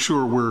to make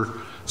sure we're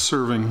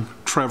serving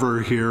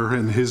Trevor here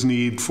and his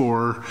need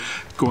for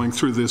going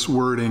through this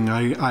wording.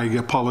 I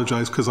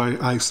apologize because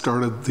I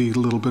started the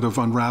little bit of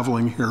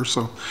unraveling here,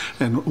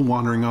 and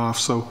wandering off.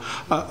 So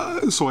I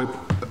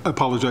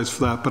apologize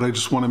for that, but I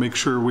just want to make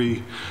sure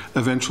we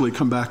eventually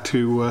come back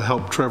to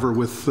help Trevor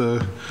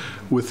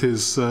with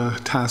his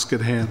task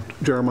at hand.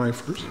 Jeremiah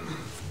first.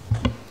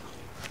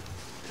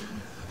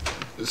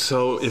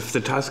 So if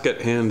the task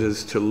at hand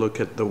is to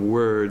look at the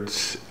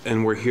words,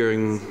 and we're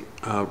hearing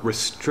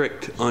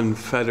restrict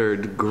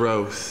unfettered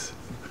growth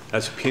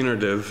as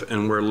punitive,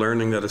 and we're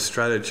learning that a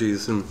strategy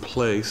is in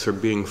place or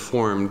being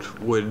formed,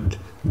 would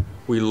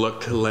we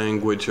look to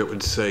language that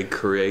would say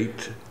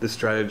create the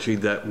strategy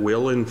that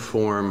will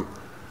inform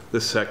the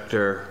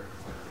sector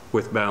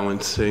with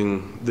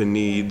balancing the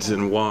needs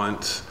and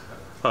wants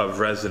of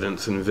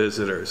residents and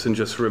visitors, and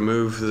just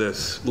remove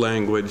this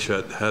language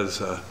that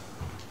has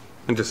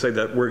and just say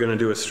that we're going to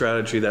do a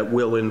strategy that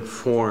will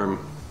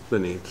inform the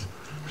needs?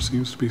 There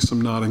seems to be some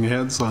nodding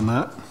heads on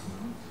that.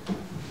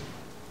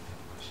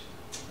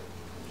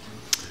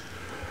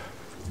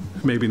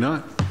 Maybe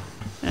not.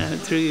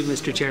 Through you,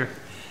 Mr. Chair.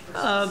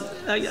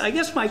 I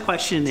guess my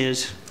question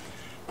is,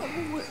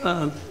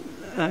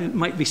 it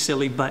might be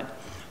silly, but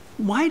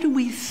why do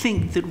we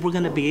think that we're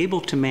going to be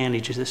able to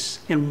manage this,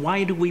 and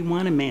why do we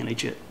want to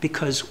manage it?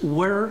 Because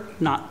we're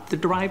not the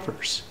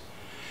drivers.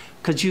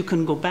 Because you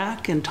can go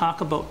back and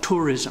talk about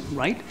tourism,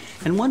 right?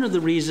 And one of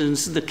the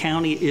reasons the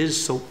county is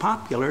so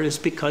popular is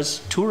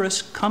because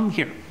tourists come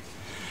here.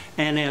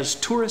 And as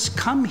tourists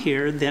come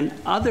here, then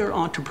other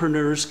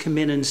entrepreneurs come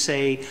in and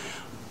say,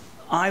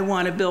 I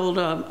want to build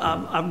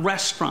a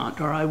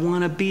restaurant, or I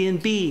want a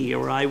B&B,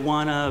 or I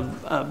want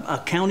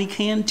a county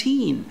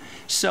canteen.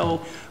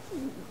 So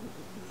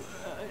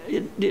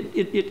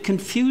it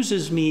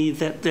confuses me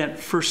that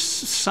for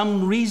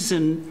some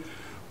reason,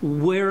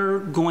 we're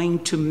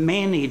going to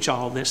manage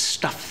all this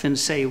stuff and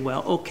say,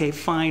 well, okay,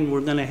 fine,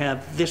 we're going to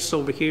have this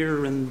over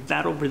here and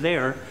that over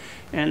there.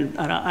 And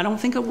I don't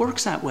think it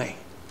works that way.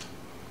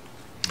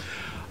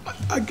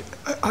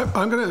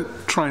 I'm going to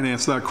try and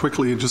answer that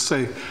quickly and just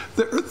say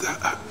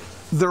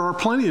there are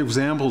plenty of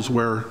examples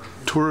where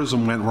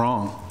tourism went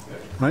wrong,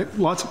 right?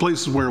 Lots of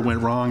places where it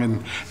went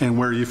wrong, and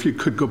where if you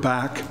could go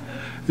back,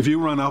 if you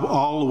run up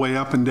all the way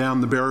up and down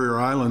the barrier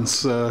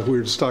islands, we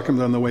were just talking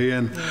on the way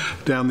in,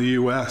 down the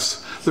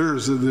U.S.,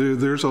 there's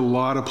a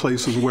lot of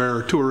places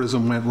where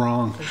tourism went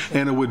wrong,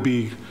 and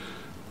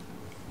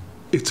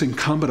it's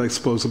incumbent, I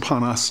suppose,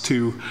 upon us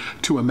to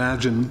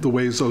imagine the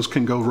ways those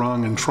can go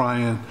wrong and try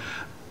and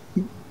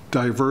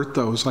divert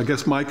those. I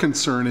guess my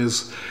concern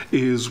is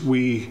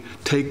we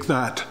take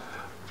that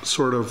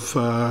sort of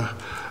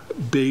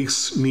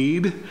base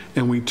need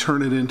and we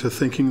turn it into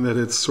thinking that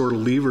it's sort of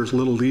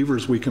little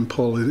levers we can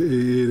pull. It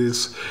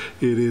is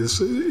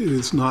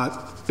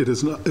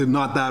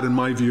not that in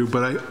my view,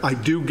 but I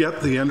do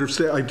get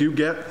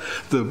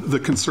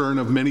the concern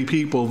of many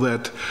people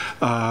that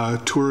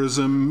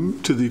tourism,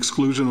 to the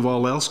exclusion of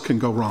all else, can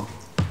go wrong.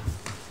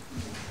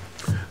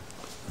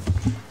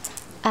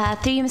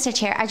 Through you, Mr.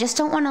 Chair, I just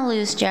don't want to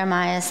lose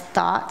Jeremiah's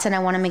thoughts, and I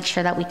want to make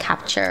sure that we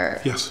capture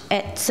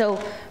it.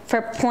 So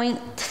for point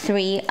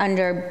 3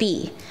 under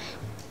B,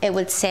 it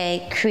would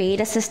say create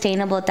a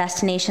sustainable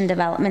destination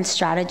development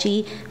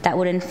strategy that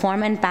would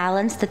inform and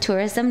balance the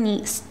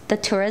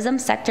tourism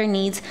sector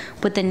needs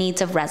with the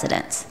needs of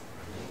residents.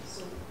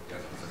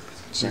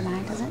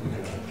 Jeremiah, does it?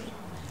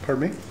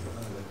 Pardon me?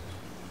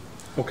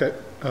 Okay.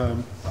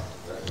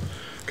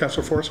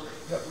 Councillor Forrest?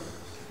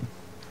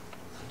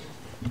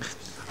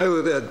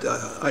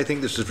 I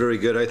think this is very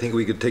good. I think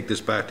we could take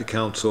this back to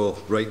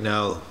council right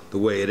now the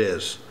way it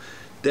is.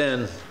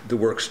 Then the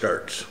work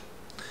starts.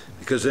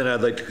 Because then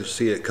I'd like to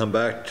see it come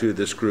back to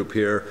this group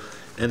here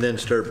and then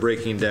start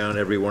breaking down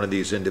every one of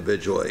these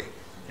individually.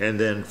 And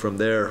then from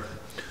there,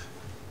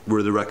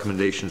 where the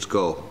recommendations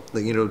go.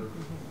 Like, you know,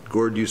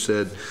 Gord, you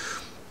said,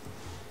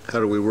 how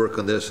do we work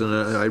on this? And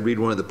I read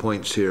one of the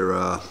points here,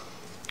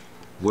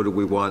 what do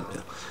we want?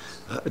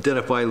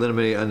 identify,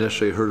 eliminate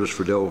unnecessary hurdles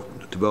for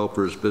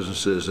developers,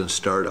 businesses, and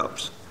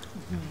startups.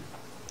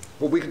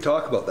 Well, we can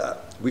talk about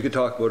that. We could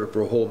talk about it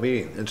for a whole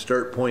meeting and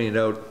start pointing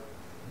out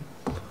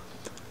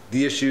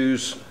the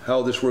issues,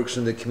 how this works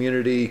in the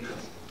community,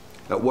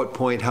 at what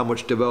point, how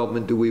much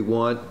development do we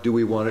want? Do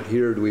we want it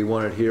here? Do we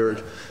want it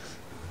here?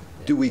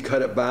 Do we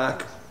cut it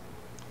back?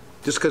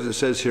 Just because it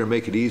says here,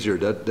 make it easier,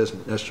 that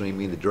doesn't necessarily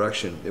mean the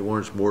direction. It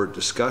warrants more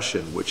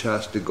discussion, which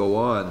has to go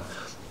on.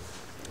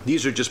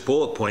 These are just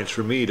bullet points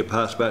for me to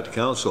pass back to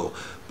council,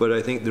 but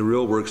I think the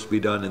real work's to be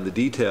done in the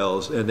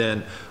details, and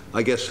then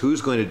I guess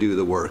who's going to do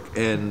the work?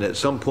 And at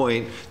some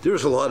point,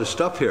 there's a lot of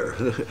stuff here.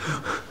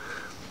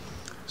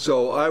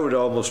 So I would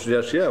almost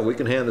suggest, yeah, we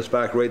can hand this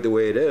back right the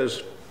way it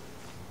is,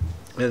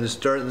 and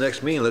start the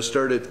next meeting. Let's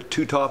start at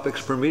 2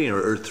 topics per meeting,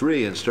 or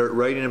 3, and start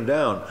writing them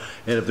down.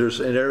 And if there's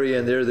an area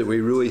in there that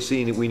we really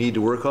see we need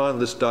to work on,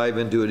 let's dive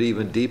into it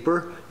even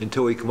deeper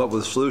until we come up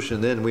with a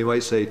solution. Then we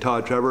might say,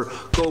 Todd, Trevor,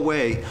 go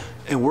away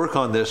and work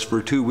on this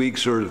for 2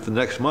 weeks or the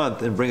next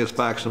month and bring us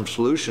back some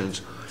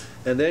solutions.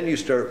 And then you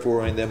start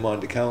forwarding them on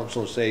to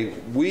council and say,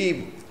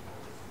 we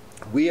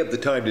have the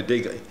time to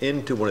dig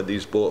into one of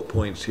these bullet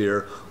points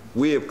here.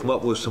 We have come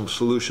up with some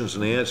solutions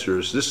and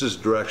answers. This is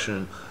the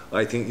direction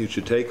I think you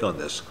should take on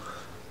this.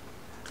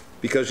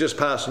 Because just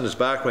passing this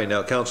back right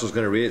now, council's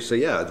going to read it and say,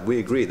 yeah, we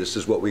agree, this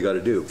is what we got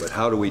to do. But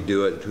how do we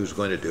do it? Who's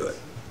going to do it?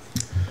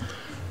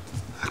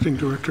 Acting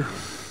Director.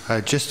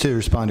 Just to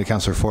respond to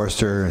Councillor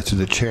Forster, to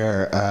the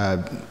chair,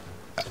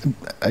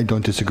 I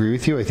don't disagree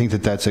with you. I think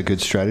that that's a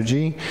good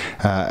strategy.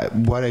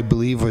 What I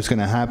believe was going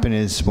to happen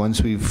is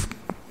once we've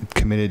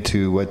committed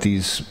to what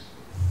these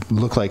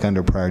look like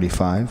under priority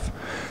 5,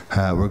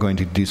 we're going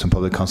to do some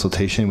public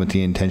consultation with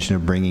the intention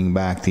of bringing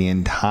back the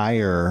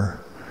entirety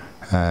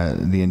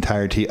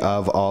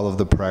of all of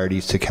the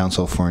priorities to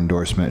council for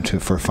endorsement,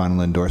 for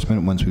final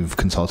endorsement once we've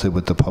consulted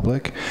with the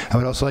public. I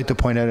would also like to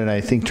point out, and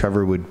I think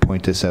Trevor would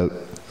point this out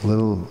a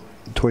little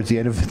towards the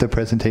end of the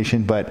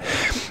presentation, but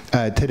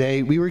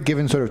today we were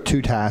given sort of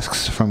 2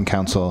 tasks from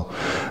council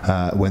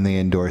when they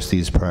endorsed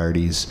these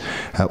priorities.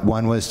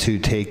 One was to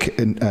take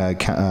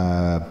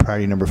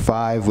priority number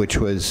 5, which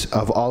was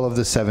of all of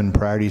the 7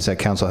 priorities that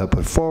council had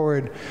put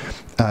forward,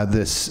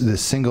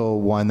 this single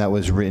one that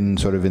was written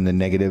sort of in the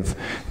negative,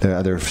 the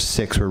other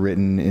 6 were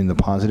written in the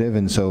positive,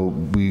 and so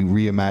we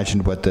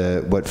reimagined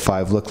what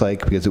 5 looked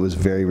like, because it was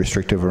very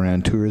restrictive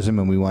around tourism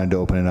and we wanted to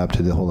open it up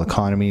to the whole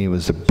economy. It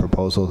was the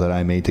proposal that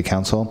I made to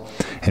council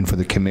and for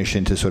the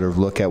commission to sort of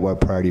look at what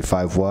priority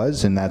 5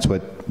 was, and that's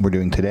what we're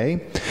doing today.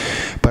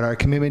 But our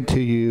commitment to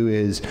you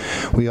is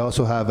we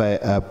also have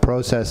a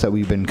process that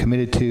we've been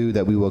committed to,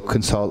 that we will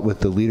consult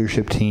with the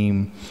leadership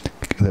team,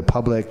 the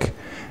public,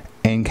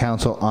 and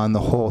council on the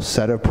whole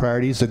set of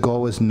priorities. The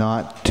goal was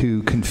not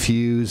to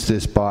confuse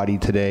this body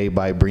today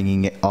by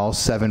bringing all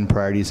 7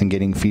 priorities and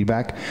getting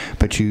feedback,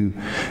 but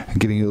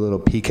giving you a little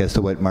peek as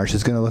to what March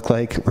is going to look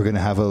like. We're going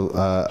to have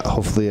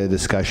hopefully a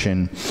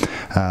discussion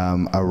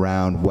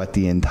around what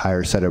the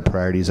entire set of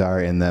priorities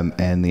are and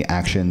the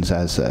actions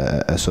as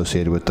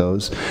associated with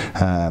those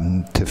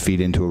to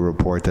feed into a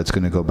report that's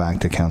going to go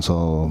back to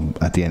council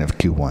at the end of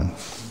Q1.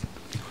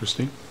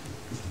 Christine?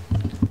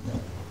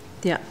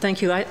 Yeah,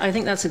 thank you. I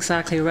think that's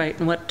exactly right.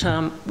 And what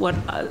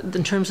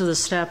in terms of the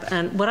step,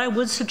 and what I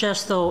would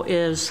suggest though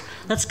is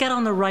let's get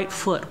on the right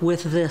foot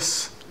with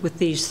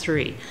these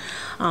 3.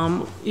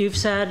 You've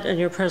said in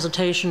your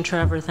presentation,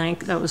 Trevor,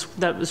 that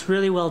was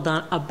really well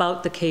done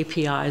about the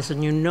KPIs,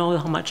 and you know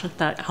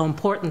how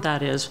important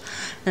that is.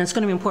 And it's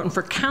going to be important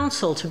for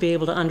council to be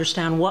able to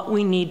understand what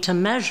we need to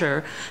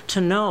measure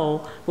to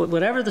know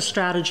whatever the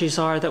strategies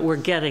are that we're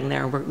getting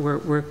there,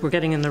 we're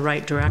getting in the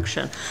right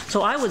direction.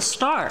 So I would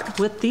start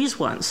with these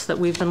ones that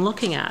we've been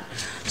looking at.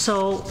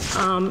 So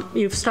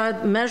you've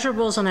started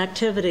measurables and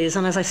activities,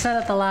 and as I said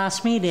at the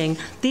last meeting,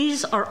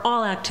 these are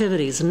all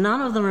activities.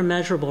 None of them are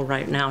measurable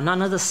right now,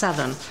 none of the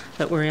 7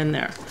 that were in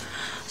there.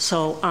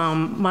 So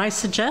my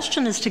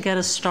suggestion is to get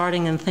us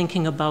starting and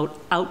thinking about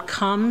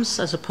outcomes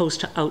as opposed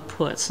to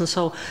outputs. And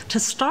so to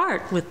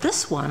start with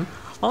this one,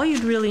 all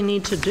you'd really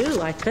need to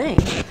do, I think,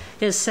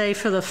 is say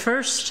for the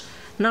first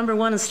number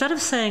 1, instead of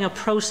saying a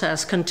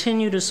process,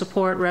 continue to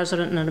support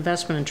resident and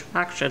investment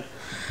interaction,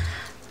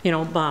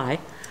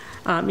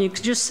 you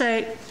could just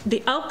say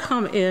the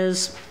outcome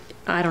is,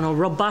 I don't know,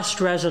 robust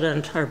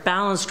resident or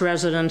balanced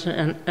resident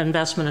and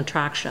investment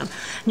attraction.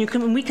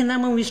 And we can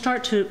then, when we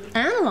start to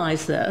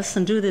analyze this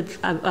and do the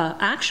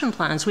action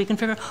plans, we can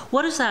figure out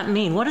what does that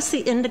mean? What is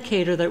the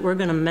indicator that we're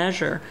going to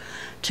measure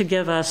to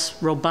give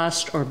us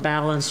robust or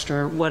balanced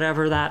or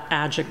whatever that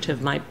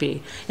adjective might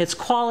be? It's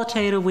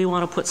qualitative. We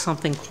want to put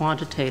something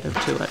quantitative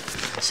to it.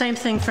 Same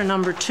thing for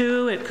number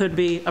 2. It could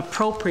be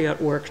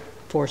appropriate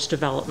workforce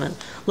development,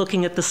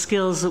 looking at the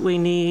skills that we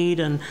need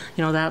and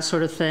that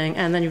sort of thing.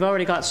 And then you've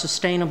already got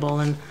sustainable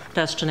and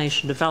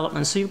destination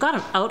development. So you've got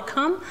an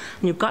outcome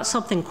and you've got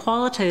something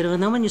qualitative,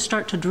 and then when you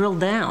start to drill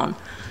down,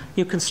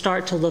 you can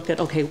start to look at,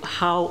 okay,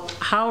 how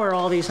are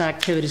all these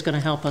activities going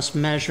to help us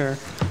measure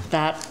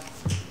that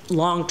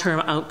long-term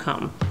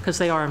outcome, because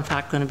they are in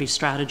fact going to be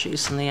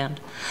strategies in the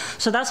end.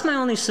 So that's my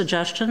only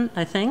suggestion,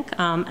 I think.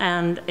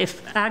 And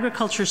if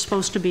agriculture is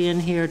supposed to be in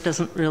here, it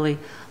doesn't really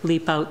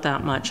leap out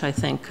that much, I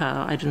think.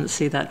 I didn't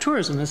see that.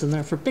 Tourism is in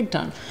there for big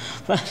time,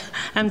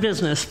 and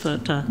business,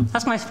 but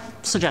that's my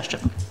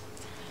suggestion.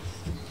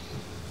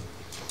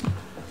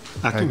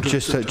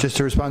 Just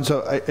to respond,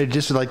 so I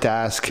just would like to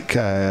ask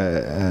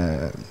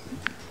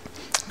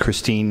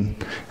Christine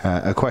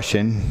a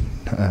question,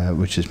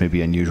 which is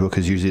maybe unusual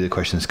because usually the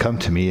questions come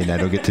to me and I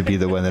don't get to be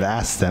the one that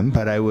asks them.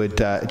 But I would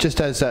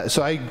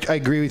so I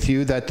agree with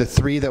you that the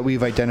three that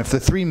we've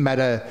identified, the three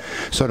meta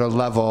sort of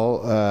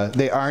level,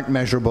 they aren't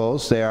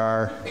measurables. They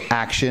are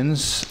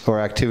actions or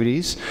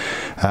activities.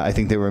 I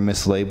think they were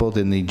mislabeled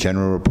in the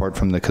general report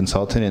from the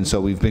consultant, and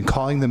so we've been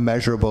calling them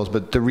measurables.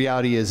 But the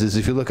reality is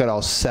if you look at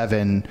all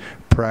 7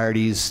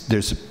 priorities,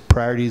 there's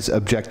priorities,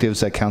 objectives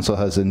that council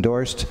has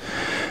endorsed,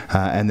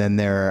 and then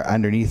there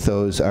underneath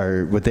those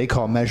are what they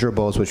call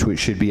measurables, which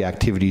should be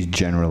activities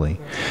generally.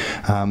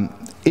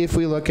 If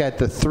we look at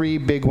the 3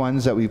 big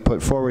ones that we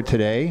put forward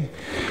today,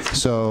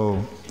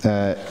 so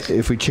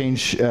if we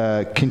change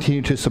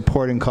continue to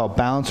support and call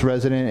balanced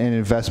resident and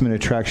investment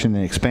attraction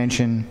and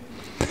expansion,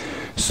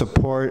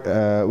 support,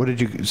 what did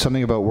you,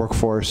 something about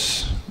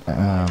workforce,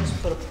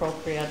 just put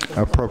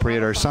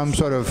appropriate or some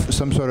sort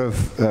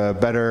of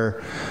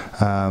better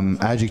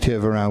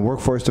adjective around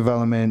workforce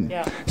development,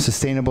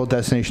 sustainable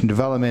destination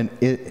development,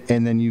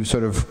 and then you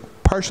sort of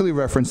partially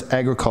referenced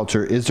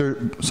agriculture. Is there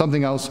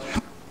something else?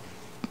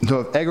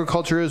 So if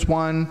agriculture is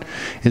one,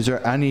 is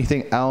there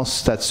anything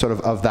else that's sort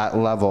of that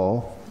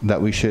level that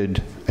we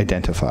should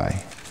identify?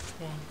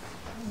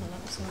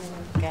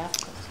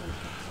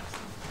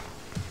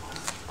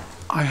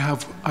 I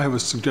have a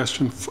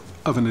suggestion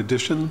of an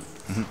addition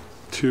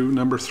to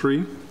number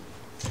 3.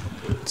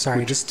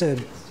 Sorry, just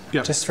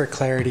for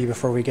clarity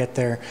before we get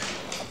there,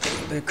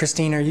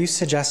 Christine, are you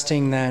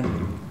suggesting that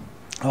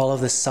all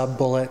of the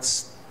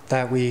sub-bullets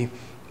that we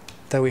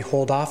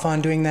hold off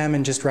on doing them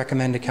and just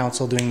recommend to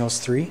council doing those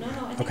 3?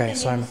 No,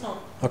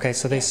 okay,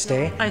 so they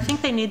stay? I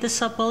think they need the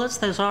sub-bullets.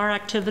 Those are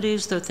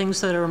activities, they're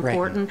things that are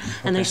important,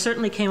 and they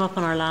certainly came up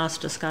in our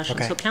last discussion.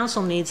 So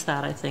council needs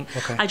that, I think.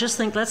 I just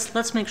think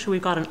let's make sure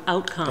we've got an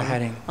outcome,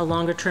 a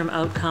longer-term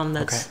outcome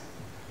that's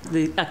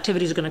the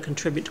activities are going to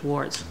contribute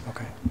towards.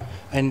 Okay.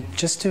 And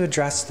just to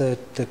address the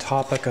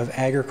topic of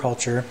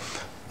agriculture,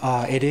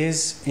 it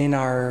is in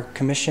our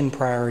commission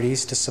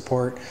priorities to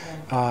support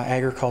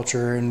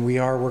agriculture, and we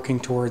are working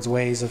towards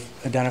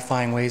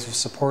identifying ways of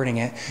supporting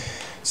it.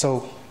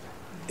 So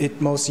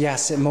it most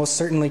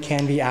certainly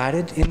can be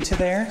added into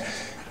there.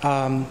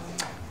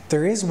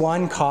 There is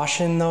one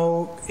caution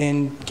though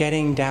in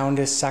getting down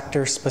to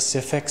sector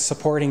specific,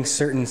 supporting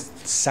certain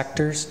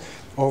sectors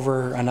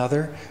over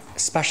another,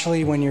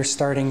 especially when you're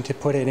starting to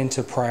put it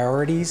into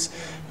priorities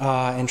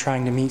and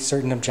trying to meet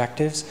certain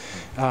objectives.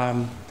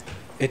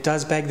 It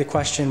does beg the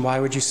question, why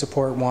would you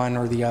support one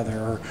or the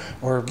other,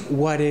 or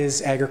what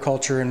is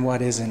agriculture and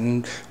what isn't?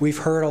 And we've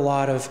heard a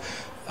lot of,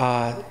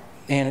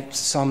 and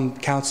some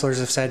councillors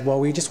have said,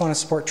 well, we just want to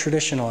support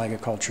traditional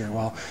agriculture.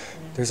 Well,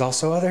 there's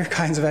also other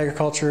kinds of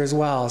agriculture as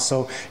well.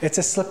 So it's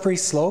a slippery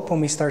slope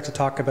when we start to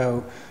talk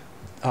about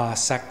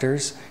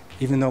sectors,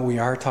 even though we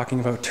are talking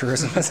about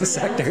tourism as a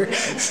sector.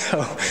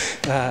 So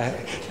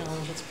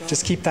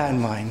just keep that in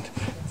mind.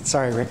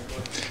 Sorry, Rick.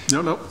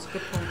 No.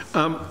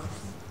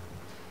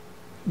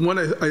 One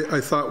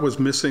I thought was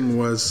missing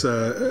was,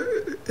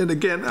 and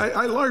again,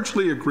 I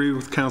largely agree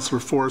with Councillor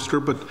Forrester,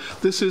 but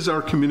this is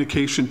our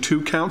communication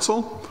to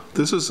council.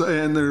 This is,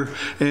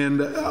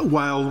 and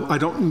while I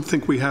don't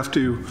think we have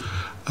to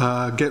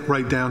get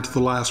right down to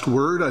the last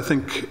word, I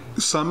think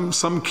some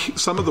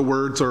of the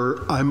words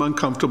I'm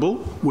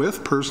uncomfortable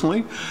with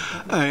personally,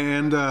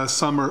 and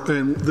some are,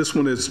 and this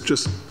one is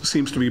just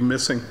seems to be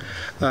missing,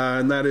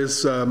 and that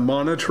is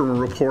monitor and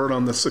report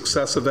on the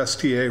success of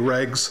STA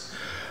regs.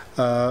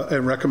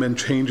 And recommend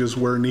changes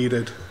where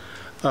needed.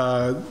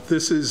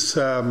 This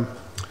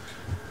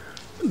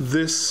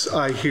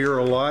I hear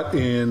a lot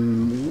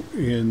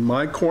in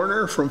my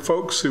corner from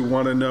folks who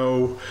want to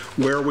know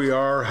where we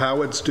are,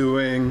 how it's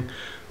doing.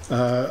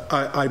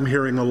 I'm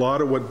hearing a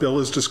lot of what Bill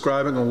is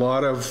describing, a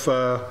lot of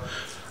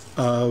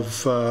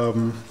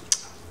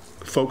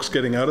folks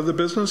getting out of the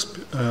business.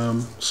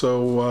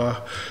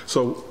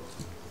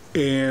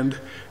 And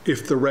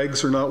if the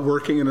regs are not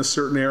working in a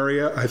certain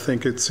area, I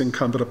think it's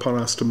incumbent upon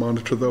us to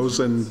monitor those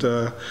and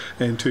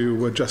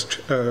to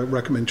adjust,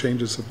 recommend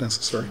changes if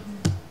necessary.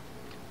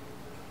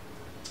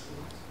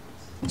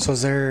 So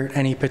is there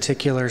any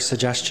particular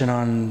suggestion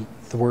on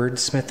the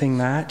wordsmithing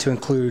that to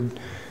include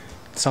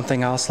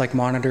something else like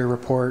monitor,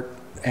 report,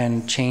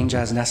 and change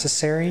as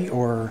necessary,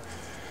 or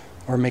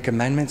make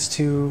amendments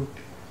to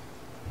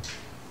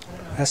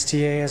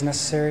STA as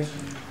necessary?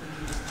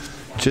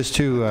 Just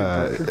to,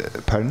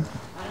 pardon?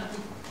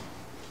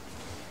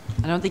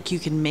 I don't think you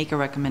can make a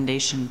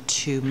recommendation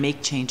to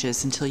make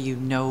changes until you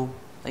know,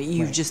 I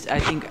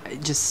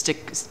think just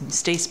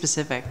stay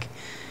specific.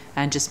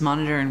 and just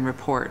monitor and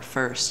report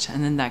first,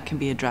 and then that can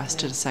be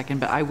addressed at a second.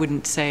 But I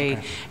wouldn't say,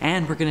 okay,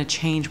 and we're going to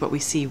change what we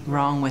see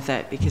wrong with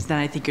it, because then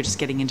I think you're just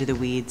getting into the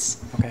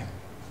weeds. Okay.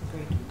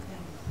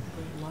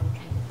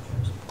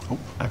 Oh,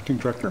 Acting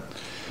Director.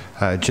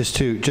 Just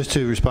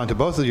to respond to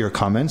both of your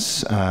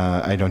comments,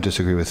 I don't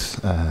disagree with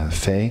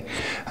Faye.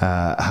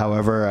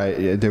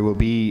 However, there will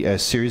be a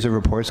series of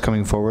reports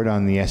coming forward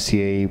on the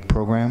STA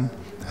program,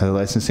 the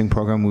licensing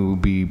program. We will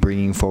be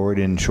bringing forward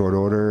in short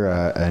order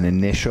an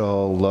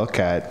initial look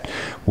at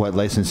what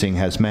licensing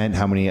has meant,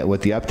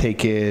 what the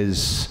uptake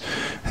is,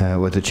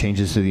 what the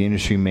changes to the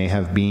industry may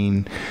have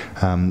been.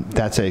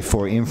 That's a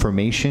for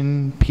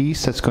information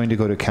piece that's going to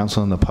go to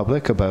council and the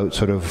public about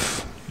sort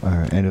of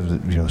end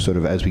of the, sort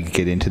of as we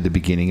get into the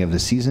beginning of the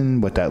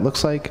season, what that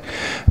looks like.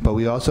 But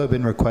we also have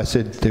been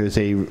requested, there's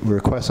a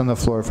request on the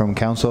floor from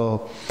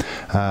council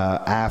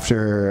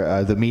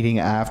after the meeting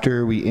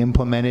after we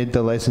implemented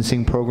the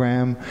licensing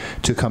program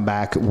to come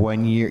back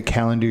 1 year,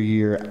 calendar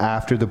year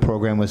after the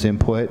program was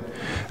input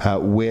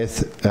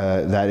with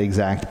that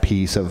exact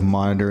piece of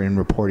monitoring and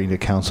reporting to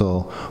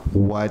council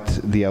what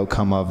the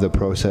outcome of the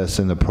process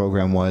and the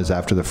program was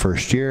after the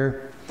first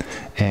year,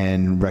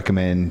 and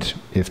recommend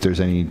if there's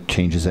any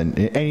changes and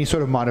any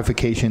sort of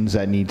modifications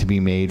that need to be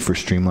made for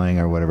streamlining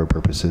or whatever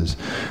purposes.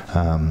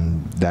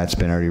 That's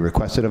been already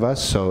requested of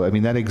us. So I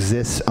mean that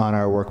exists on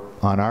our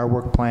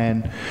work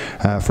plan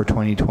for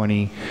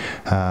 2020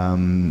 for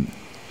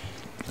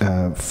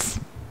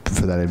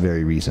that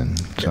very reason.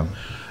 So.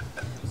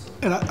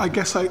 And I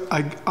guess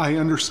I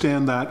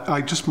understand that.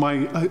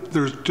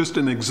 There's just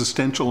an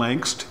existential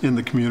angst in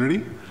the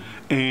community.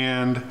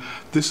 And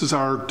this is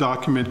our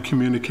document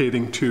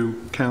communicating to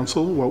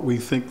council what we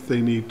think they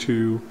need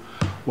to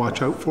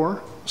watch out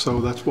for.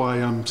 So that's why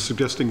I'm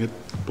suggesting it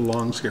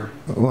belongs here.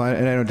 Well,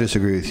 and I don't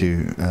disagree with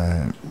you,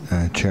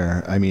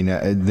 Chair. I mean,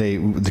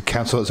 the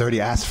council has already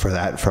asked for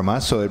that from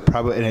us, so it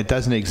probably, and it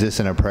doesn't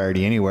exist in a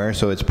priority anywhere,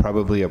 so it's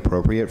probably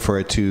appropriate for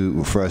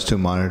us to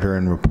monitor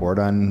and report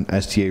on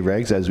STA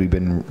regs as we've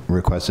been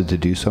requested to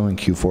do so in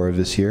Q4 of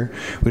this year.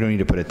 We don't need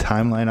to put a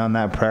timeline on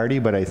that priority,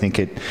 but I think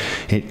it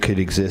could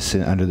exist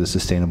under the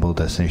Sustainable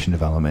Destination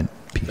Development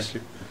piece. Thank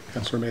you.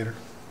 Councillor Mader.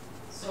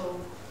 So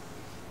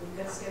we've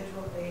got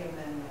scheduled A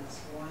amendments,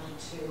 1,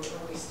 2.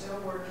 Are we still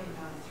working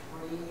on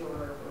 3, or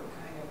we're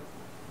kind of?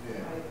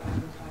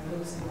 I'm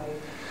losing my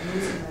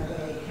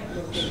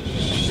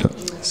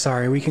way.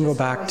 Sorry, we can go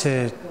back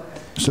to.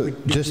 So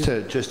just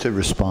to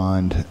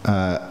respond,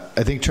 I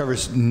think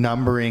Trevor's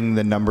numbering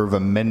the number of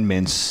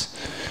amendments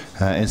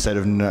instead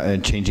of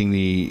changing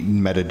the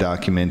meta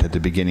document at the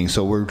beginning.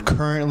 So we're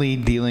currently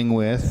dealing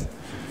with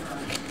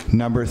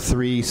number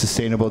 3,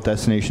 Sustainable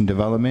Destination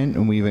Development,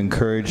 and we've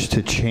encouraged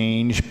to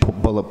change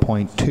bullet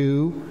point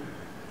 2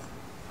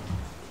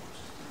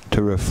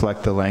 to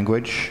reflect the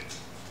language.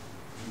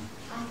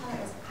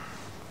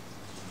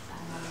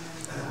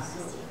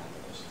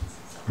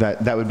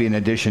 That would be in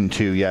addition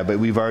to, yeah, but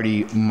we've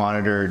already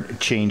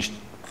changed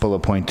bullet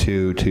point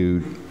 2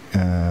 to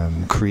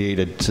create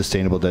a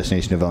sustainable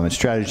destination development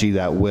strategy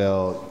that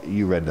will,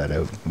 you read that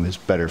out, it was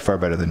better, far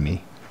better than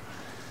me.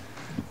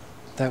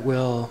 That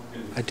will,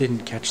 I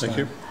didn't catch that. Thank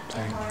you.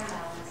 Sorry.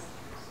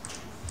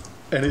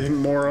 Anything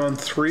more on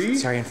 3?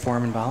 Sorry,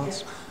 inform and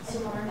balance?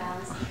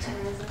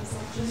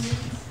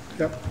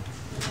 Yep.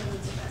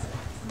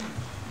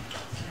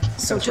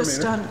 So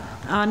just on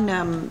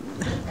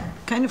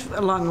kind of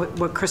along with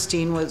what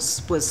Christine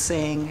was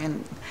saying,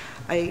 and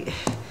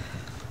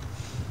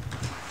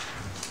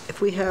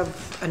if we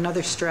have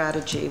another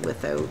strategy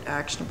without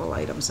actionable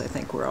items, I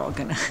think we're all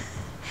going to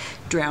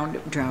drown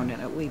in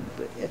it. We've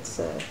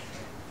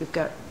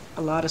got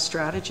a lot of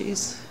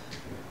strategies,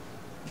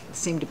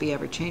 seem to be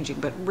ever changing,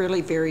 but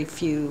really very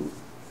few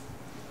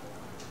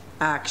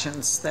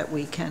actions that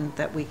we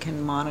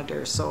can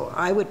monitor. So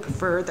I would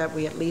prefer that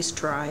we at least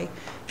try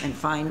and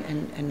find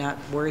and not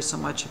worry so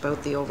much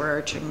about the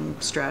overarching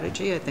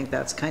strategy. I think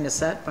that's kind of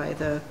set by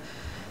the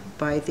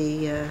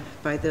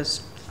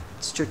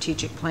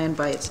strategic plan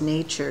by its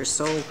nature.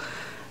 So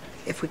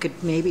if we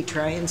could maybe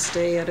try and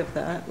stay out of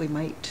that, we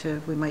might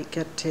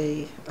get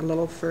a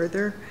little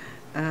further.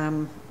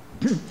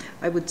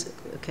 I would,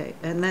 okay,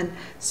 and then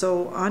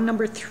so on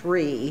number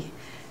 3.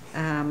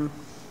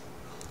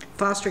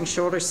 Fostering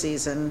shoulder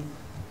season,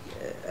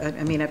 I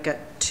mean, I've got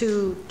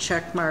 2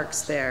 check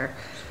marks there.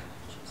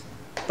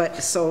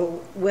 But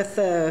so with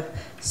the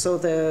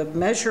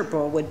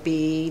measurable would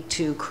be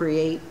to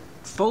create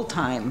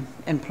full-time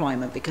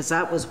employment, because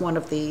that was one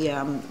of the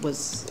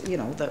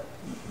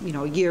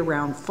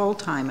year-round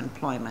full-time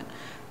employment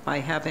by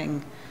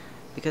having,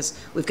 because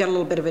we've got a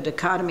little bit of a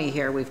dichotomy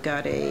here. We've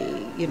got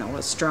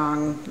a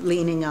strong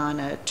leaning on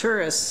a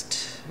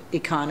tourist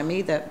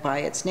economy that by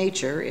its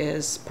nature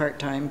is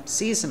part-time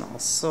seasonal.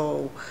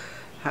 So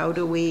how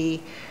do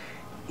we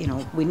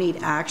need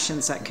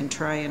actions that can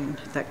try and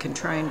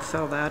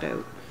fill that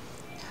out.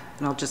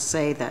 And I'll just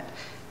say that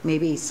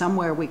maybe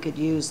somewhere we could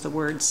use the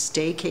word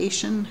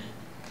staycation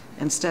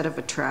instead of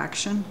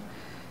attraction,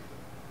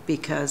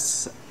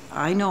 because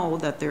I know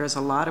that there's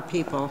a lot of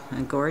people,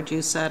 and Gord,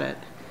 you said it,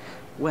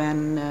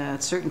 when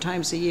certain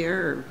times of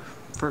year, or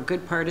for a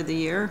good part of the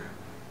year,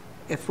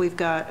 if we've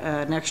got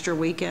an extra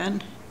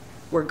weekend,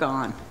 we're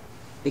gone,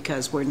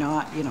 because we're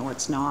not, you know,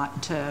 it's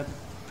not,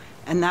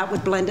 and that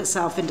would blend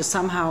itself into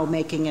somehow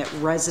making it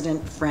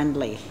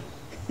resident-friendly,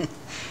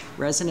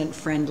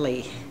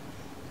 resident-friendly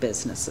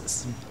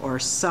businesses, or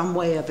some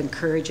way of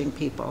encouraging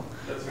people.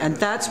 And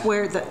that's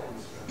where the,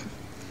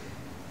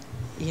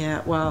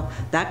 yeah, well,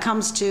 that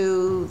comes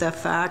to the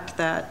fact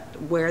that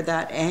where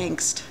that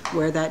angst,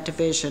 where that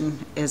division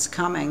is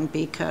coming,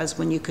 because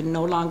when you can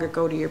no longer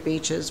go to your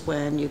beaches,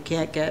 when you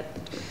can't get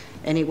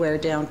anywhere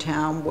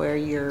downtown, where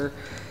you're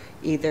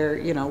either,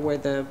 you know, where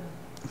the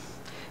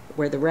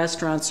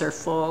restaurants are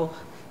full,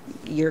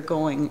 you're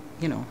going,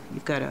 you know,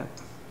 you've got a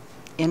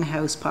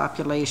in-house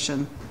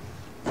population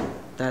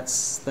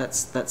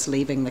that's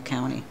leaving the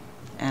county.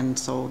 And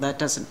so that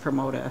doesn't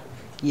promote a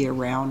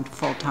year-round,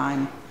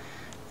 full-time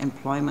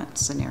employment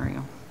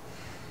scenario.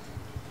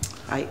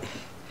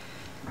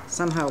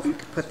 Somehow we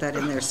could put that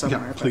in there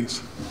somewhere. Yeah,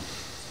 please.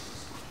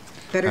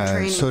 Better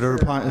training. So to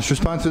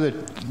respond to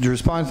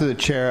the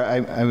chair,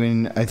 I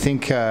mean, I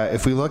think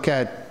if we look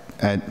at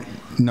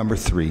number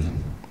 3,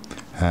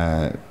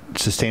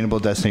 sustainable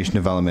destination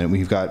development,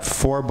 we've got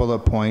 4 bullet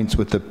points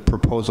with the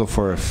proposal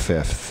for a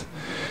 5th.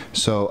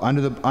 So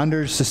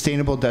under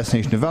sustainable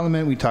destination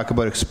development, we talk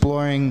about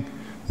exploring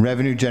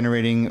revenue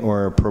generating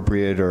or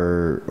appropriate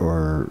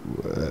or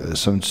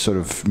some sort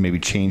of maybe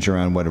change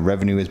around what a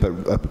revenue is,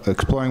 but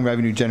exploring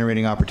revenue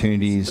generating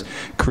opportunities,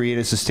 create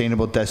a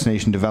sustainable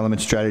destination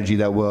development strategy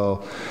that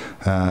will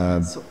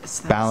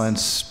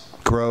balance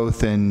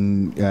growth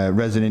and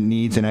resident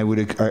needs. And I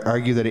would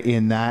argue that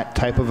in that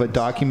type of a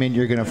document,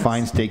 you're going to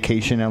find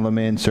staycation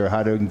elements or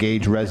how to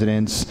engage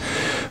residents,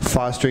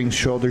 fostering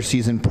shoulder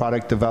season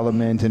product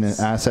development and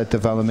asset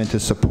development to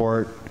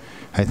support,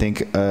 I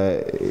think,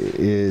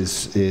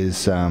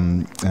 is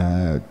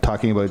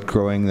talking about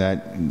growing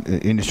that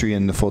industry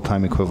and the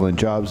full-time equivalent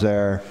jobs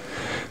there,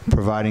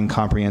 providing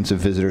comprehensive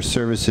visitor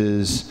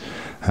services,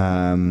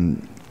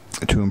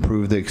 to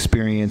improve the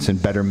experience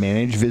and better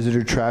manage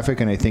visitor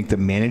traffic. And I think the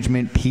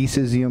management piece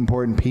is the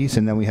important piece.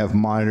 And then we have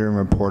monitor and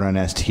report on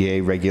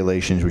STA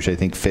regulations, which I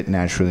think fit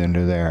naturally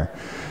under there.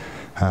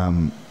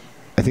 I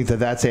think that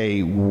that's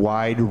a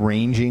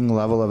wide-ranging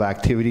level of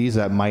activities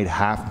that might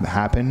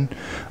happen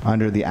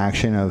under the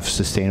action of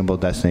sustainable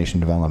destination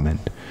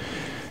development.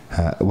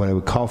 What I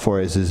would call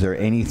for is there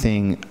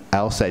anything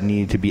else that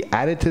needed to be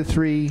added to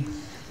 3,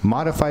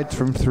 modified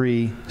from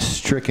 3,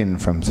 stricken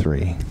from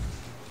 3?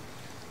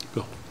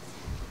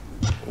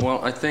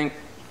 Well, I think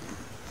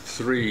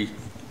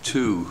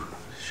 3.2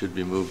 should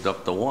be moved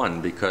up to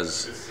 1,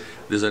 because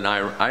there's an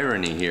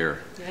irony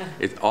here.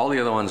 Yeah. All the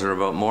other ones are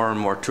about more and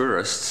more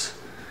tourists,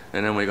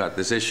 and then we got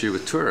this issue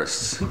with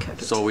tourists.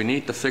 So we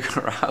need to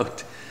figure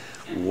out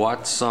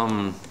what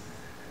some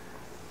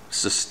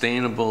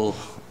sustainable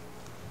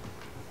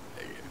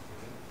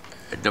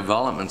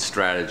development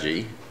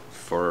strategy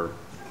for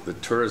the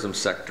tourism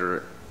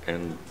sector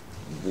and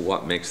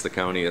what makes the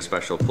county a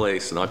special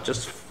place, not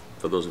just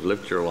for those who've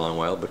lived here a long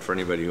while, but for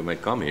anybody who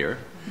might come here.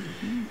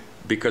 Mm-hmm.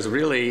 Because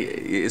really,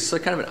 it's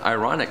kind of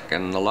ironic,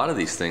 and a lot of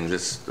these things,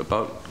 it's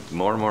about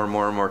more and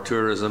more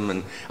tourism.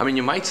 And I mean,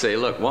 you might say,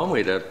 look, one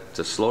way to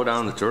slow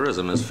down the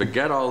tourism is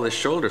forget all this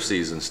shoulder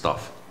season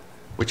stuff,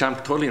 which I'm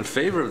totally in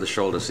favor of the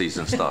shoulder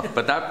season stuff,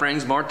 but that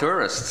brings more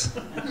tourists.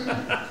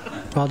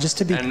 Well, just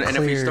to be clear. And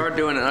if we start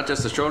doing it, not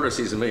just the shoulder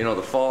season, but, you know,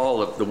 the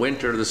fall, the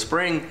winter, the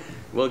spring,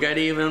 we'll get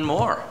even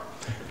more.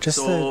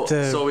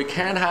 So we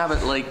can't have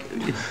it like,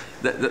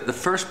 the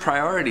first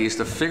priority is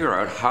to figure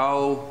out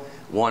how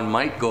one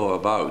might go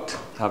about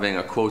having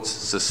a, quote,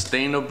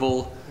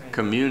 sustainable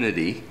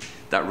community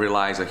that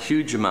relies a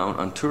huge amount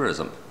on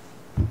tourism.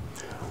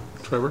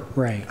 Trevor?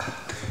 Right.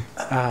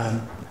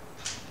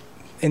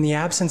 In the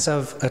absence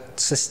of a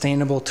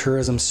sustainable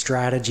tourism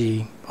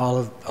strategy,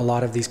 a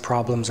lot of these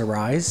problems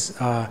arise.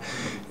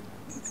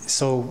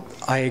 So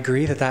I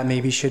agree that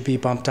maybe should be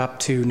bumped up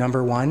to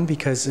number 1,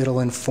 because it'll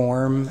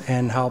inform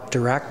and help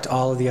direct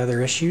all of the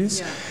other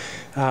issues.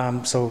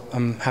 Yeah. So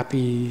I'm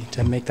happy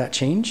to make that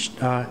change.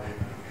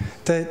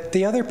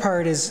 The other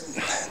part is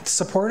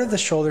support of the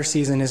shoulder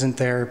season isn't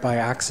there by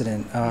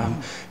accident.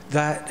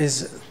 That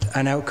is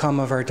an outcome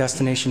of our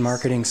destination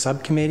marketing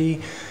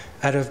subcommittee.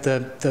 Out of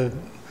the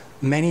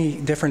many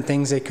different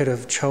things they could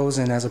have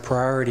chosen as a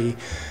priority,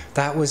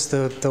 that was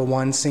the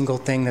one single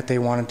thing that they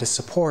wanted to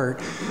support,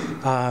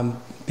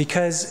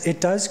 because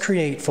it does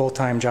create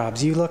full-time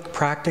jobs. You look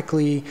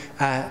practically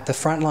at the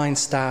frontline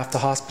staff, the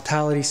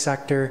hospitality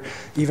sector,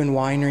 even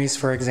wineries,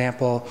 for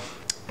example.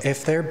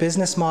 If their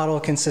business model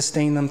can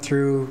sustain them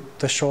through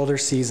the shoulder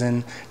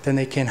season, then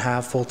they can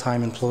have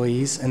full-time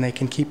employees and they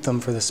can keep them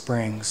for the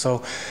spring.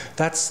 So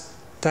that's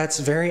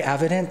very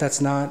evident.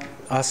 That's not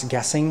us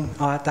guessing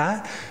at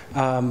that.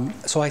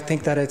 So I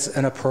think that it's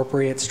an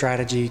appropriate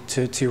strategy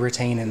to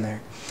retain in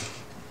there.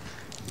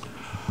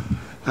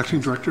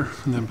 Acting Director,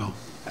 and then Bill.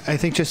 I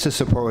think just to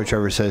support what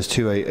Trevor says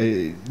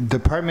too,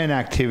 department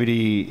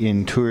activity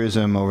in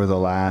tourism over the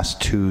last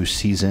 2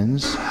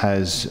 seasons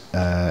has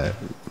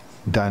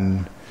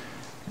done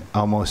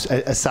almost,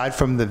 aside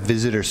from the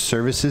visitor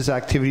services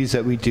activities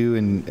that we do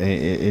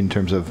in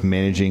terms of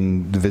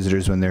managing the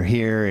visitors when they're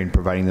here and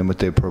providing them with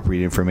the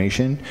appropriate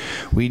information,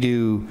 we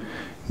do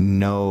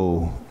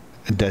no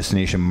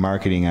destination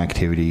marketing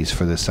activities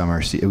for the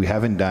summer. We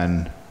haven't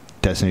done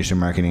destination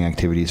marketing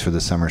activities for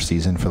the summer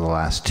season for the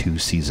last 2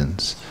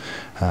 seasons.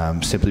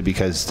 Simply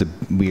because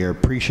we are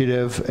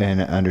appreciative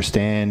and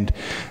understand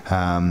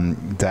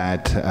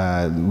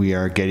that we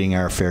are getting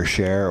our fair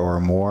share or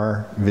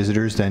more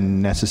visitors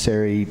than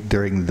necessary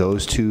during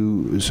those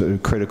 2 sort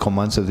of critical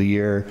months of the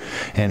year,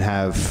 and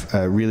have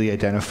really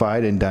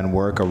identified and done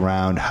work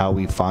around how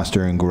we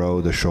foster and grow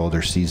the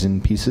shoulder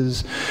season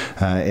pieces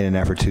in an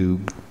effort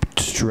to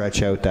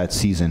stretch out that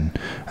season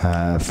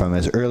from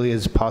as early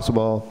as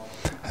possible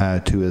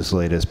to as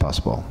late as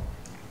possible.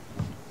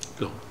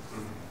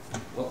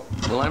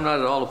 Well, I'm not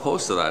at all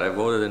opposed to that. I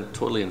voted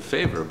totally in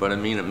favor, but I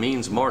mean, it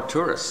means more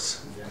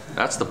tourists.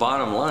 That's the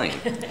bottom line.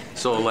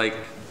 So, like,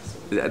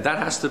 that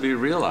has to be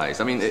realized.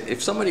 I mean,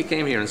 if somebody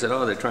came here and said,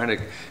 oh, they're trying to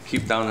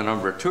keep down the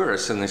number of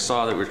tourists, and they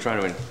saw that we're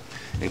trying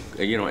to,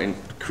 you know,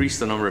 increase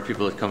the number of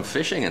people that come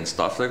fishing and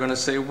stuff, they're going to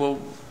say, well,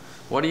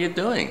 what are you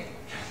doing?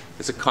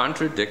 It's a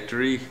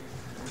contradictory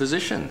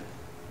position.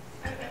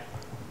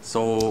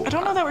 So I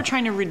don't know that we're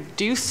trying to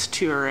reduce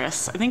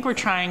tourists. I think we're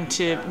trying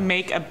to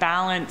make a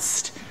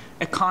balanced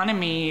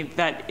economy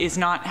that is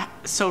not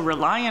so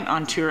reliant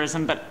on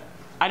tourism, but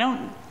I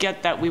don't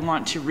get that we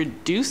want to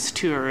reduce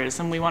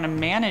tourism. We want to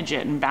manage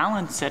it and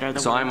balance it.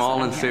 So I'm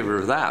all in favor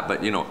of that,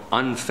 but you know,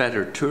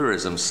 unfettered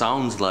tourism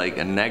sounds like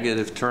a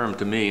negative term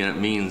to me, and it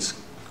means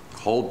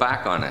hold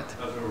back on it.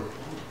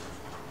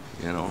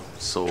 You know,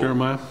 so.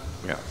 Jeremiah?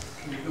 Yeah.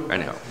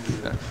 Anyhow.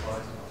 Yeah.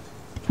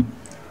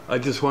 I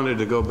just wanted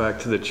to go back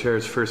to the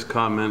chair's first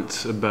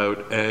comments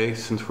about A,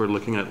 since we're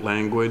looking at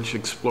language,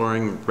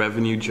 exploring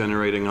revenue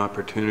generating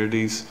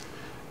opportunities.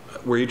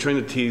 Were you trying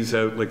to tease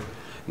out like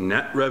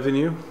net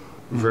revenue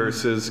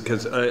versus,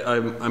 because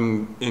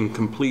I'm in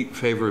complete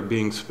favor of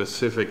being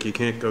specific. You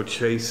can't go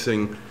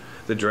chasing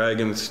the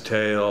dragon's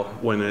tail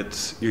when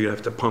you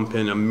have to pump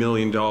in $1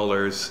 million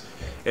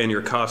and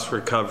your cost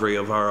recovery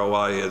of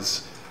ROI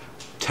is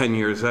 10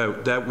 years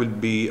out. That would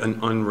be an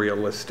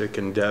unrealistic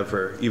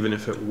endeavor, even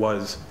if it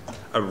was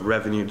a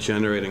revenue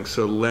generating.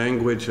 So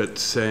language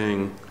that's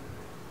saying,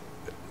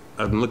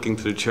 I'm looking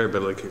to the chair,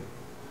 but like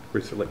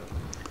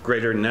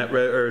greater net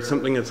or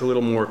something that's a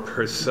little more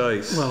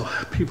precise. Well,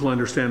 people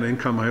understand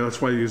income.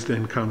 That's why I used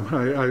income.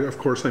 Of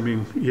course, I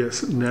mean,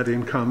 yes, net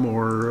income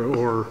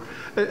or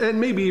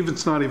and maybe even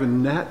it's not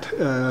even net.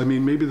 I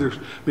mean, maybe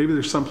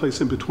there's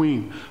someplace in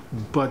between.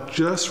 But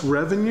just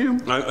revenue,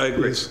 I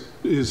agree.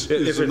 Is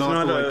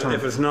not the right term.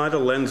 If it's not a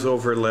lens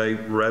overlay,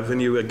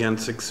 revenue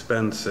against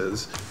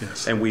expenses,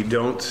 yes, and we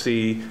don't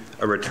see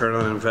a return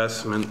on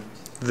investment,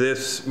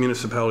 this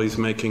municipality is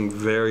making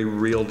very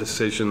real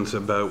decisions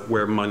about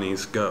where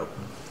monies go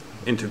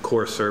into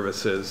core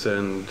services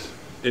and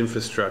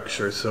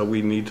infrastructure. So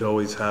we need to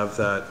always have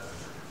that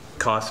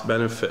cost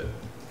benefit.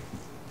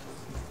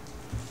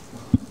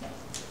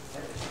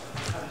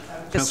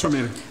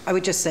 I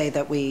would just say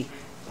that we,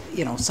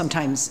 you know,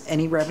 sometimes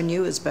any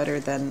revenue is better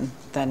than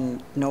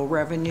no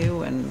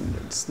revenue, and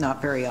it's not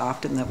very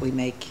often that we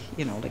make,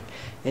 you know, like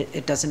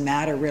it doesn't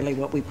matter really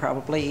what we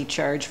probably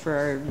charge for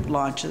our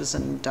launches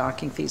and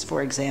docking fees,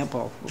 for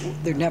example.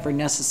 They're never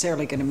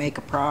necessarily going to make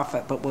a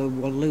profit, but we'll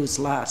lose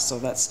less. So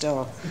that's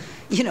still,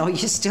 you know,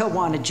 you still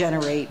want to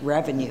generate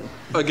revenue.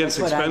 Against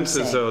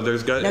expenses, though,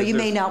 Now, you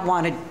may not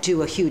want to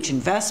do a huge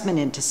investment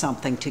into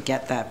something to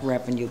get that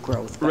revenue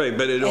growth. Right,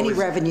 but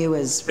revenue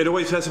is... It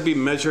always has to be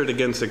measured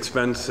against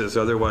expenses,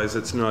 otherwise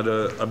it's not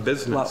a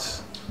business. Well,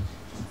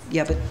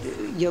 yeah, but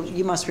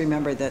you must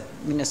remember that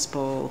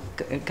municipal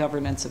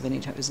governance of any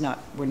type is not,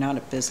 we're not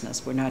a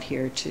business. We're not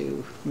here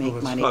to make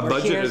money.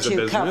 We're here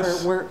to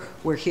cover,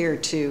 we're here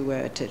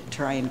to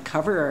try and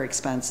cover our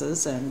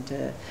expenses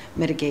and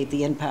mitigate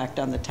the impact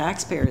on the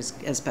taxpayers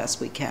as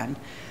best we can.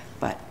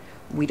 But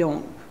we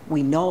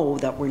know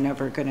that we're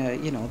never going to,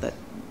 you know, that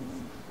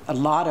a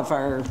lot of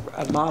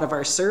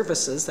our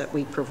services that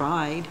we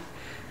provide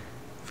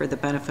for the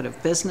benefit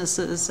of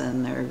businesses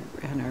and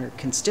our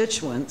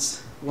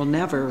constituents will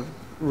never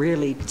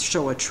really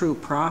show a true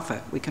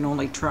profit. We can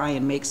only try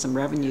and make some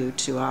revenue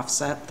to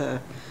offset the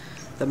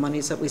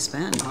monies that we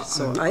spend.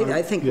 So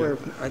I think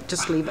I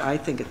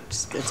think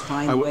it's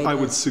fine. I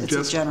would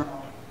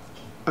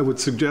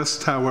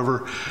suggest,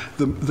 however,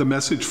 the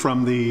message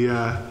from the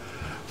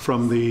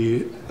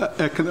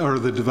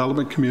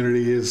development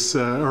community is,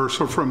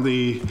 from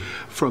the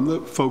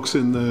folks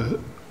in the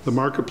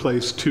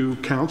marketplace to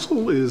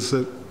council, is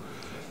that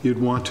you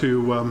want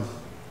to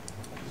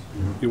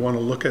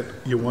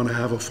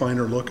have a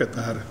finer look at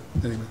that.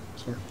 Anyway,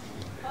 sorry.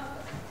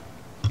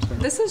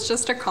 This is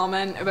just a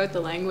comment about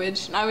the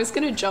language. I was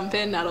going to jump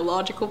in at a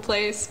logical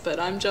place, but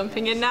I'm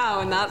jumping in now,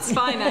 and that's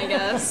fine, I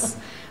guess.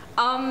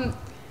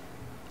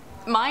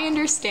 My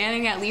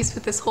understanding, at least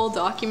with this whole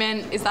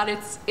document, is that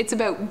it's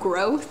about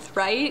growth,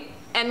 right?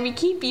 And we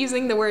keep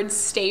using the word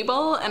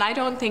stable, and I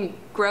don't think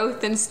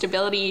growth and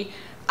stability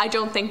I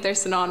don't think they're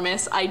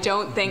synonymous. I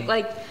don't think,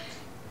 like,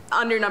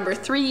 under number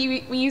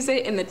 3 we use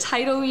it, in the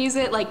title we use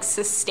it. Like,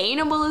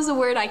 sustainable is a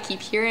word I keep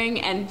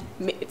hearing, and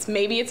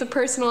maybe it's a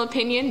personal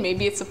opinion,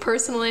 maybe it's a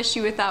personal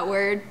issue with that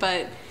word,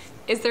 but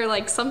is there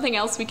like something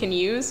else we can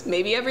use?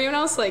 Maybe everyone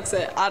else likes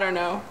it. I don't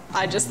know.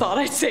 I just thought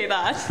I'd say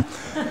that.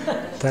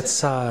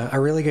 That's a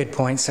really good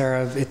point,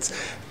 Sarah. It's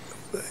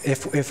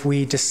if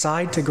we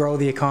decide to grow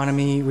the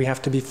economy, we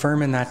have to be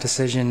firm in that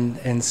decision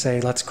and say,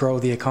 let's grow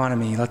the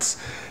economy. Let's.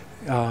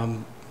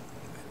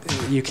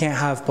 You can't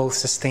have both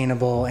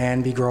sustainable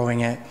and be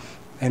growing it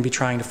and be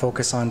trying to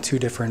focus on 2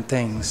 different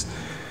things.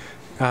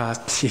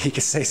 You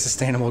could say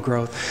sustainable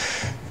growth,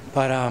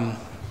 but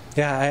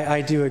yeah,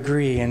 I do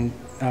agree. And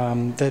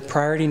the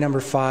priority number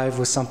 5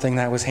 was something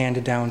that was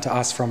handed down to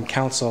us from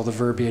council, the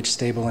verbiage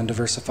stable and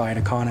diversified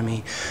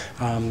economy.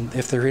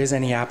 If there is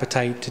any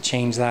appetite to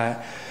change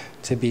that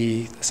to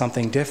be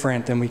something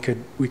different, then we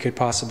could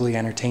possibly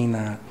entertain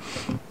that.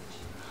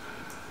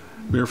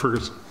 Mayor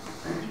Ferguson.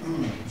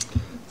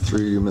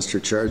 Through you,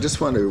 Mr. Chair, I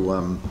just want to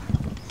a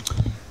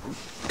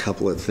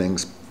couple of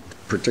things,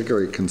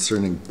 particularly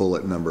concerning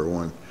bullet number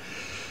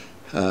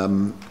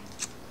 1.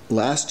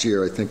 Last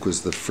year, I think,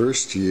 was the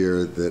first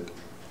year that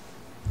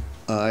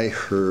I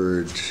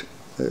heard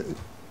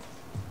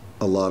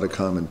a lot of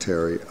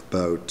commentary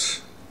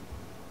about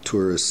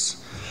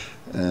tourists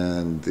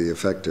and the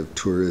effect of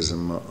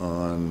tourism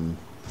on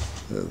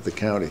the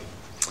county.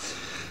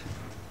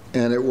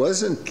 And it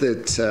wasn't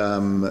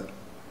that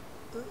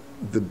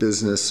the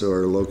business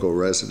or local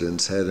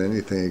residents had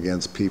anything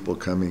against people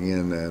coming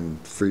in and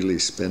freely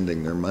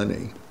spending their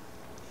money.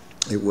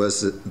 It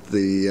was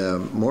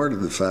more to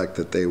the fact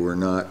that they were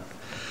not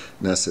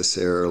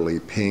necessarily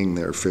paying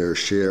their fair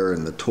share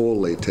and the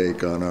toll they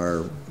take on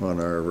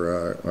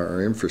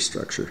our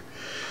infrastructure.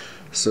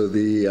 So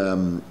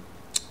the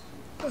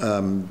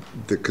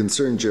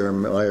concern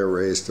Jeremiah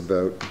raised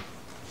about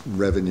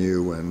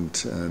revenue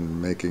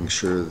and making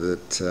sure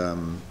that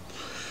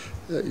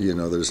you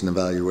know, there's an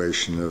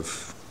evaluation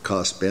of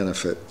cost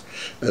benefit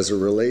as it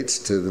relates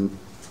to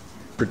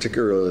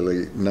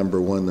particularly number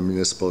 1, the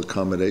municipal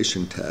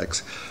accommodation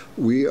tax.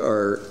 We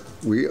are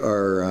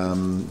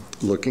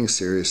looking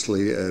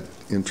seriously at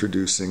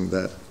introducing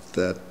that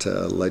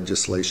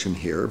legislation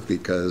here,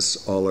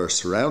 because all our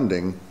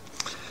surrounding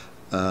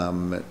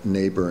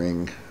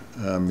neighboring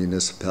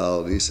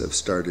municipalities have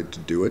started to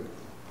do it,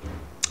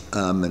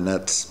 and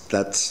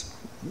that's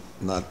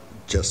not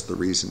just the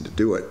reason to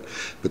do it,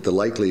 but the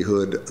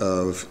likelihood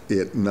of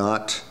it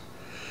not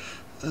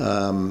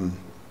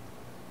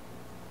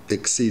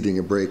exceeding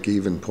a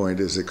break-even point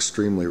is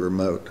extremely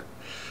remote.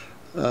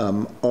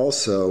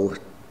 Also,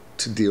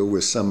 to deal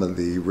with some of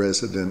the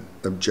resident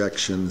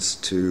objections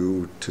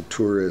to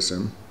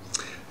tourism,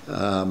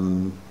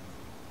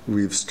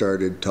 we've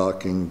started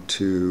talking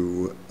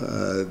to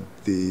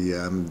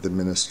the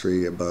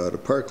ministry about a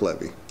park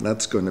levy.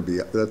 That's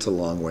a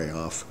long way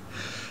off,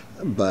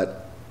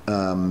 but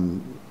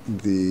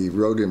the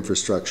road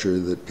infrastructure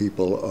that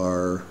people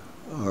are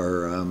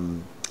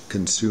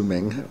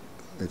consuming,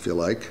 if you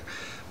like,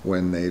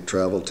 when they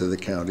travel to the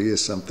county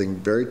is something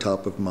very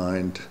top of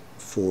mind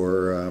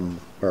for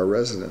our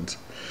residents.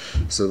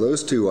 So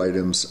those 2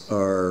 items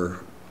are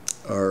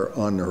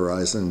on the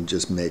horizon and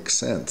just make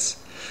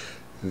sense.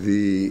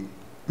 The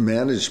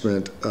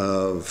management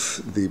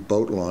of the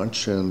boat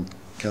launch, and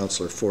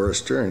Councillor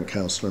Forrester and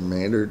Councillor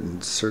Maynard,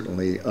 and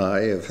certainly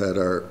I have had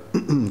our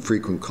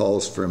frequent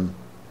calls from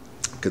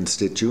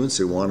constituents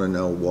who want to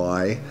know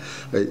why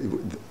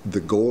the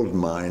gold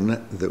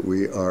mine that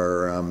we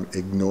are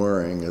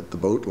ignoring at the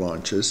boat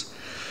launches,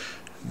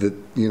 that,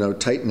 you know,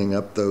 tightening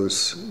up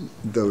those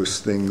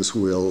things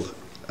will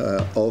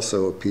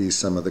also appease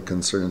some of the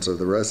concerns of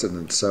the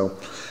residents. So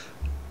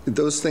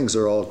those things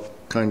are all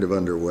kind of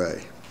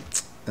underway,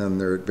 and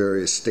they're at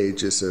various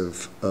stages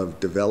of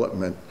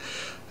development.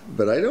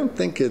 But I don't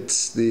think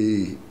it's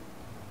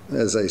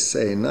as I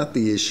say, not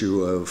the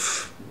issue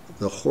of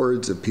the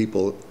hordes of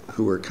people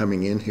who are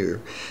coming in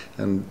here.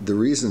 And the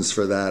reasons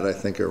for that, I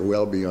think, are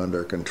well beyond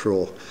our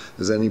control.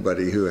 As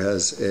anybody who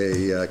has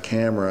a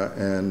camera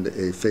and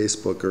a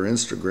Facebook or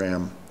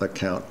Instagram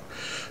account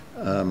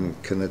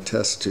can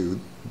attest to,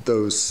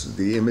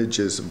 the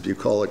images of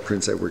bucolic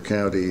Prince Edward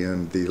County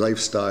and the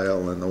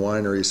lifestyle and the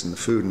wineries and the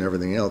food and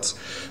everything else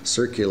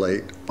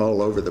circulate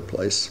all over the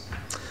place,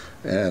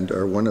 and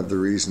are one of the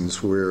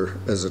reasons we're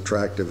as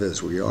attractive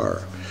as we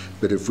are.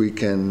 But if we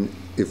can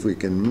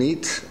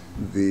meet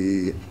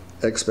the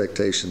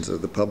expectations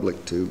of the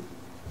public to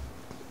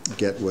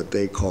get what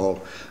they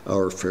call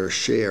our fair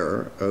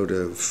share out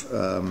of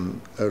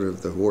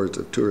the hordes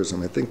of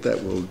tourism, I think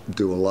that will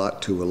do a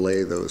lot to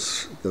allay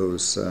those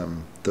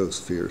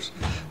fears.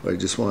 But I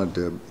just wanted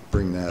to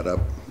bring that up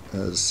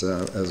as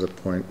a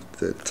point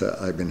that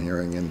I've been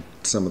hearing, and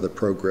some of the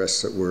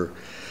progress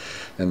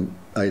and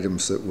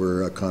items that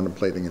we're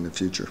contemplating in the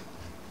future.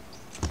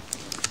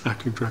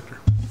 Acting Director.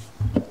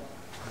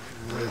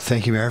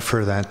 Thank you, Mayor,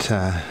 for that.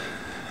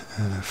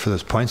 For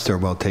those points, they're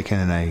well taken,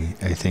 and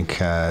I think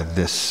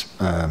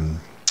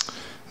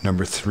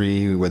number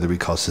 3, whether we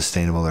call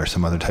sustainable or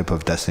some other type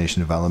of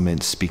destination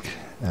development, speak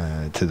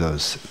to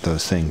those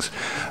things.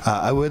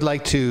 I would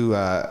like to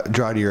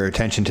draw to your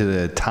attention to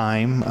the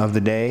time of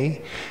the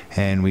day,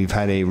 and we've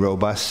had a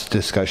robust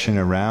discussion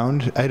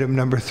around item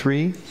number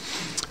 3.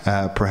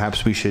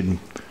 Perhaps we should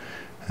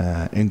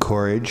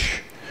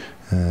encourage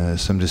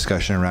some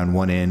discussion around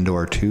one end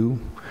or two.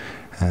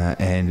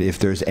 And if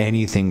there's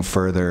anything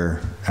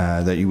further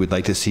that you would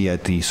like to see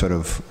at the sort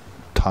of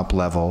top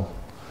level,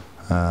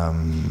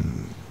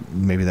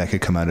 maybe that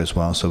could come out as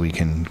well, so we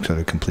can sort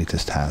of complete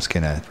this task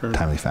in a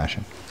timely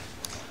fashion.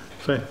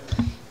 Faye.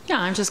 Yeah,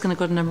 I'm just going to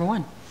go to number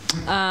 1.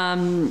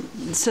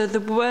 So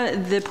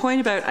the point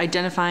about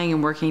identifying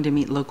and working to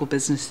meet local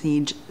business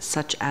needs,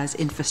 such as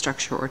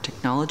infrastructure or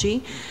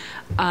technology,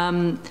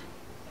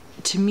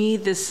 to me,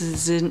 this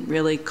isn't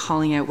really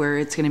calling out where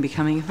it's going to be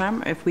coming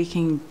from. If we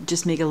can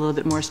just make it a little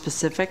bit more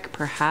specific,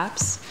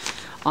 perhaps,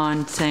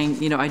 on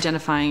saying, you know,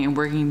 identifying and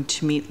working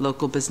to meet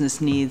local business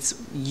needs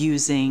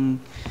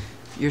using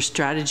your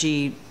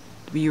strategy.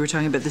 You were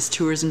talking about this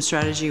tourism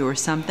strategy or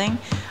something.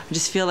 I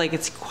just feel like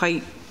it's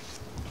quite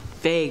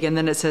vague. And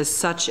then it says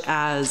such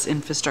as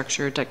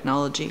infrastructure or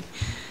technology.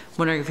 I'm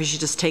wondering if we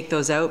should just take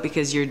those out,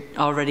 because you're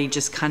already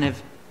just kind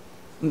of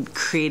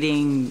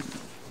creating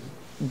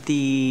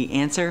the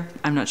answer.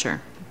 I'm not sure.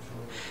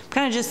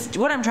 Kind of just,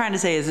 what I'm trying to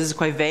say is this is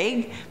quite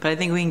vague, but I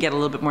think we can get a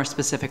little bit more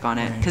specific on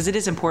it, because it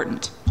is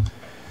important.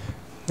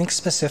 I think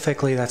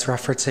specifically that's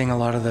referencing a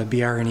lot of the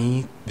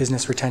BR&E,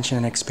 business retention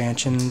and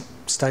expansion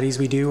studies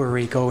we do, where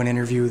we go and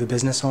interview the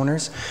business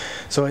owners.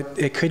 So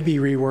it could be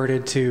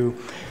reworded to,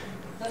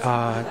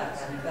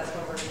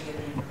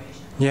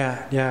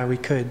 yeah, we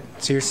could.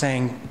 So you're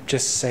saying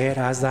just say it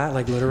as that,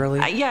 like literally?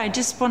 Yeah, I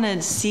just want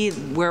to see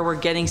where we're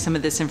getting some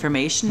of this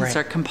information and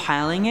start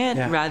compiling it,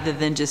 rather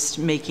than just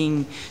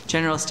making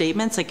general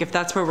statements. Like, if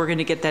that's where we're going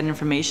to get that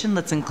information,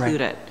 let's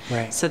include it,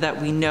 so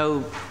that we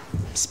know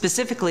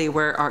specifically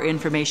where our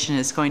information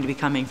is going to be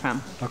coming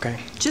from. Okay.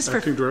 Just for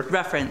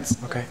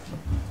reference. Okay.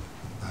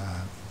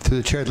 Through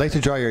the chair, I'd like to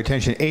draw your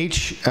attention.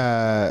 H,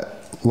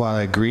 while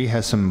I agree,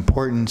 has some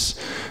importance.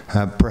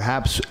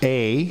 Perhaps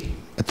A,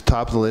 at the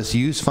top of the list,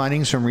 use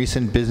findings from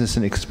recent business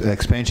and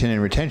expansion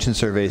and retention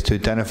surveys to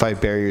identify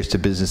barriers to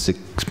business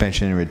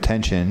expansion and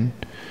retention.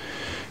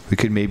 We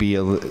could maybe,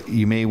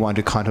 you may want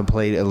to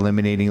contemplate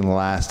eliminating the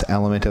last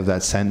element of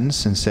that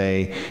sentence and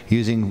say,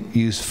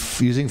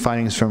 using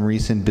findings from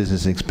recent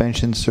business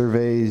expansion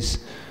surveys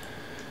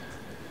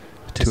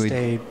to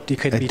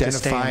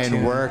identify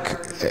and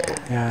work.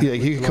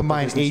 You can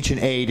combine H and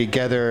A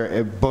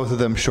together. Both of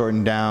them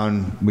shortened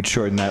down would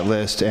shorten that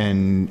list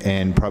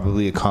and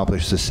probably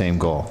accomplish the same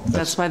goal.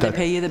 That's why they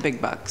pay you the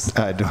big bucks.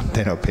 They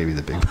don't pay me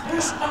the big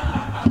bucks.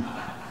 I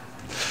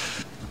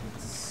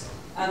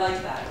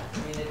like that. I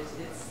mean,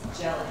 it's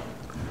gelling.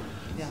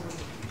 Yeah.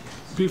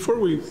 Before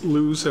we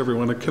lose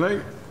everyone, can I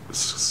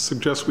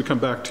suggest we come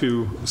back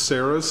to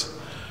Sarah's?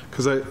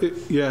 Because I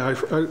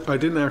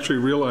didn't actually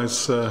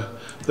realize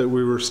that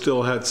we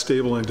had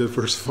stable and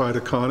diversified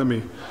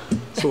economy.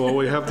 So while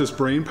we have this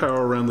brain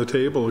power around the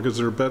table, is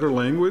there a better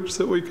language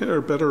that we can, or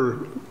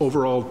better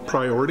overall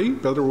priority,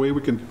 better way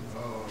we can,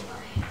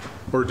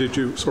 or did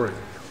you, sorry.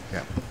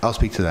 Yeah, I'll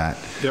speak to that.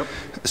 Yep.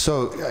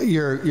 So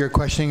you're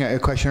questioning a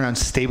question around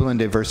stable and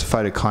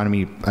diversified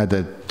economy at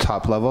the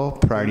top level,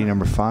 priority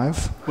number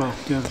 5? Well,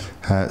 yes.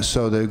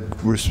 So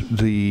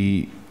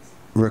the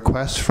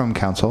request from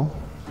council,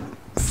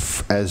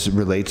 as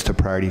relates to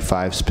priority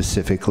 5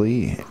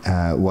 specifically,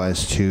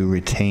 was to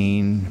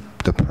retain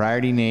the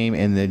priority name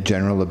and the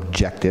general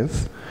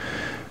objective,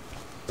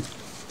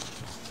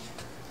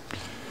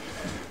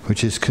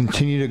 which is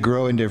continue to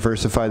grow and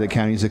diversify the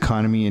county's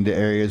economy into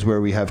areas where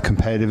we have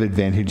competitive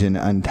advantage and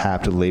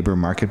untapped labor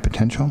market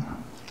potential.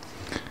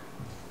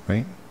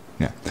 Right?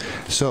 Yeah.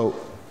 So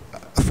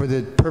for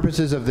the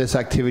purposes of this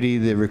activity,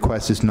 the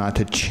request is not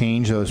to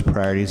change those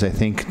priorities. I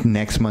think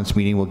next month's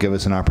meeting will give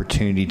us an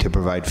opportunity to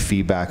provide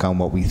feedback on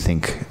what we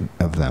think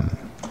of them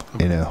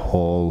in a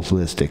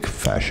holistic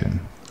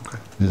fashion. Okay.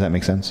 Does that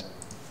make sense?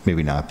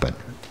 Maybe not, but.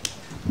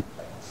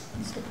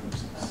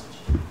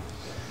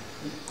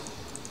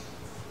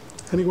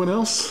 Anyone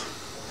else?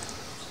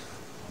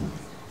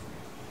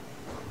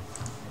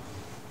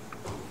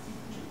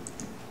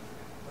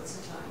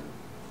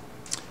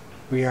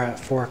 We are at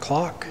 4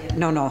 o'clock.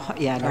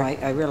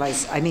 I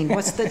realize. I mean,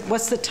 what's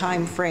the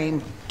time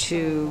frame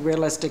to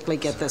realistically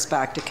get this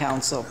back to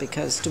council?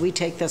 Because do we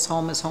take this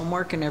home as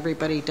homework and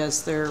everybody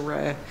does their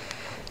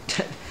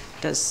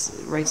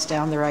writes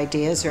down their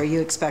ideas? Or are you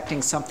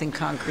expecting something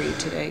concrete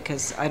today?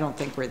 Because I don't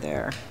think we're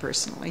there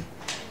personally.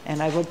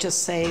 And I will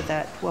just say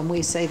that when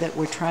we say that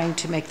we're trying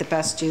to make the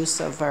best use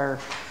of our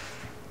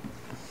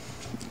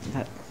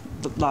that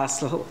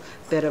last little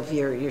bit of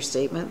your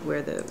statement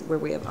where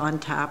we have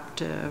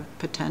untapped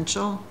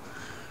potential,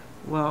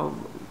 well,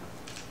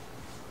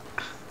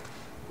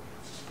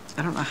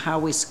 I don't know how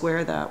we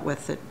square that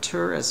with the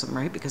tourism,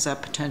 right? Because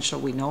that potential,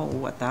 we know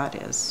what that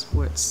is,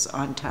 what's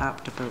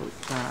untapped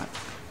about that.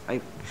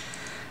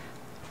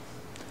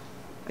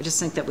 I just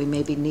think that we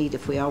maybe need,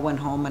 if we all went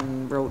home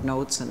and wrote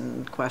notes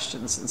and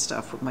questions and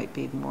stuff, it might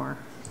be more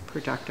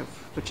productive,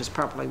 which is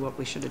probably what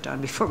we should have done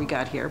before we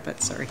got here,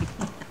 but sorry.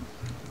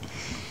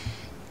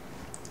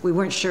 We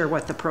weren't sure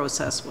what the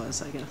process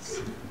was, I guess.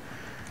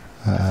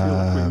 I feel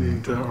like we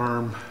need to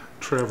arm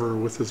Trevor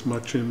with as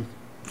much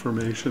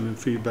information and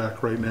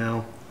feedback right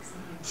now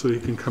so he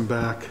can come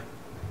back.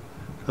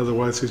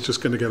 Otherwise, he's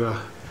just going to get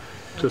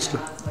just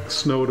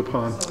snowed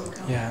upon.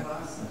 Yeah.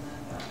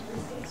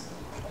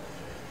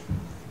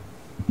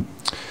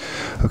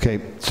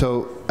 Okay,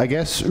 so I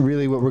guess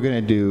really what we're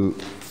going to do,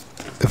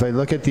 if I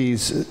look at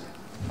these,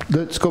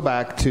 let's go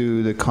back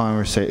to the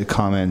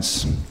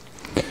comments.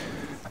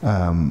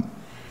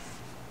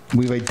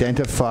 We've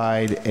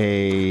identified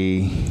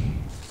a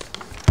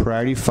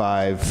priority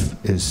 5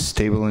 is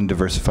stable and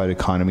diversified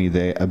economy.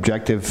 The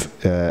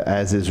objective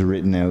as is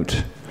written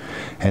out.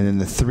 And then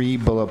the 3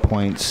 bullet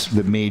points,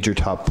 the major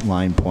top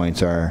line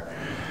points are,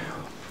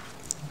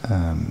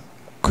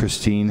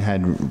 Christine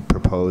had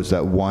proposed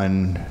that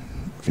 1,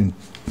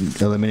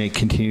 eliminate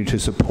continue to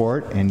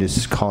support and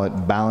just call it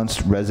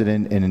balanced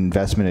resident and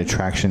investment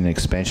attraction and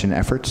expansion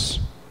efforts.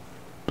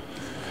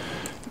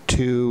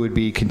 2 would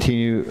be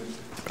continue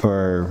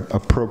or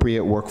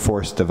appropriate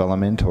workforce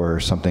development or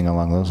something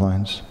along those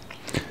lines.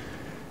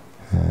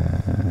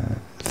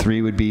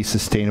 3 would be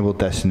sustainable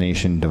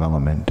destination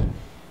development.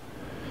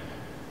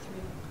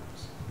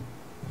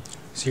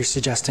 So you're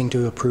suggesting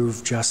to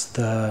approve just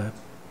the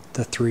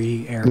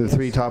 3 areas? The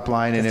 3 top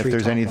line, and if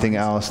there's anything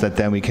else that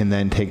then we can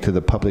then take to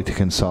the public to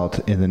consult.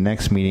 In the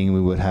next meeting, we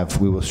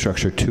will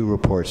structure 2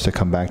 reports to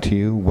come back to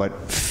you.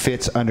 What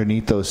fits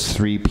underneath those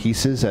 3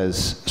 pieces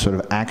as sort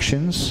of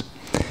actions,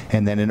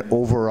 and then an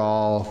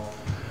overall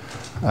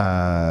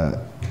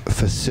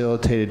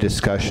facilitated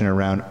discussion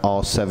around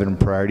all 7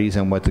 priorities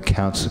and what the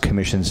council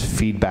commission's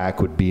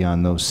feedback would be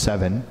on those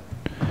 7.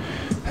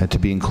 To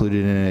be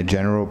included in a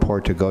general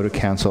report to go to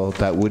council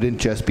that wouldn't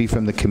just be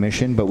from the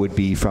commission, but would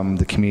be from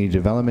the community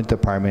development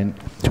department,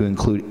 to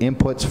include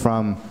inputs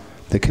from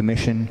the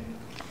commission,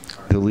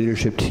 the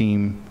leadership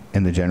team,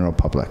 and the general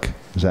public.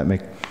 Was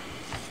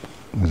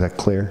that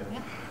clear?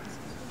 Yeah.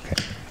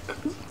 Okay.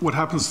 What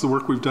happens to the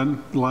work we've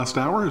done the last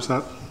hour? Is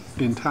that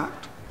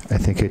intact? I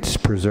think it's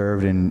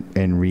preserved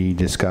and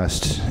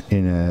re-discussed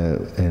in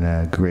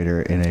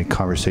a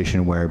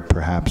conversation where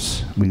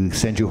perhaps we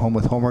send you home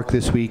with homework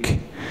this week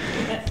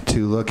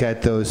to look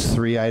at those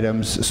 3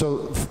 items.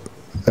 So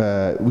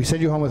we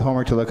send you home with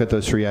homework to look at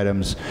those 3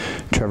 items.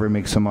 Trevor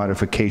makes some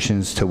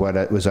modifications to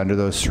what was under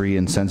those 3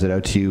 and sends it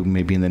out to you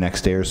maybe in the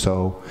next day or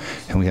so,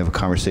 and we have a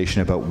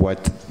conversation about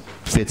what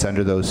fits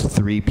under those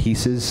 3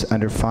 pieces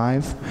under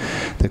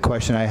 5. The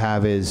question I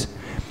have is,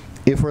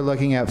 if we're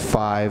looking at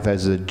 5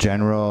 as the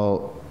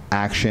general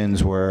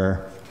actions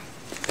were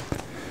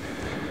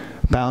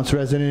balanced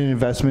resident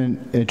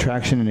investment,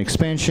 attraction and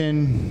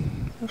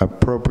expansion,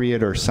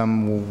 appropriate or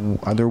some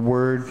other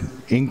word,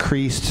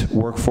 increased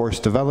workforce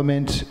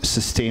development,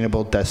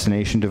 sustainable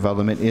destination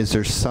development, is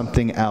there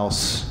something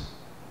else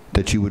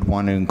that you would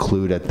want to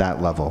include at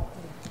that level?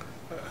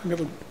 I'm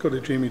going to go to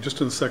Jamie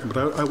just in a second,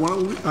 but I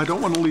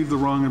don't want to leave the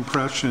wrong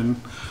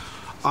impression.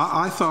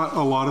 I thought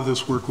a lot of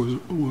this work was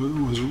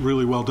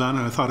really well done,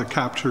 and I thought it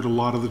captured a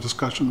lot of the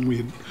discussion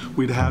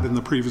we'd had in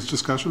the previous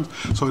discussions.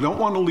 So I don't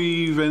want to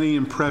leave any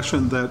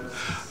impression that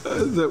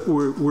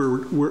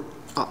we're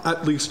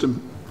at least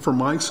from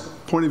my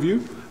point of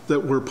view, that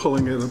we're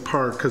pulling it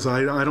apart, because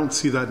I don't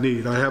see that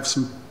need. I have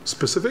some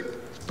specific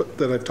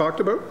that I've talked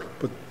about,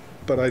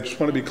 but I just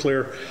want to be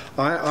clear.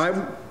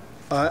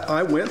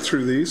 I went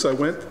through these.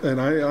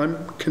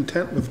 I'm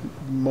content with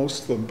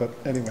most of them. But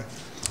anyway.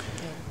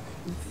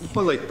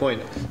 One late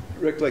point,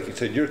 Rick, like you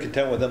said, you're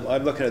content with them.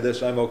 I'm looking at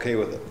this, I'm okay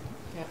with it.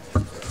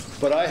 Yep.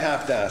 But I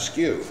have to ask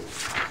you,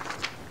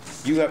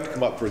 you have to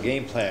come up for a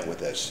game plan with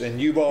this.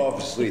 And you've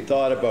obviously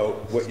thought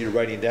about what you're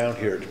writing down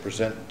here to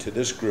present to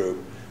this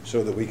group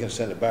so that we can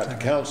send it back to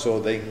council,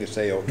 they can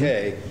say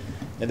okay,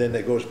 and then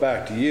it goes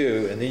back to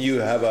you, and then you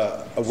have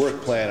a work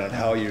plan on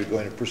how you're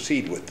going to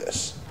proceed with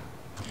this.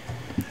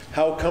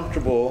 How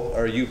comfortable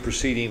are you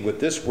proceeding with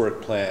this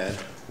work plan,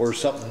 or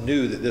something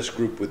new that this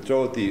group would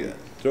throw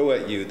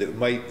at you that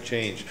might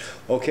change?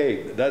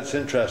 Okay, that's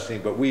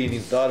interesting, but we ain't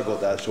even thought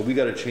about that, so we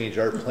got to change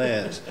our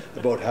plans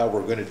about how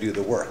we're going to do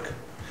the work.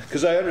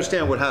 Because I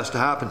understand what has to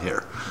happen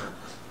here,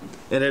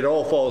 and it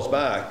all falls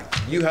back.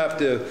 You have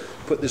to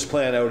put this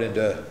plan out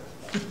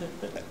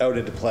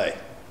into play.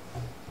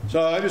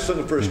 So I'm just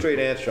looking for a straight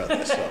answer on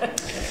this. So.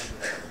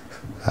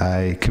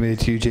 I committed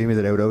to you, Jamie,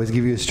 that I would always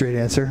give you a straight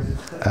answer.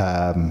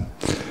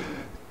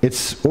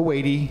 It's a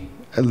weighty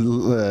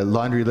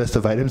laundry list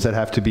of items that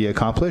have to be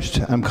accomplished.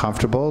 I'm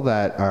comfortable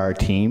that our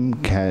team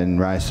can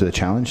rise to the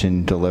challenge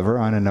and deliver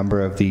on a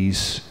number of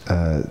these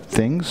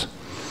things.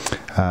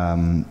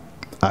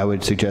 I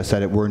would suggest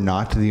that we're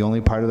not the only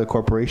part of the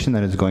corporation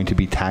that is going to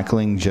be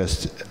tackling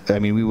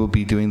we will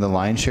be doing the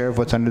lion's share of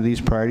what's under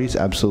these priorities,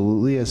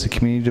 absolutely, as the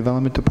community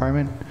development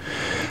department.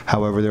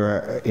 However, there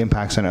are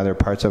impacts on other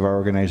parts of our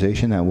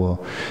organization that will,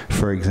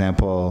 for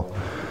example,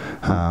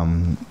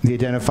 The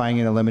identifying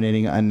and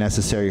eliminating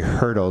unnecessary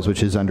hurdles,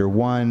 which is under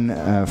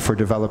 1 for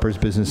developers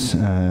business,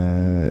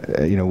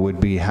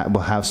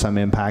 will have some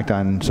impact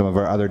on some of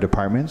our other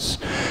departments.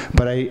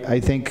 But I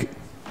think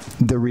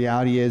the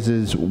reality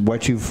is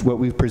what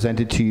we've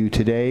presented to you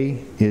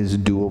today is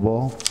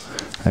doable.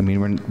 I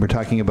mean, we're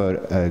talking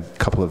about a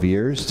couple of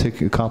years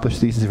to accomplish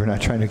these. We're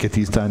not trying to get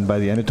these done by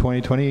the end of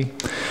 2020.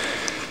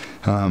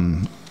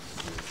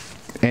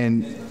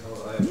 And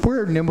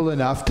we're nimble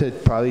enough to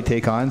probably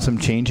take on some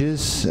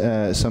changes,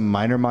 some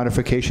minor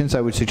modifications.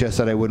 I would suggest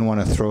that I wouldn't want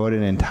to throw out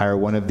an entire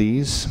one of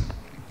these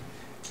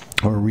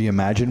or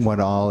reimagine what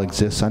all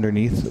exists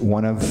underneath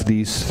one of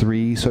these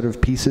 3 sort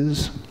of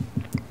pieces.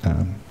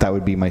 That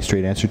would be my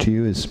straight answer to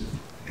you is,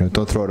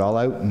 don't throw it all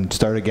out and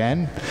start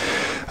again.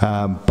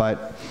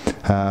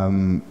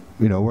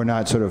 We're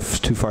not sort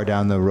of too far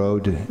down the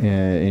road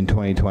in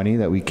 2020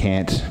 that we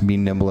can't be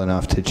nimble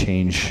enough to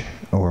change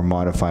or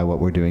modify what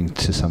we're doing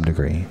to some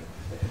degree.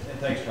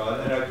 Thanks,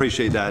 Todd, and I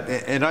appreciate that.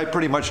 And I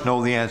pretty much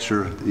know the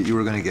answer that you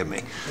were going to give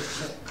me.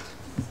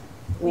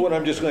 What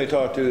I'm just going to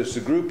talk to is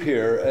the group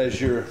here, as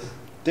you're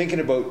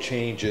thinking about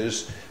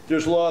changes,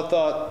 there's a lot of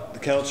thought, the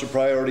council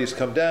priorities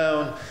come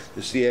down,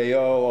 the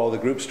CAO, all the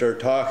groups start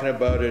talking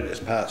about it, it's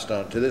passed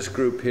on to this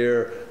group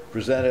here,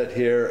 present it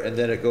here, and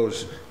then it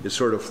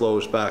sort of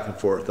flows back and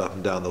forth up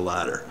and down the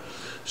ladder.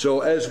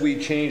 So as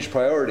we change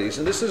priorities,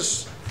 and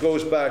this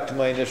goes back to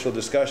my initial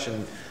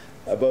discussion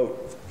about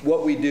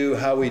what we do,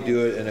 how we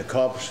do it, and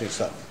accomplishing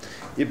something.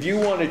 If you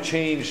want to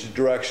change the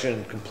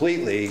direction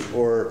completely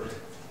or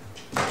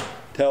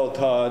tell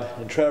Todd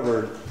and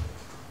Trevor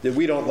that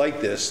we don't like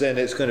this, then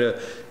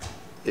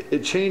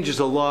it changes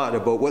a lot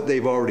about what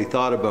they've already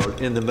thought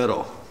about in the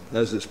middle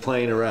as it's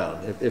playing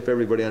around, if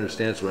everybody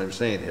understands what I'm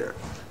saying here.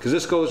 Because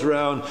this goes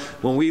around,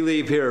 when we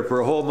leave here for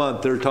a whole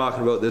month, they're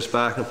talking about this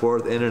back and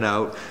forth, in and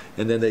out,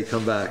 and then they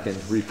come back and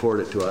report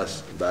it to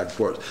us back and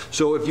forth.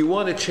 So if you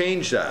want to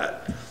change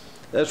that,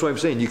 that's what I'm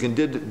saying. You can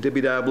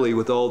dibby-dabbly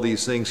with all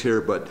these things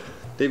here, but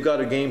they've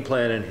got a game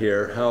plan in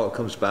here, how it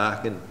comes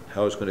back and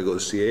how it's going to go to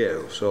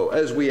CAO. So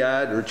as we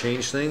add or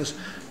change things,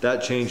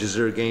 that changes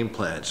their game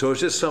plan. So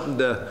it's just something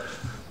to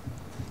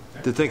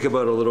think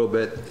about a little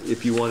bit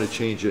if you want to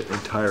change it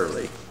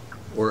entirely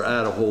or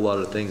add a whole lot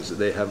of things that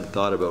they haven't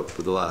thought about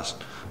for the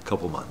last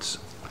couple months.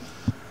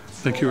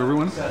 Thank you,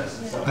 everyone.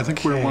 I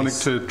think we're wanting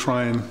to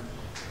try and...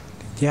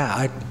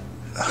 Yeah,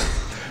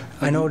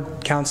 I know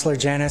Councillor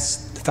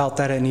Janice felt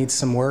that it needs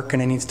some work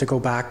and it needs to go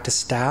back to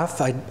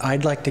staff.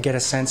 I'd like to get a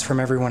sense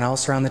from everyone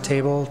else around the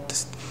table.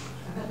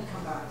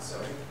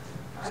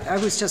 I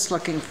was just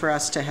looking for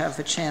us to have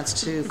a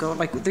chance to go,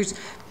 like, there's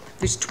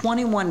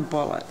 21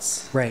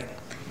 bullets. Right.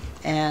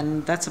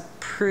 And that's a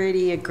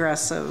pretty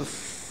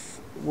aggressive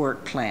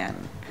work plan.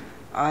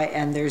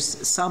 And there's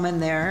some in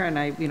there,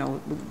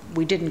 and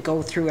we didn't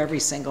go through every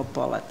single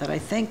bullet, that I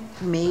think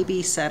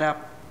maybe set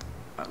up,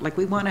 like,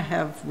 we want to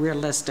have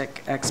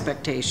realistic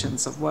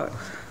expectations of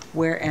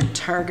and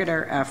target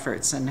our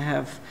efforts and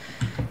have,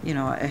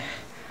 I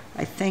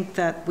think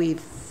that we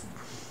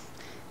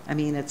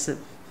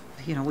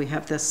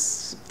have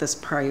this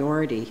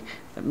priority,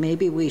 but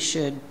maybe we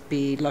should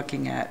be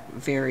looking at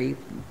very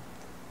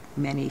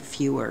many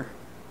fewer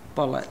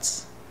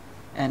bullets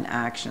and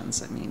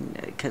actions.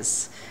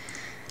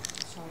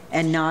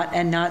 And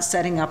not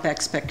setting up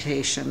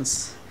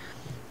expectations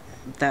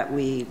that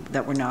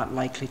we're not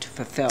likely to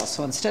fulfill.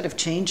 So instead of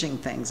changing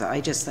things,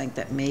 I just think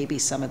that maybe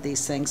some of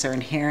these things are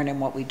inherent in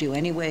what we do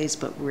anyways,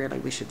 but really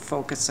we should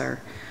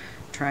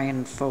try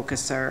and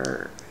focus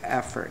our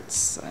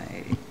efforts.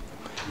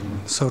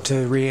 So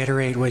to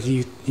reiterate what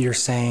you're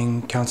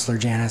saying, Councillor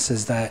Janice,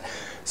 is that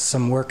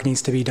some work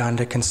needs to be done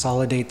to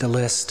consolidate the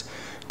list,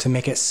 to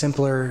make it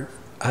simpler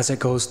as it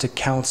goes to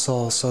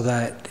council so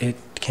that it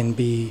can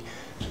be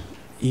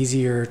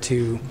easier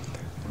to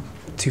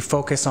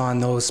focus on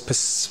those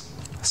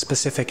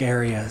specific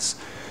areas,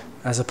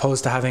 as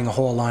opposed to having a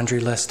whole laundry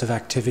list of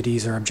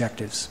activities or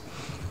objectives.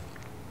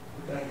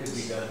 That could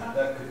be done.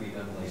 That could be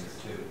done later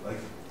too. Like,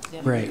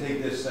 right. You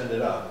take this, send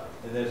it up,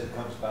 and as it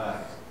comes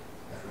back.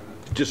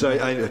 Just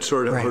I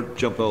sort of heard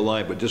jump out of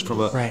line, but just from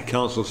a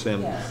council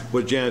standpoint,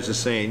 what Janice is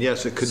saying,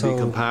 yes, it could be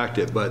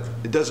compacted, but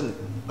it doesn't.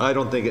 I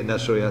don't think it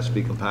necessarily has to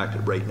be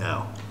compacted right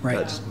now. Right.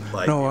 That's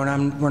no,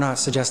 and we're not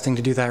suggesting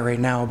to do that right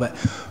now, but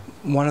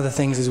one of the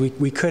things is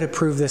we could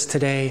approve this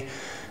today,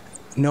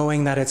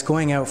 knowing that it's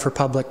going out for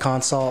public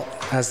consult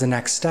as the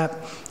next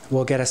step.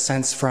 We'll get a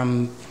sense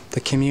from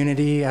the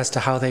community as to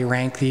how they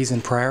rank these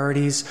in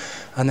priorities,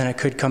 and then it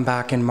could come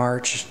back in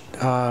March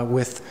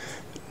with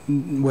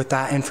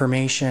that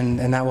information,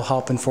 and that will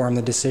help inform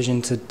the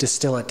decision to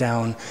distill it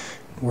down,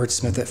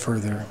 wordsmith it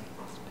further.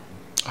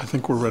 I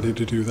think we're ready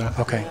to do that.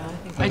 Okay.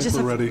 I just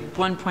have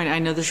one point. I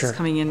know this is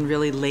coming in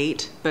really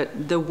late,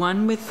 but the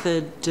one with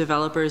the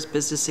developers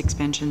business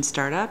expansion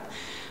startup,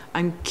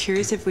 I'm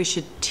curious if we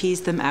should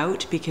tease them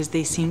out because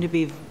they seem to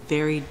be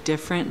very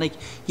different. Like,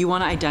 you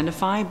want to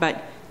identify,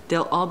 but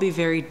they'll all be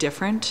very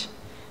different.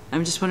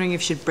 I'm just wondering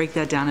if you should break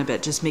that down a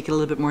bit, just make it a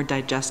little bit more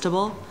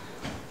digestible.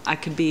 I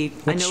could be,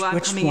 I know I'm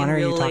coming in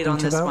real late on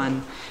this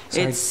one.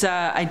 It's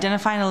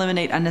identify and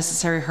eliminate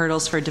unnecessary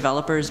hurdles for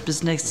developers,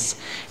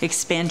 business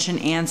expansion,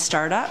 and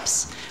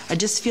startups. I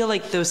just feel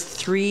like those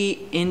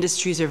three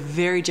industries are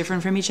very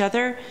different from each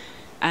other,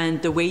 and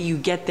the way you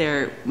get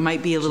there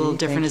might be a little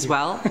different as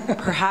well.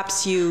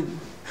 Perhaps you,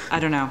 I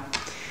don't know.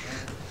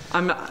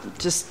 I'm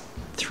just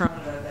throwing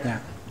it out there. Yeah.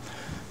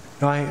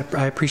 No,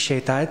 I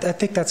appreciate that. I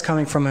think that's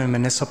coming from a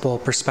municipal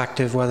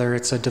perspective, whether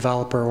it's a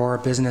developer or a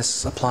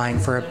business applying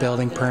for a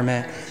building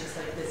permit. It's just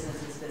like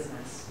business is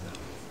business.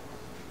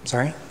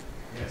 Sorry?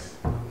 Yes.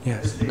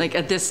 Yes. Like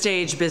at this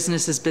stage,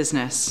 business is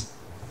business.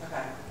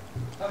 Okay.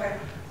 Okay.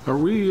 Are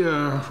we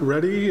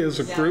ready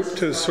as a group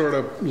to sort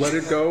of let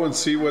it go and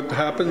see what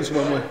happens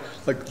when we,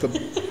 like the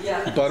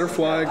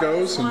butterfly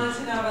goes? I just wanted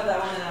to know about that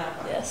one now.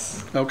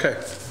 Yes. Okay.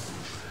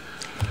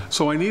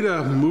 So I need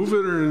a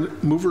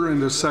mover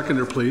and a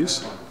seconder,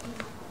 please.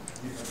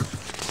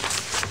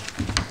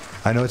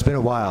 I know it's been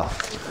a while,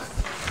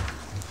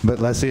 but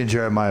Leslie and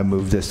Jeremiah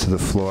moved this to the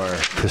floor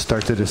to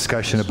start the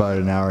discussion about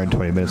an hour and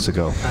 20 minutes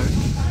ago.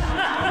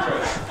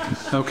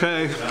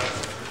 Okay.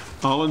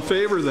 All in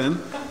favor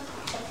then?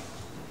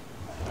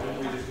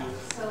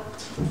 So,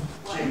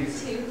 1,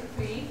 2,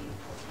 3.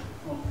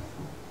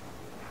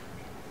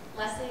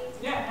 Leslie?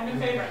 Yeah, I'm in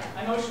favor.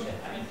 I motioned it.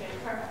 I'm in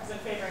favor. I was in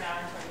favor now.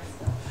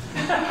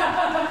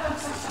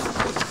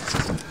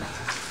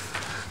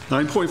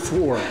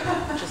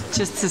 9.4.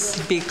 Just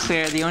to be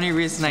clear, the only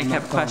reason I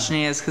kept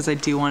questioning is because I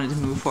do want it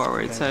to move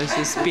forward. So I was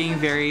just being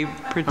very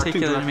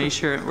particular to make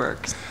sure it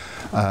works.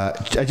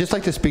 I'd just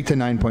like to speak to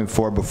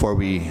 9.4 before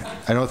we,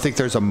 I don't think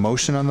there's a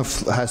motion on the,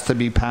 has to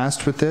be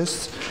passed with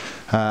this.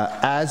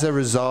 As a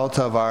result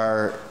of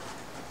our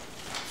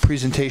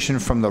presentation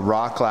from the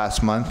Rock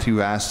last month,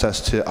 you asked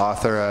us to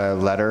author a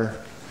letter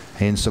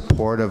in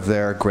support of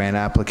their grant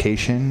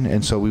application,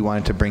 and so we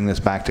wanted to bring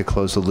this back to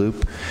close the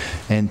loop.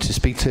 And to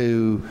speak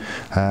to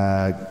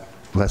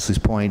Leslie's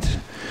point,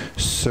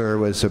 "sir"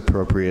 was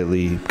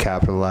appropriately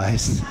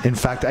capitalized. In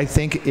fact, I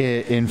think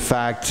it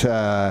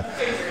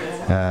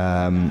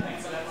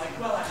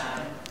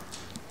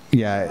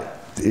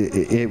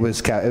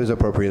was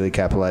appropriately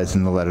capitalized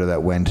in the letter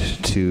that went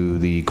to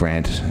the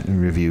grant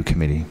review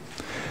committee.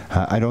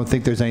 I don't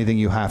think there's anything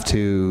you have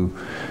to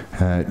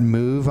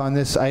move on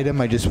this item.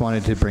 I just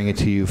wanted to bring it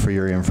to you for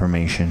your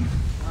information.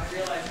 I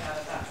realize now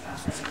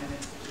that's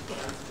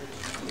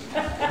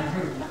not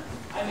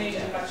I made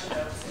a bunch of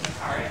notes in the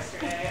car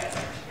yesterday. I was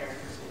prepared for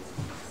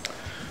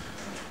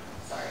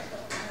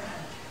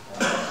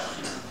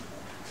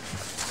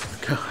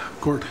Sorry.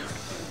 Gord.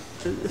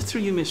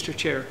 Through you, Mr.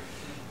 Chair.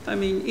 I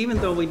mean,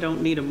 even though we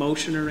don't need a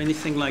motion or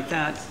anything like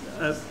that,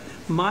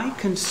 my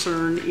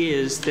concern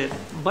is that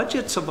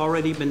budgets have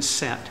already been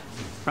set,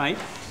 right?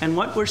 And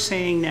what we're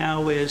saying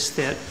now is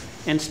that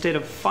instead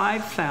of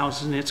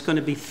 5,000, it's going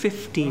to be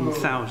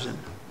 15,000.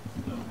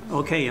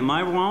 Okay, am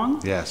I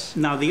wrong? Yes.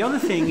 Now, the other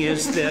thing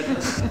is that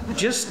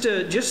just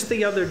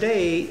the other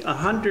day,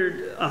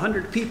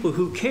 100 people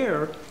who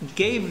care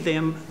gave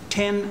them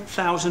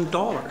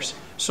 $10,000.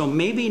 So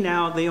maybe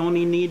now they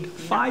only need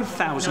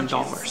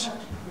 $5,000.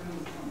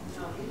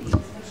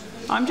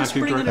 I'm just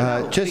bringing it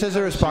up. Just as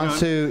a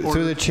response to,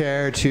 through the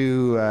chair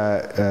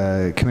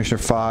to Commissioner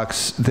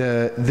Fox,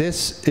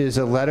 this is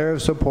a letter of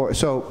support.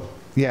 So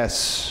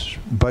yes,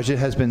 budget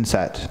has been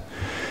set.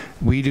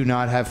 We do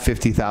not have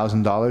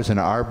 $50,000 in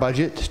our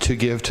budget to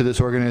give to this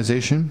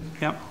organization.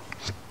 Yep.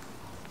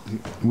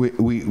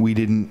 We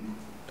didn't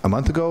a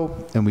month ago,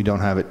 and we don't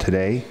have it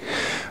today.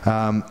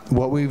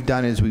 What we've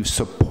done is we've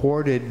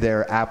supported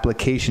their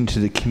application to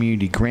the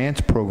community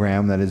grants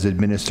program that is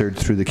administered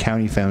through the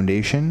county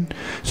foundation.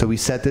 So we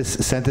sent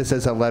this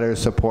as a letter of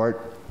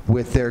support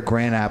with their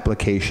grant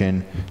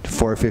application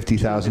for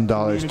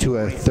 $50,000 to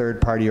a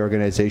third-party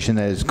organization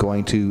that is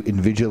going to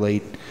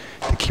invigilate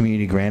the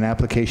community grant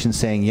application,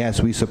 saying,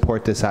 yes, we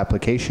support this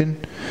application.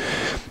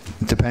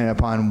 Depending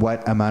upon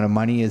what amount of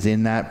money is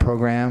in that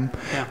program,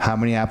 how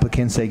many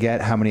applicants they get,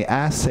 how many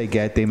asks they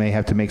get, they may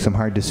have to make some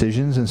hard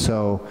decisions. And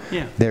so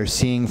they're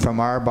seeing from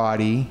our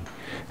body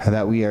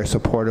that we are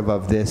supportive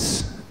of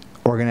this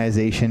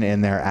organization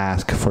and their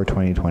ask for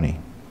 2020.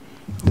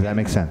 Does that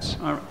make sense?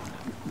 All right.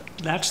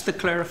 That's the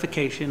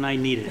clarification I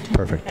needed.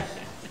 Perfect.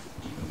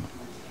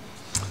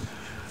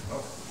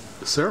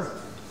 Sarah?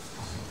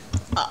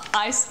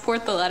 I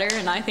support the letter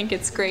and I think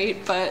it's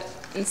great, but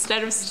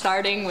instead of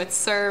starting with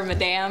sir,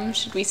 madam,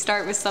 should we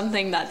start with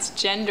something that's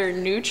gender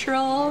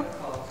neutral?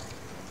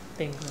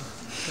 Bingo.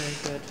 Very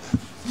good.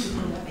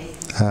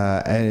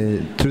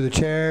 Through the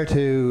chair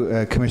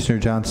to Commissioner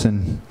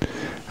Johnson,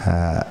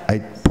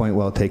 point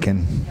well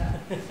taken.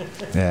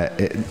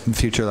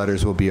 Future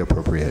letters will be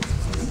appropriate.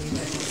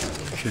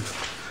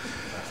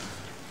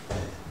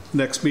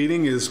 Next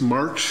meeting is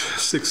March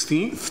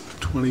 16th,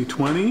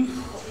 2020.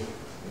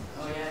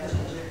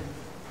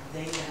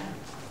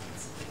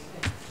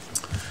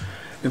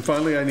 And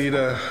finally, I need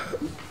a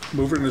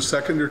mover and a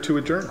seconder to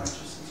adjourn.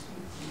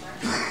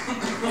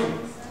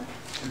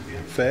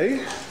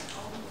 Faye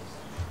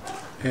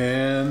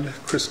and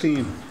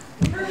Christine.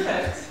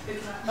 Perfect.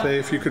 Faye,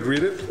 if you could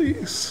read it,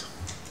 please.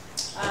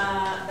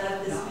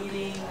 That this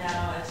meeting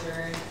now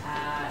adjourned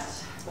at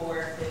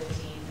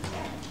 4:15.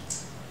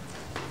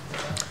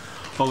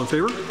 All in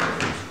favor?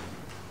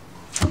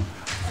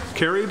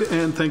 Carried,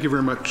 and thank you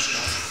very much.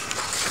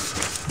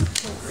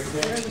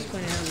 What I was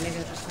pointing out, maybe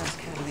I'll just ask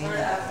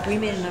Catalina. We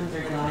made a number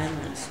of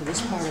amendments, so this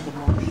part of the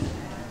motion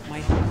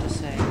might have to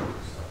say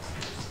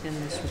in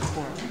this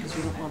report, because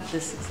we don't want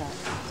this exact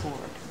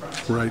report.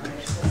 Right.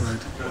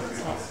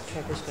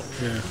 Trevor's going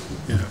to.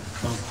 Yeah.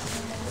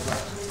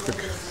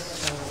 Quick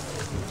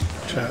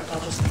chat.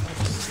 I'll just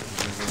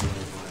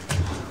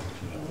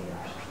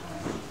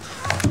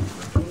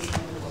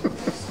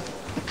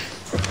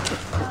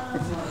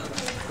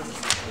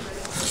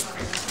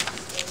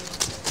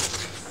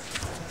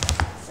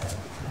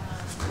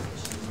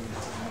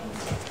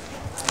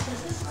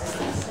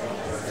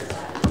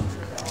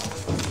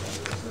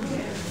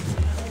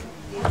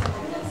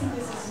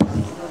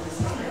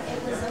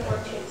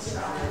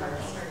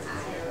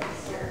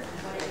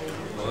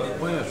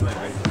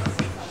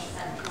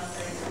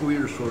We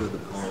are sort of the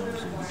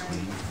columns in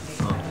between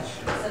on this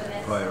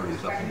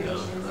priorities up and down,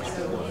 and that's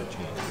what we want to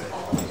change.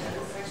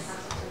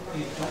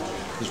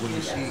 Because when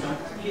you see,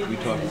 we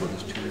talked about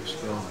this 2 weeks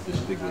ago, this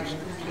big list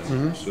comes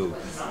out. So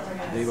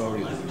they've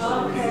already looked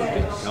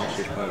at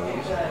council's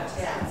priorities.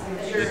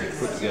 They can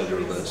put together a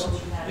list.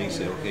 They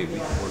say, okay, we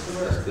can work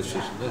with this,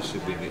 and this.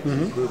 If we make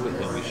an improvement,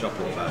 then we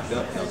shuffle it back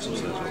up. Council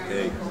says,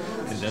 okay,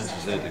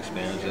 condenses it,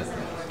 expands it,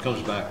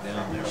 comes back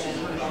down there.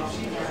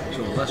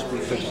 So unless we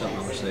fix something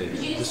and say,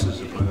 this is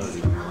a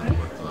priority we want to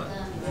work on,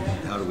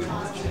 how do we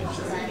want to change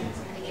that?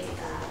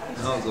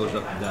 How it goes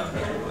up and down,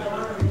 that's what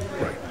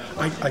Right.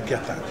 I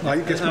get that.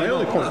 I guess my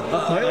only point.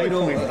 My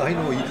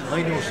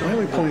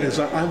only point is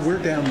we're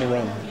down the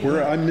road.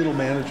 I'm middle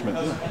management,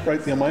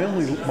 right? My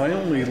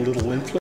only little influence